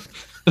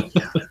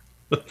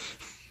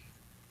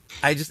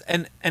 I just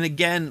and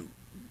again,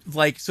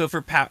 like, so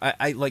for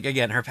I like,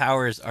 again, her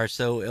powers are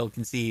so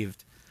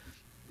ill-conceived.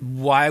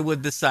 Why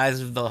would the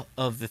size of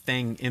the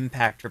thing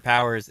impact her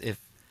powers if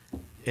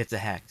it's a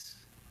hex?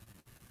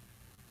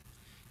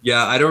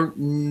 Yeah, I don't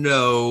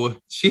know.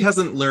 She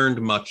hasn't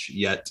learned much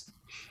yet.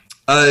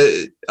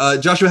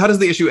 Joshua, how does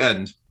the issue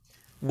end?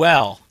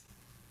 Well,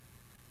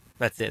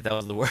 that's it. That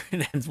was the word.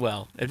 It ends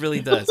well. It really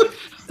does.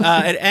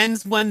 It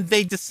ends when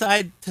they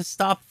decide to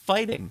stop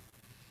fighting,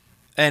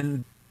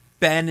 and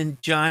Ben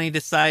and Johnny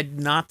decide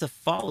not to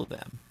follow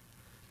them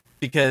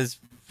because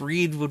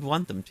Reed would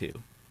want them to.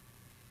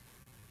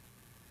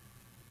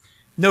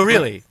 No,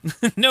 really.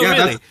 No,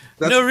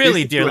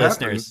 really, dear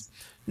listeners.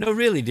 No,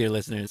 really, dear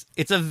listeners.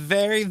 It's a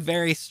very,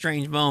 very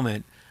strange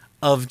moment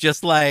of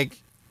just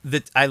like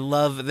that. I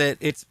love that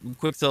it's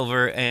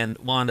Quicksilver and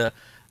Wanda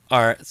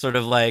are sort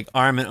of like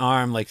arm in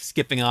arm, like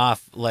skipping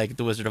off like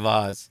the Wizard of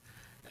Oz,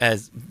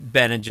 as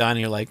Ben and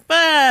Johnny are like,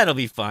 it'll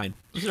be fine.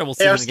 I'm sure we'll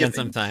see them again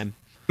sometime.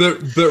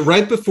 But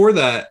right before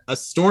that, a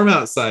storm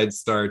outside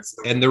starts,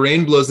 and the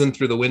rain blows in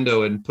through the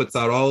window and puts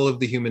out all of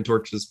the Human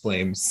Torch's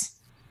flames.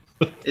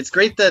 It's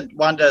great that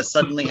Wanda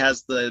suddenly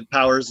has the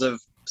powers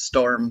of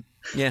storm,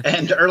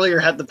 and earlier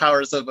had the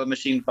powers of a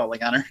machine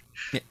falling on her.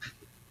 Yeah.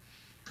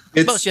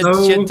 Well,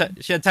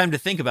 she had time to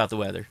think about the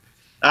weather.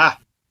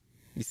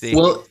 You see.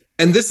 Well,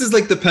 and this is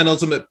like the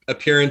penultimate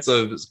appearance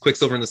of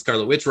Quicksilver and the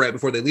Scarlet Witch right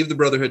before they leave the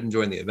Brotherhood and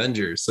join the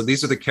Avengers. So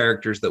these are the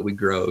characters that we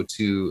grow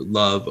to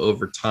love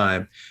over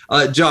time.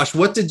 Josh,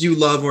 what did you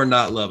love or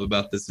not love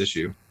about this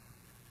issue?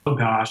 Oh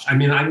gosh, I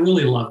mean, I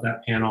really love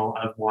that panel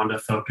of Wanda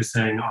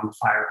focusing on the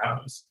fire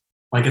hose.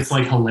 Like, it's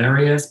like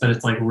hilarious, but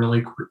it's like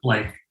really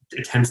like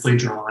intensely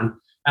drawn.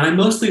 And I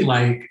mostly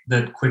like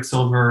that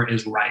Quicksilver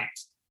is right,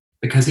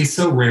 because he's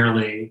so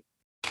rarely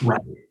right.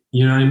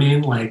 You know what I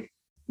mean? Like,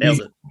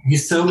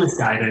 he's so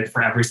misguided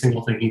for every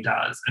single thing he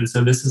does. And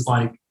so this is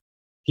like,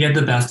 he had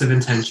the best of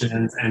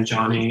intentions, and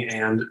Johnny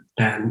and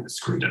Ben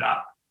screwed it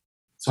up.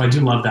 So I do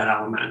love that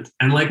element.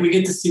 And like, we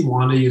get to see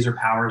Wanda use her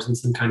powers in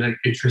some kind of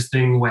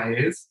interesting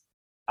ways.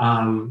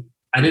 I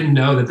didn't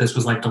know that this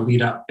was like the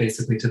lead up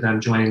basically to them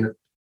joining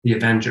the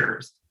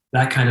Avengers.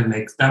 That kind of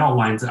that all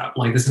lines up.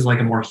 Like, this is like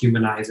a more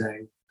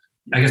humanizing,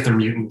 I guess they're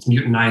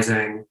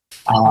mutanizing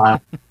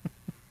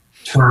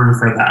term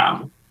for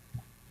them.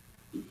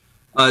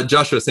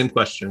 Joshua, same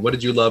question. What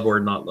did you love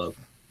or not love?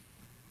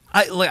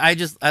 I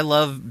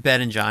love Ben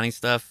and Johnny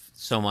stuff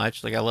so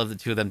much. Like, I love the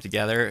two of them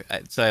together.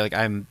 So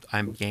I'm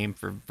game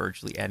for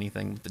virtually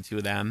anything with the two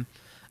of them.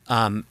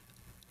 And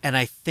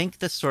I think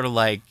that's sort of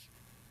like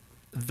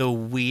the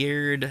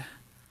weird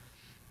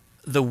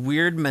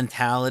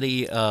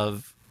mentality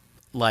of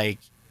like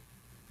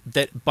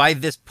that by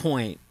this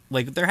point,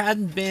 like, there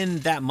hadn't been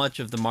that much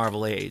of the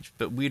Marvel age,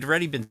 but we'd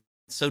already been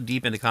so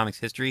deep into comics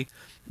history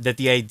that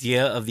the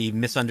idea of the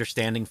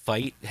misunderstanding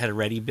fight had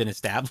already been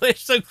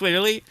established so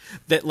clearly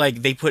that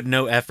like they put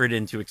no effort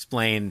into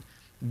explain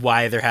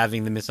why they're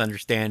having the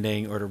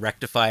misunderstanding or to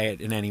rectify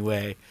it in any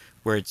way,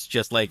 where it's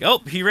just like, oh,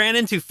 he ran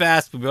in too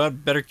fast, we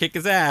better kick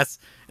his ass,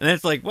 and then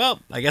it's like, well,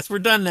 I guess we're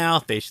done now,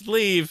 they should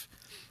leave.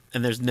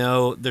 And there's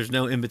no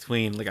in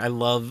between. Like, I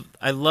love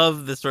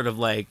the sort of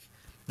like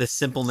the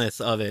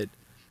simpleness of it.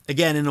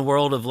 Again, in a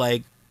world of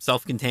like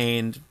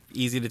self-contained,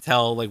 easy to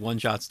tell, like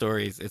one-shot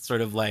stories, it's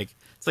sort of like,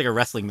 it's like a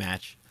wrestling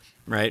match,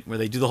 right? Where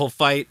they do the whole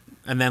fight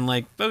and then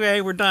like,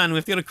 okay, we're done, we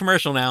have to go to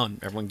commercial now, and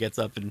everyone gets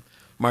up and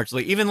marches.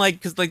 Like, even like,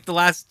 because like the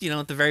last,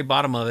 at the very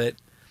bottom of it,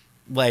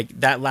 like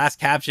that last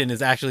caption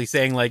is actually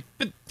saying like,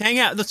 but hang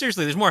out, no,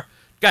 seriously, there's more,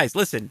 guys,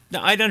 listen, no,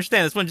 I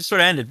understand this one just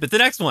sort of ended, but the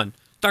next one,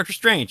 Doctor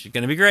Strange, it's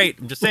gonna be great,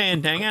 I'm just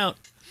saying, hang out.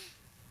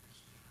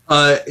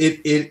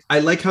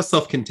 I like how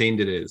self-contained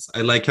it is.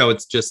 I like how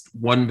it's just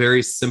one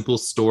very simple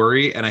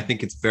story, and I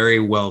think it's very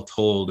well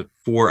told.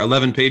 For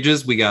 11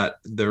 pages, we got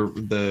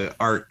the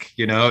arc.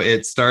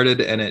 It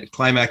started and it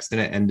climaxed and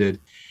it ended.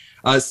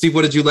 Steve,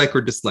 what did you like or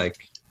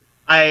dislike?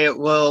 I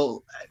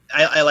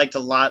liked a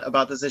lot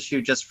about this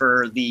issue just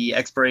for the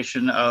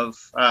exploration of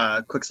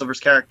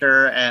Quicksilver's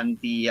character and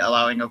the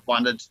allowing of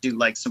Wanda to do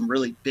like some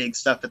really big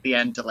stuff at the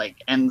end to like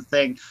end the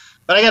thing.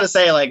 But I gotta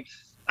say, like,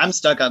 I'm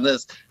stuck on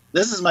this.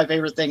 This is my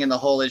favorite thing in the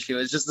whole issue.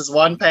 It's just this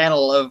one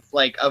panel of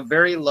like a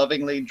very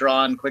lovingly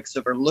drawn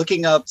Quicksilver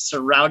looking up,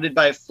 surrounded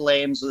by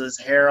flames with his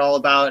hair all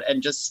about,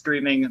 and just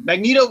screaming,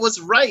 Magneto was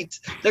right.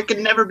 There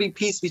can never be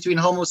peace between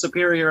Homo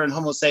Superior and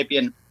Homo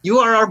Sapien. You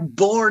are our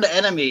born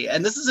enemy.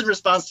 And this is in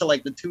response to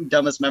like the two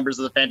dumbest members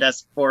of the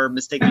Fantastic Four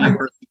mistaking him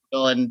for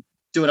a and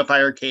doing a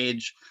fire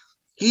cage.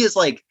 He is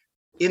like,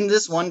 in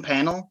this one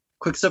panel,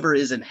 Quicksilver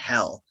is in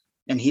hell.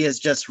 And he has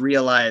just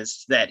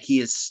realized that he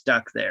is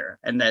stuck there,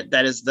 and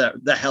that is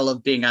the hell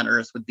of being on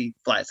Earth with the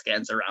fly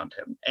scans around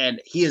him. And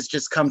he has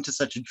just come to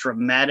such a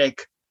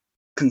dramatic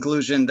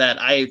conclusion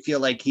that I feel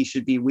like he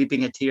should be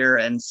weeping a tear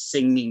and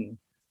sing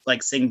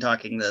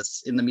talking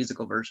this in the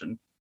musical version.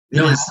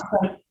 It is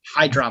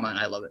high drama, and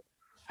I love it.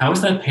 How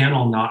is that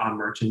panel not on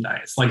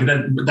merchandise? Like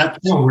that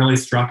panel really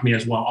struck me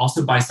as well.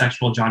 Also,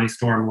 bisexual Johnny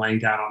Storm laying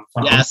down on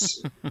phone.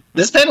 Yes,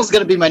 this panel is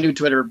going to be my new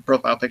Twitter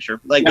profile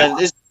picture. Like,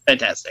 it's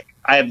fantastic.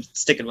 I am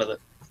sticking with it.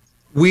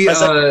 We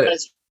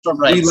laughed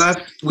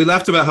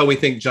about how we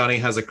think Johnny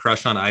has a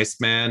crush on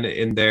Iceman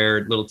in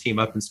their little team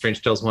up in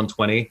Strange Tales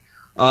 120.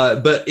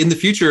 But in the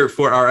future,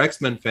 for our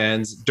X-Men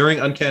fans,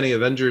 during Uncanny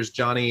Avengers,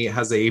 Johnny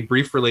has a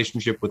brief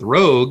relationship with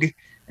Rogue.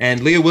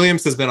 And Leah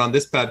Williams has been on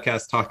this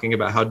podcast talking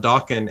about how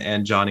Daken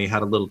and Johnny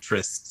had a little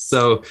tryst.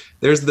 So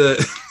there's the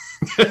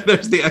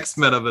there's the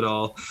X-Men of it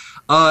all.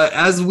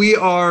 As we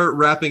are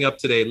wrapping up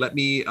today, let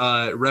me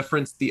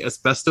reference the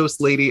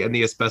Asbestos Lady and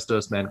the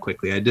Asbestos Man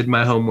quickly. I did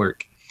my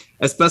homework.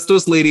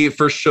 Asbestos Lady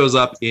first shows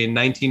up in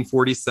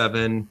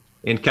 1947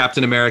 in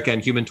Captain America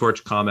and Human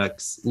Torch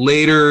comics.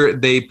 Later,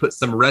 they put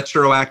some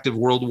retroactive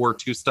World War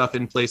II stuff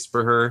in place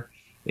for her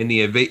in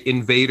the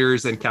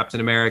Invaders and Captain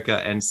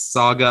America and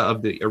Saga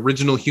of the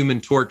original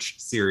Human Torch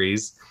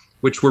series,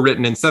 which were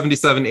written in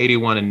 77,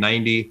 81, and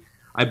 90.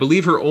 I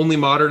believe her only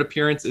modern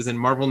appearance is in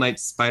Marvel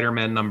Knights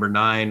Spider-Man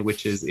 #9,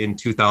 which is in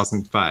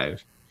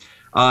 2005.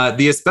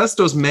 The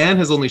Asbestos Man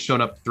has only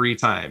shown up 3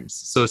 times.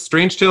 So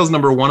Strange Tales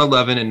number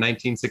 111 in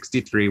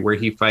 1963, where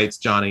he fights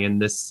Johnny in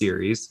this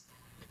series.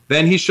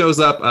 Then he shows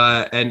up,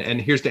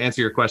 and here's to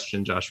answer your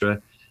question,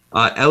 Joshua.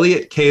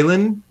 Elliot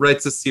Kalin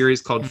writes a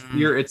series called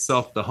Fear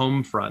Itself, The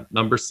Home Front,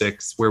 number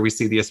 6, where we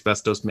see the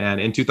Asbestos Man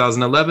in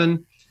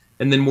 2011.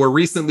 And then more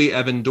recently,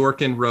 Evan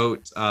Dorkin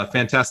wrote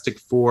Fantastic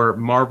Four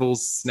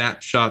Marvel's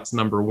Snapshots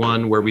number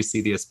 1, where we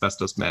see the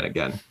Asbestos Man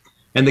again.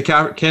 And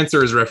the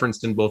cancer is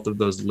referenced in both of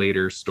those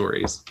later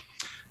stories.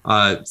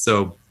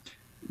 So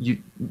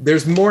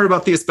there's more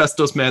about the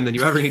Asbestos Man than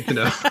you ever need to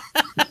know.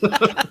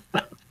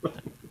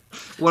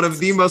 One of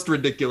the most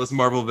ridiculous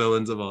Marvel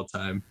villains of all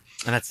time.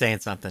 And that's saying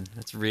something.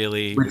 That's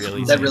really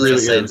that really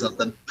is saying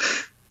something.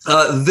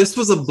 This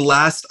was a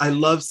blast. I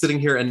love sitting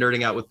here and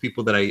nerding out with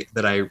people that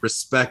I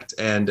respect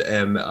and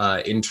am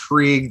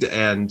intrigued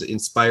and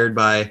inspired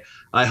by.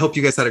 I hope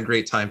you guys had a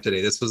great time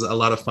today. This was a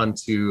lot of fun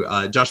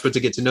to Joshua, to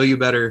get to know you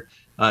better.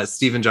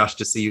 Steve and Josh,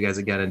 to see you guys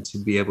again and to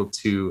be able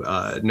to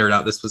nerd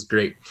out. This was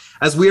great.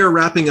 As we are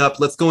wrapping up,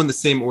 let's go in the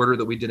same order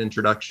that we did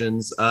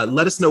introductions.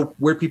 Let us know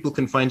where people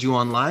can find you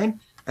online.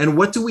 And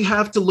what do we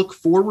have to look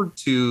forward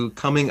to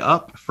coming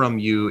up from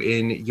you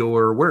in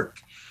your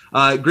work?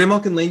 Gray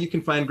Malkin Lane, you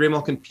can find Gray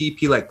Malkin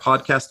PP like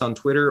podcast on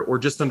Twitter, or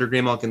just under Gray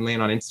Malkin Lane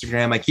on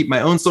Instagram. I keep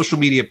my own social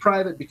media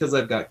private because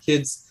I've got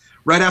kids.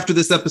 Right after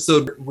this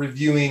episode,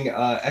 reviewing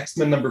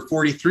X-Men number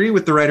 43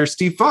 with the writer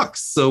Steve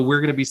Fox. So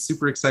we're going to be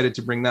super excited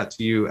to bring that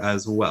to you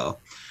as well.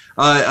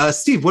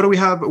 Steve, what do we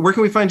have? Where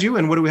can we find you,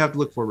 and what do we have to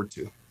look forward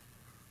to?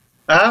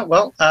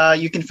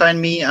 You can find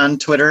me on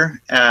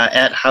Twitter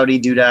at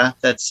HowdyDuda.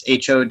 That's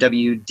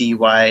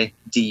HOWDYDUDA.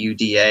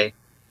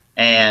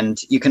 And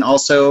you can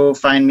also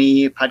find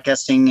me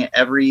podcasting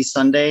every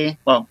Sunday.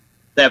 Well,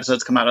 the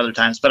episodes come out other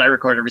times, but I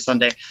record every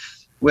Sunday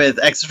with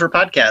X's for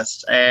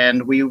Podcast.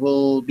 And we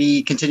will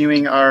be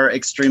continuing our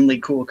extremely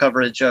cool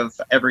coverage of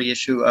every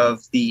issue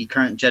of the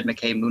current Jed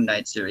MacKay Moon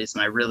Knight series.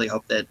 And I really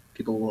hope that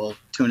people will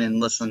tune in,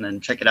 listen,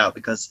 and check it out,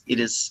 because it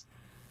is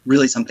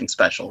really something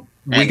special.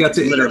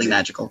 Literally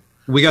magical.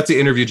 We got to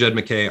interview Jed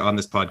MacKay on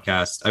this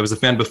podcast. I was a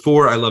fan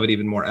before. I love it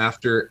even more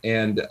after.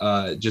 And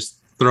just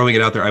throwing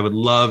it out there, I would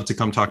love to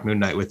come talk Moon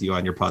Knight with you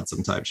on your pod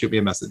sometime. Shoot me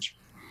a message.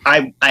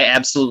 I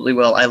absolutely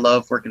will. I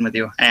love working with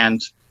you.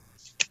 And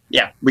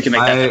yeah, we can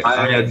make that happen.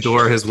 I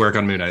adore his work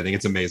on Moon Knight. I think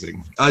it's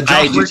amazing.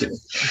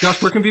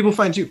 Josh, where can people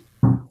find you?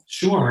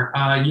 Sure.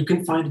 You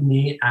can find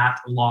me at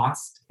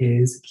Lost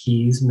Is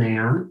Keys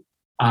Man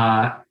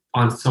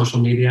on social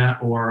media,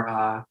 or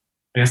I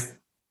guess.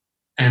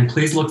 And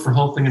please look for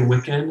Hulkling and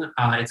Wiccan.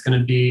 It's going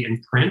to be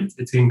in print.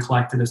 It's being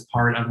collected as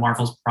part of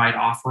Marvel's Pride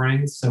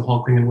offerings. So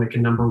Hulkling and Wiccan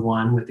number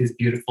 1 with this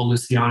beautiful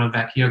Luciano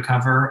Vecchio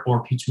cover,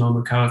 or Peach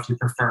Momoko if you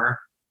prefer.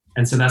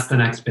 And so that's the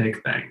next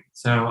big thing.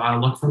 So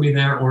look for me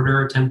there,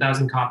 order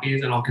 10,000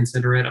 copies, and I'll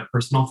consider it a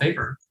personal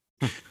favor.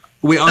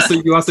 You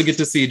also get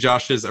to see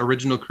Josh's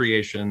original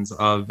creations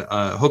of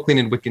Hulkling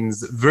and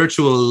Wiccan's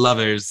virtual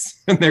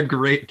lovers, and they're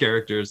great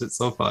characters. It's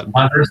so fun.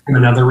 Lovers from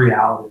another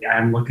reality. I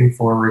am looking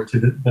forward to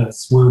the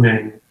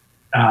swooning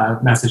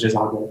messages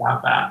I'll get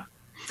about that.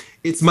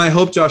 It's my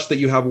hope, Josh, that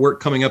you have work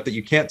coming up that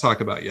you can't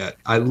talk about yet.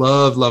 I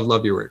love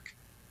your work.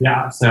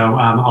 Yeah, so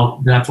I'll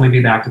definitely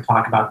be back to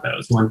talk about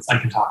those once I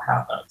can talk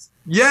about those.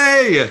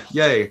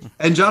 Yay!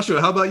 And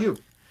Joshua, how about you?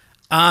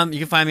 You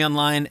can find me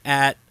online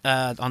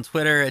on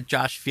Twitter at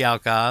Josh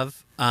Fialkov.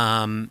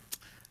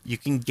 You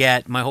can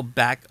get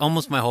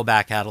almost my whole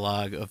back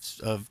catalog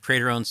of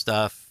creator-owned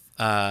stuff.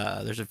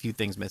 There's a few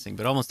things missing,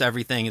 but almost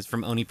everything is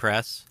from Oni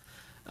Press.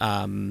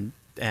 And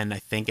I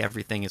think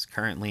everything is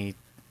currently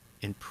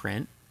in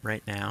print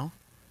right now.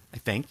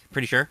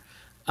 Pretty sure.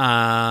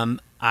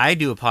 I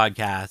do a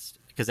podcast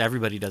because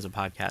everybody does a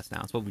podcast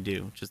now. It's what we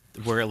do. Just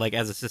we're like,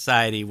 as a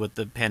society, what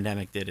the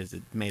pandemic did is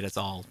it made us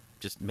all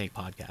just make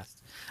podcasts.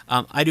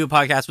 I do a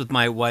podcast with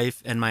my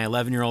wife and my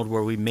 11-year-old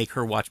where we make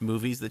her watch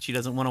movies that she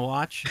doesn't want to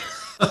watch.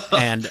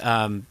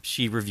 And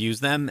she reviews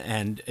them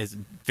and is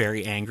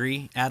very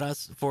angry at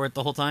us for it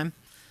the whole time.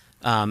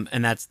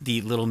 And that's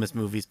the Little Miss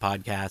Movies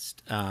podcast.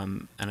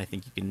 And I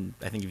think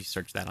if you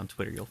search that on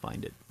Twitter, you'll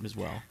find it as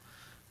well.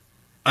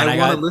 And I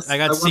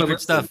got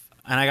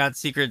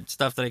secret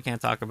stuff that I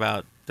can't talk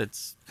about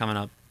that's coming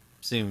up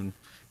soon.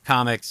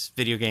 Comics,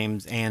 video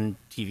games, and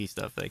TV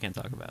stuff that I can't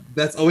talk about.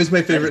 That's always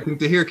my favorite thing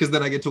to hear, because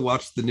then I get to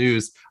watch the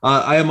news.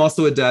 I am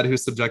also a dad who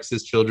subjects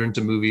his children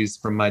to movies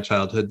from my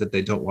childhood that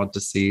they don't want to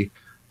see.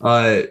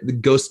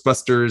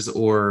 Ghostbusters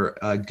or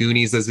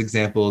Goonies as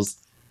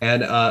examples.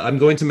 And I'm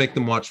going to make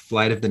them watch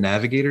Flight of the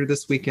Navigator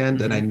this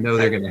weekend, and I know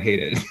they're going to hate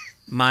it.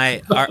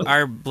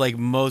 Our like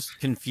most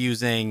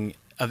confusing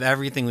of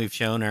everything we've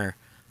shown her,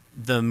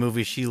 the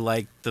movie she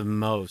liked the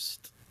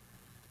most,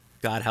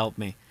 God help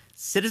me,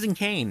 Citizen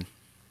Kane.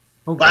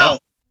 Oh, wow.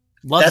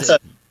 That's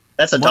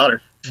a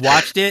daughter.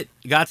 Watched it,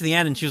 got to the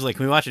end, and she was like,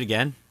 "Can we watch it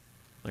again?"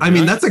 Like, I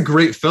mean, that's a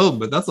great film,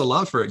 but that's a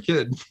lot for a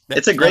kid.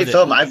 It's a great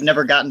film. I've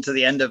never gotten to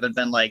the end of it and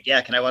been like,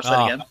 yeah, can I watch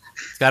that again?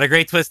 It's got a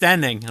great twist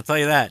ending. I'll tell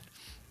you that.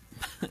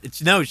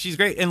 She's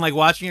great. And like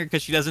watching her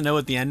because she doesn't know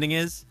what the ending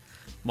is.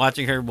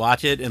 watching her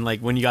watch it, and like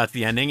when you got to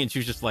the ending, and she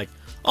was just like,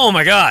 "Oh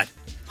my god,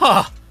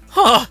 oh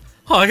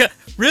my god,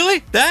 really?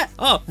 That?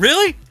 Oh,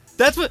 really?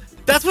 That's what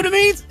it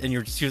means?" And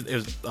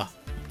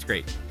it's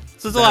great.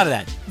 So there's a lot of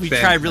that. We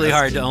try really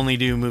hard to only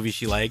do movies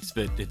she likes,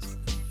 but it's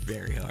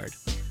very hard.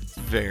 It's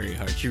very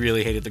hard. She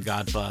really hated The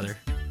Godfather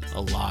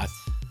a lot.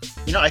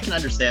 I can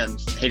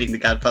understand hating The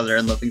Godfather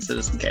and loving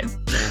Citizen Kane.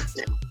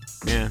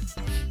 Yeah.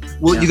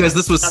 Well, you guys,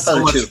 this was so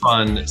much too.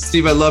 fun.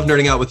 Steve, I love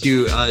nerding out with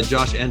you.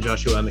 Josh and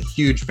Joshua, I'm a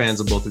huge fans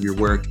of both of your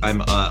work.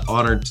 I'm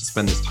honored to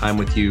spend this time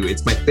with you.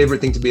 It's my favorite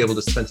thing to be able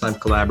to spend time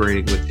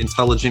collaborating with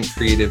intelligent,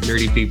 creative,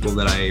 nerdy people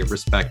that I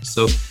respect.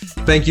 So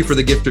thank you for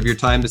the gift of your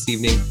time this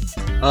evening.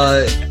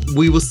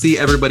 We will see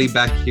everybody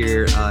back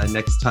here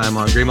next time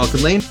on Grey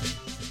Malkin Lane.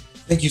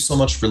 Thank you so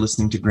much for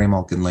listening to Grey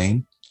Malkin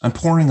Lane. I'm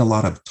pouring a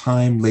lot of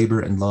time, labor,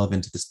 and love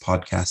into this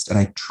podcast, and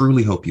I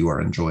truly hope you are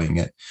enjoying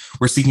it.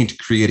 We're seeking to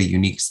create a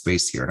unique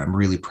space here, and I'm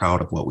really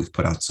proud of what we've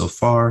put out so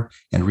far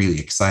and really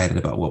excited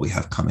about what we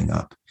have coming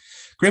up.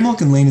 Grey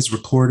Malkin Lane is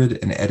recorded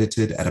and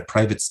edited at a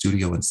private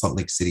studio in Salt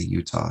Lake City,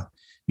 Utah.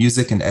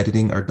 Music and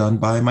editing are done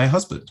by my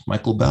husband,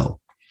 Michael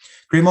Bell.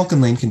 Grey Malkin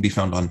Lane can be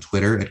found on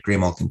Twitter at Grey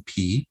Malkin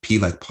P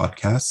like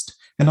podcast,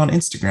 and on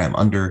Instagram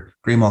under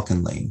Grey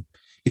Malkin Lane.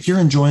 If you're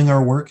enjoying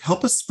our work,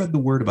 help us spread the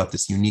word about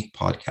this unique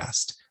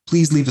podcast.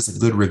 Please leave us a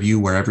good review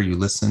wherever you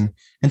listen,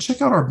 and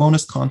check out our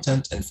bonus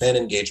content and fan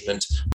engagement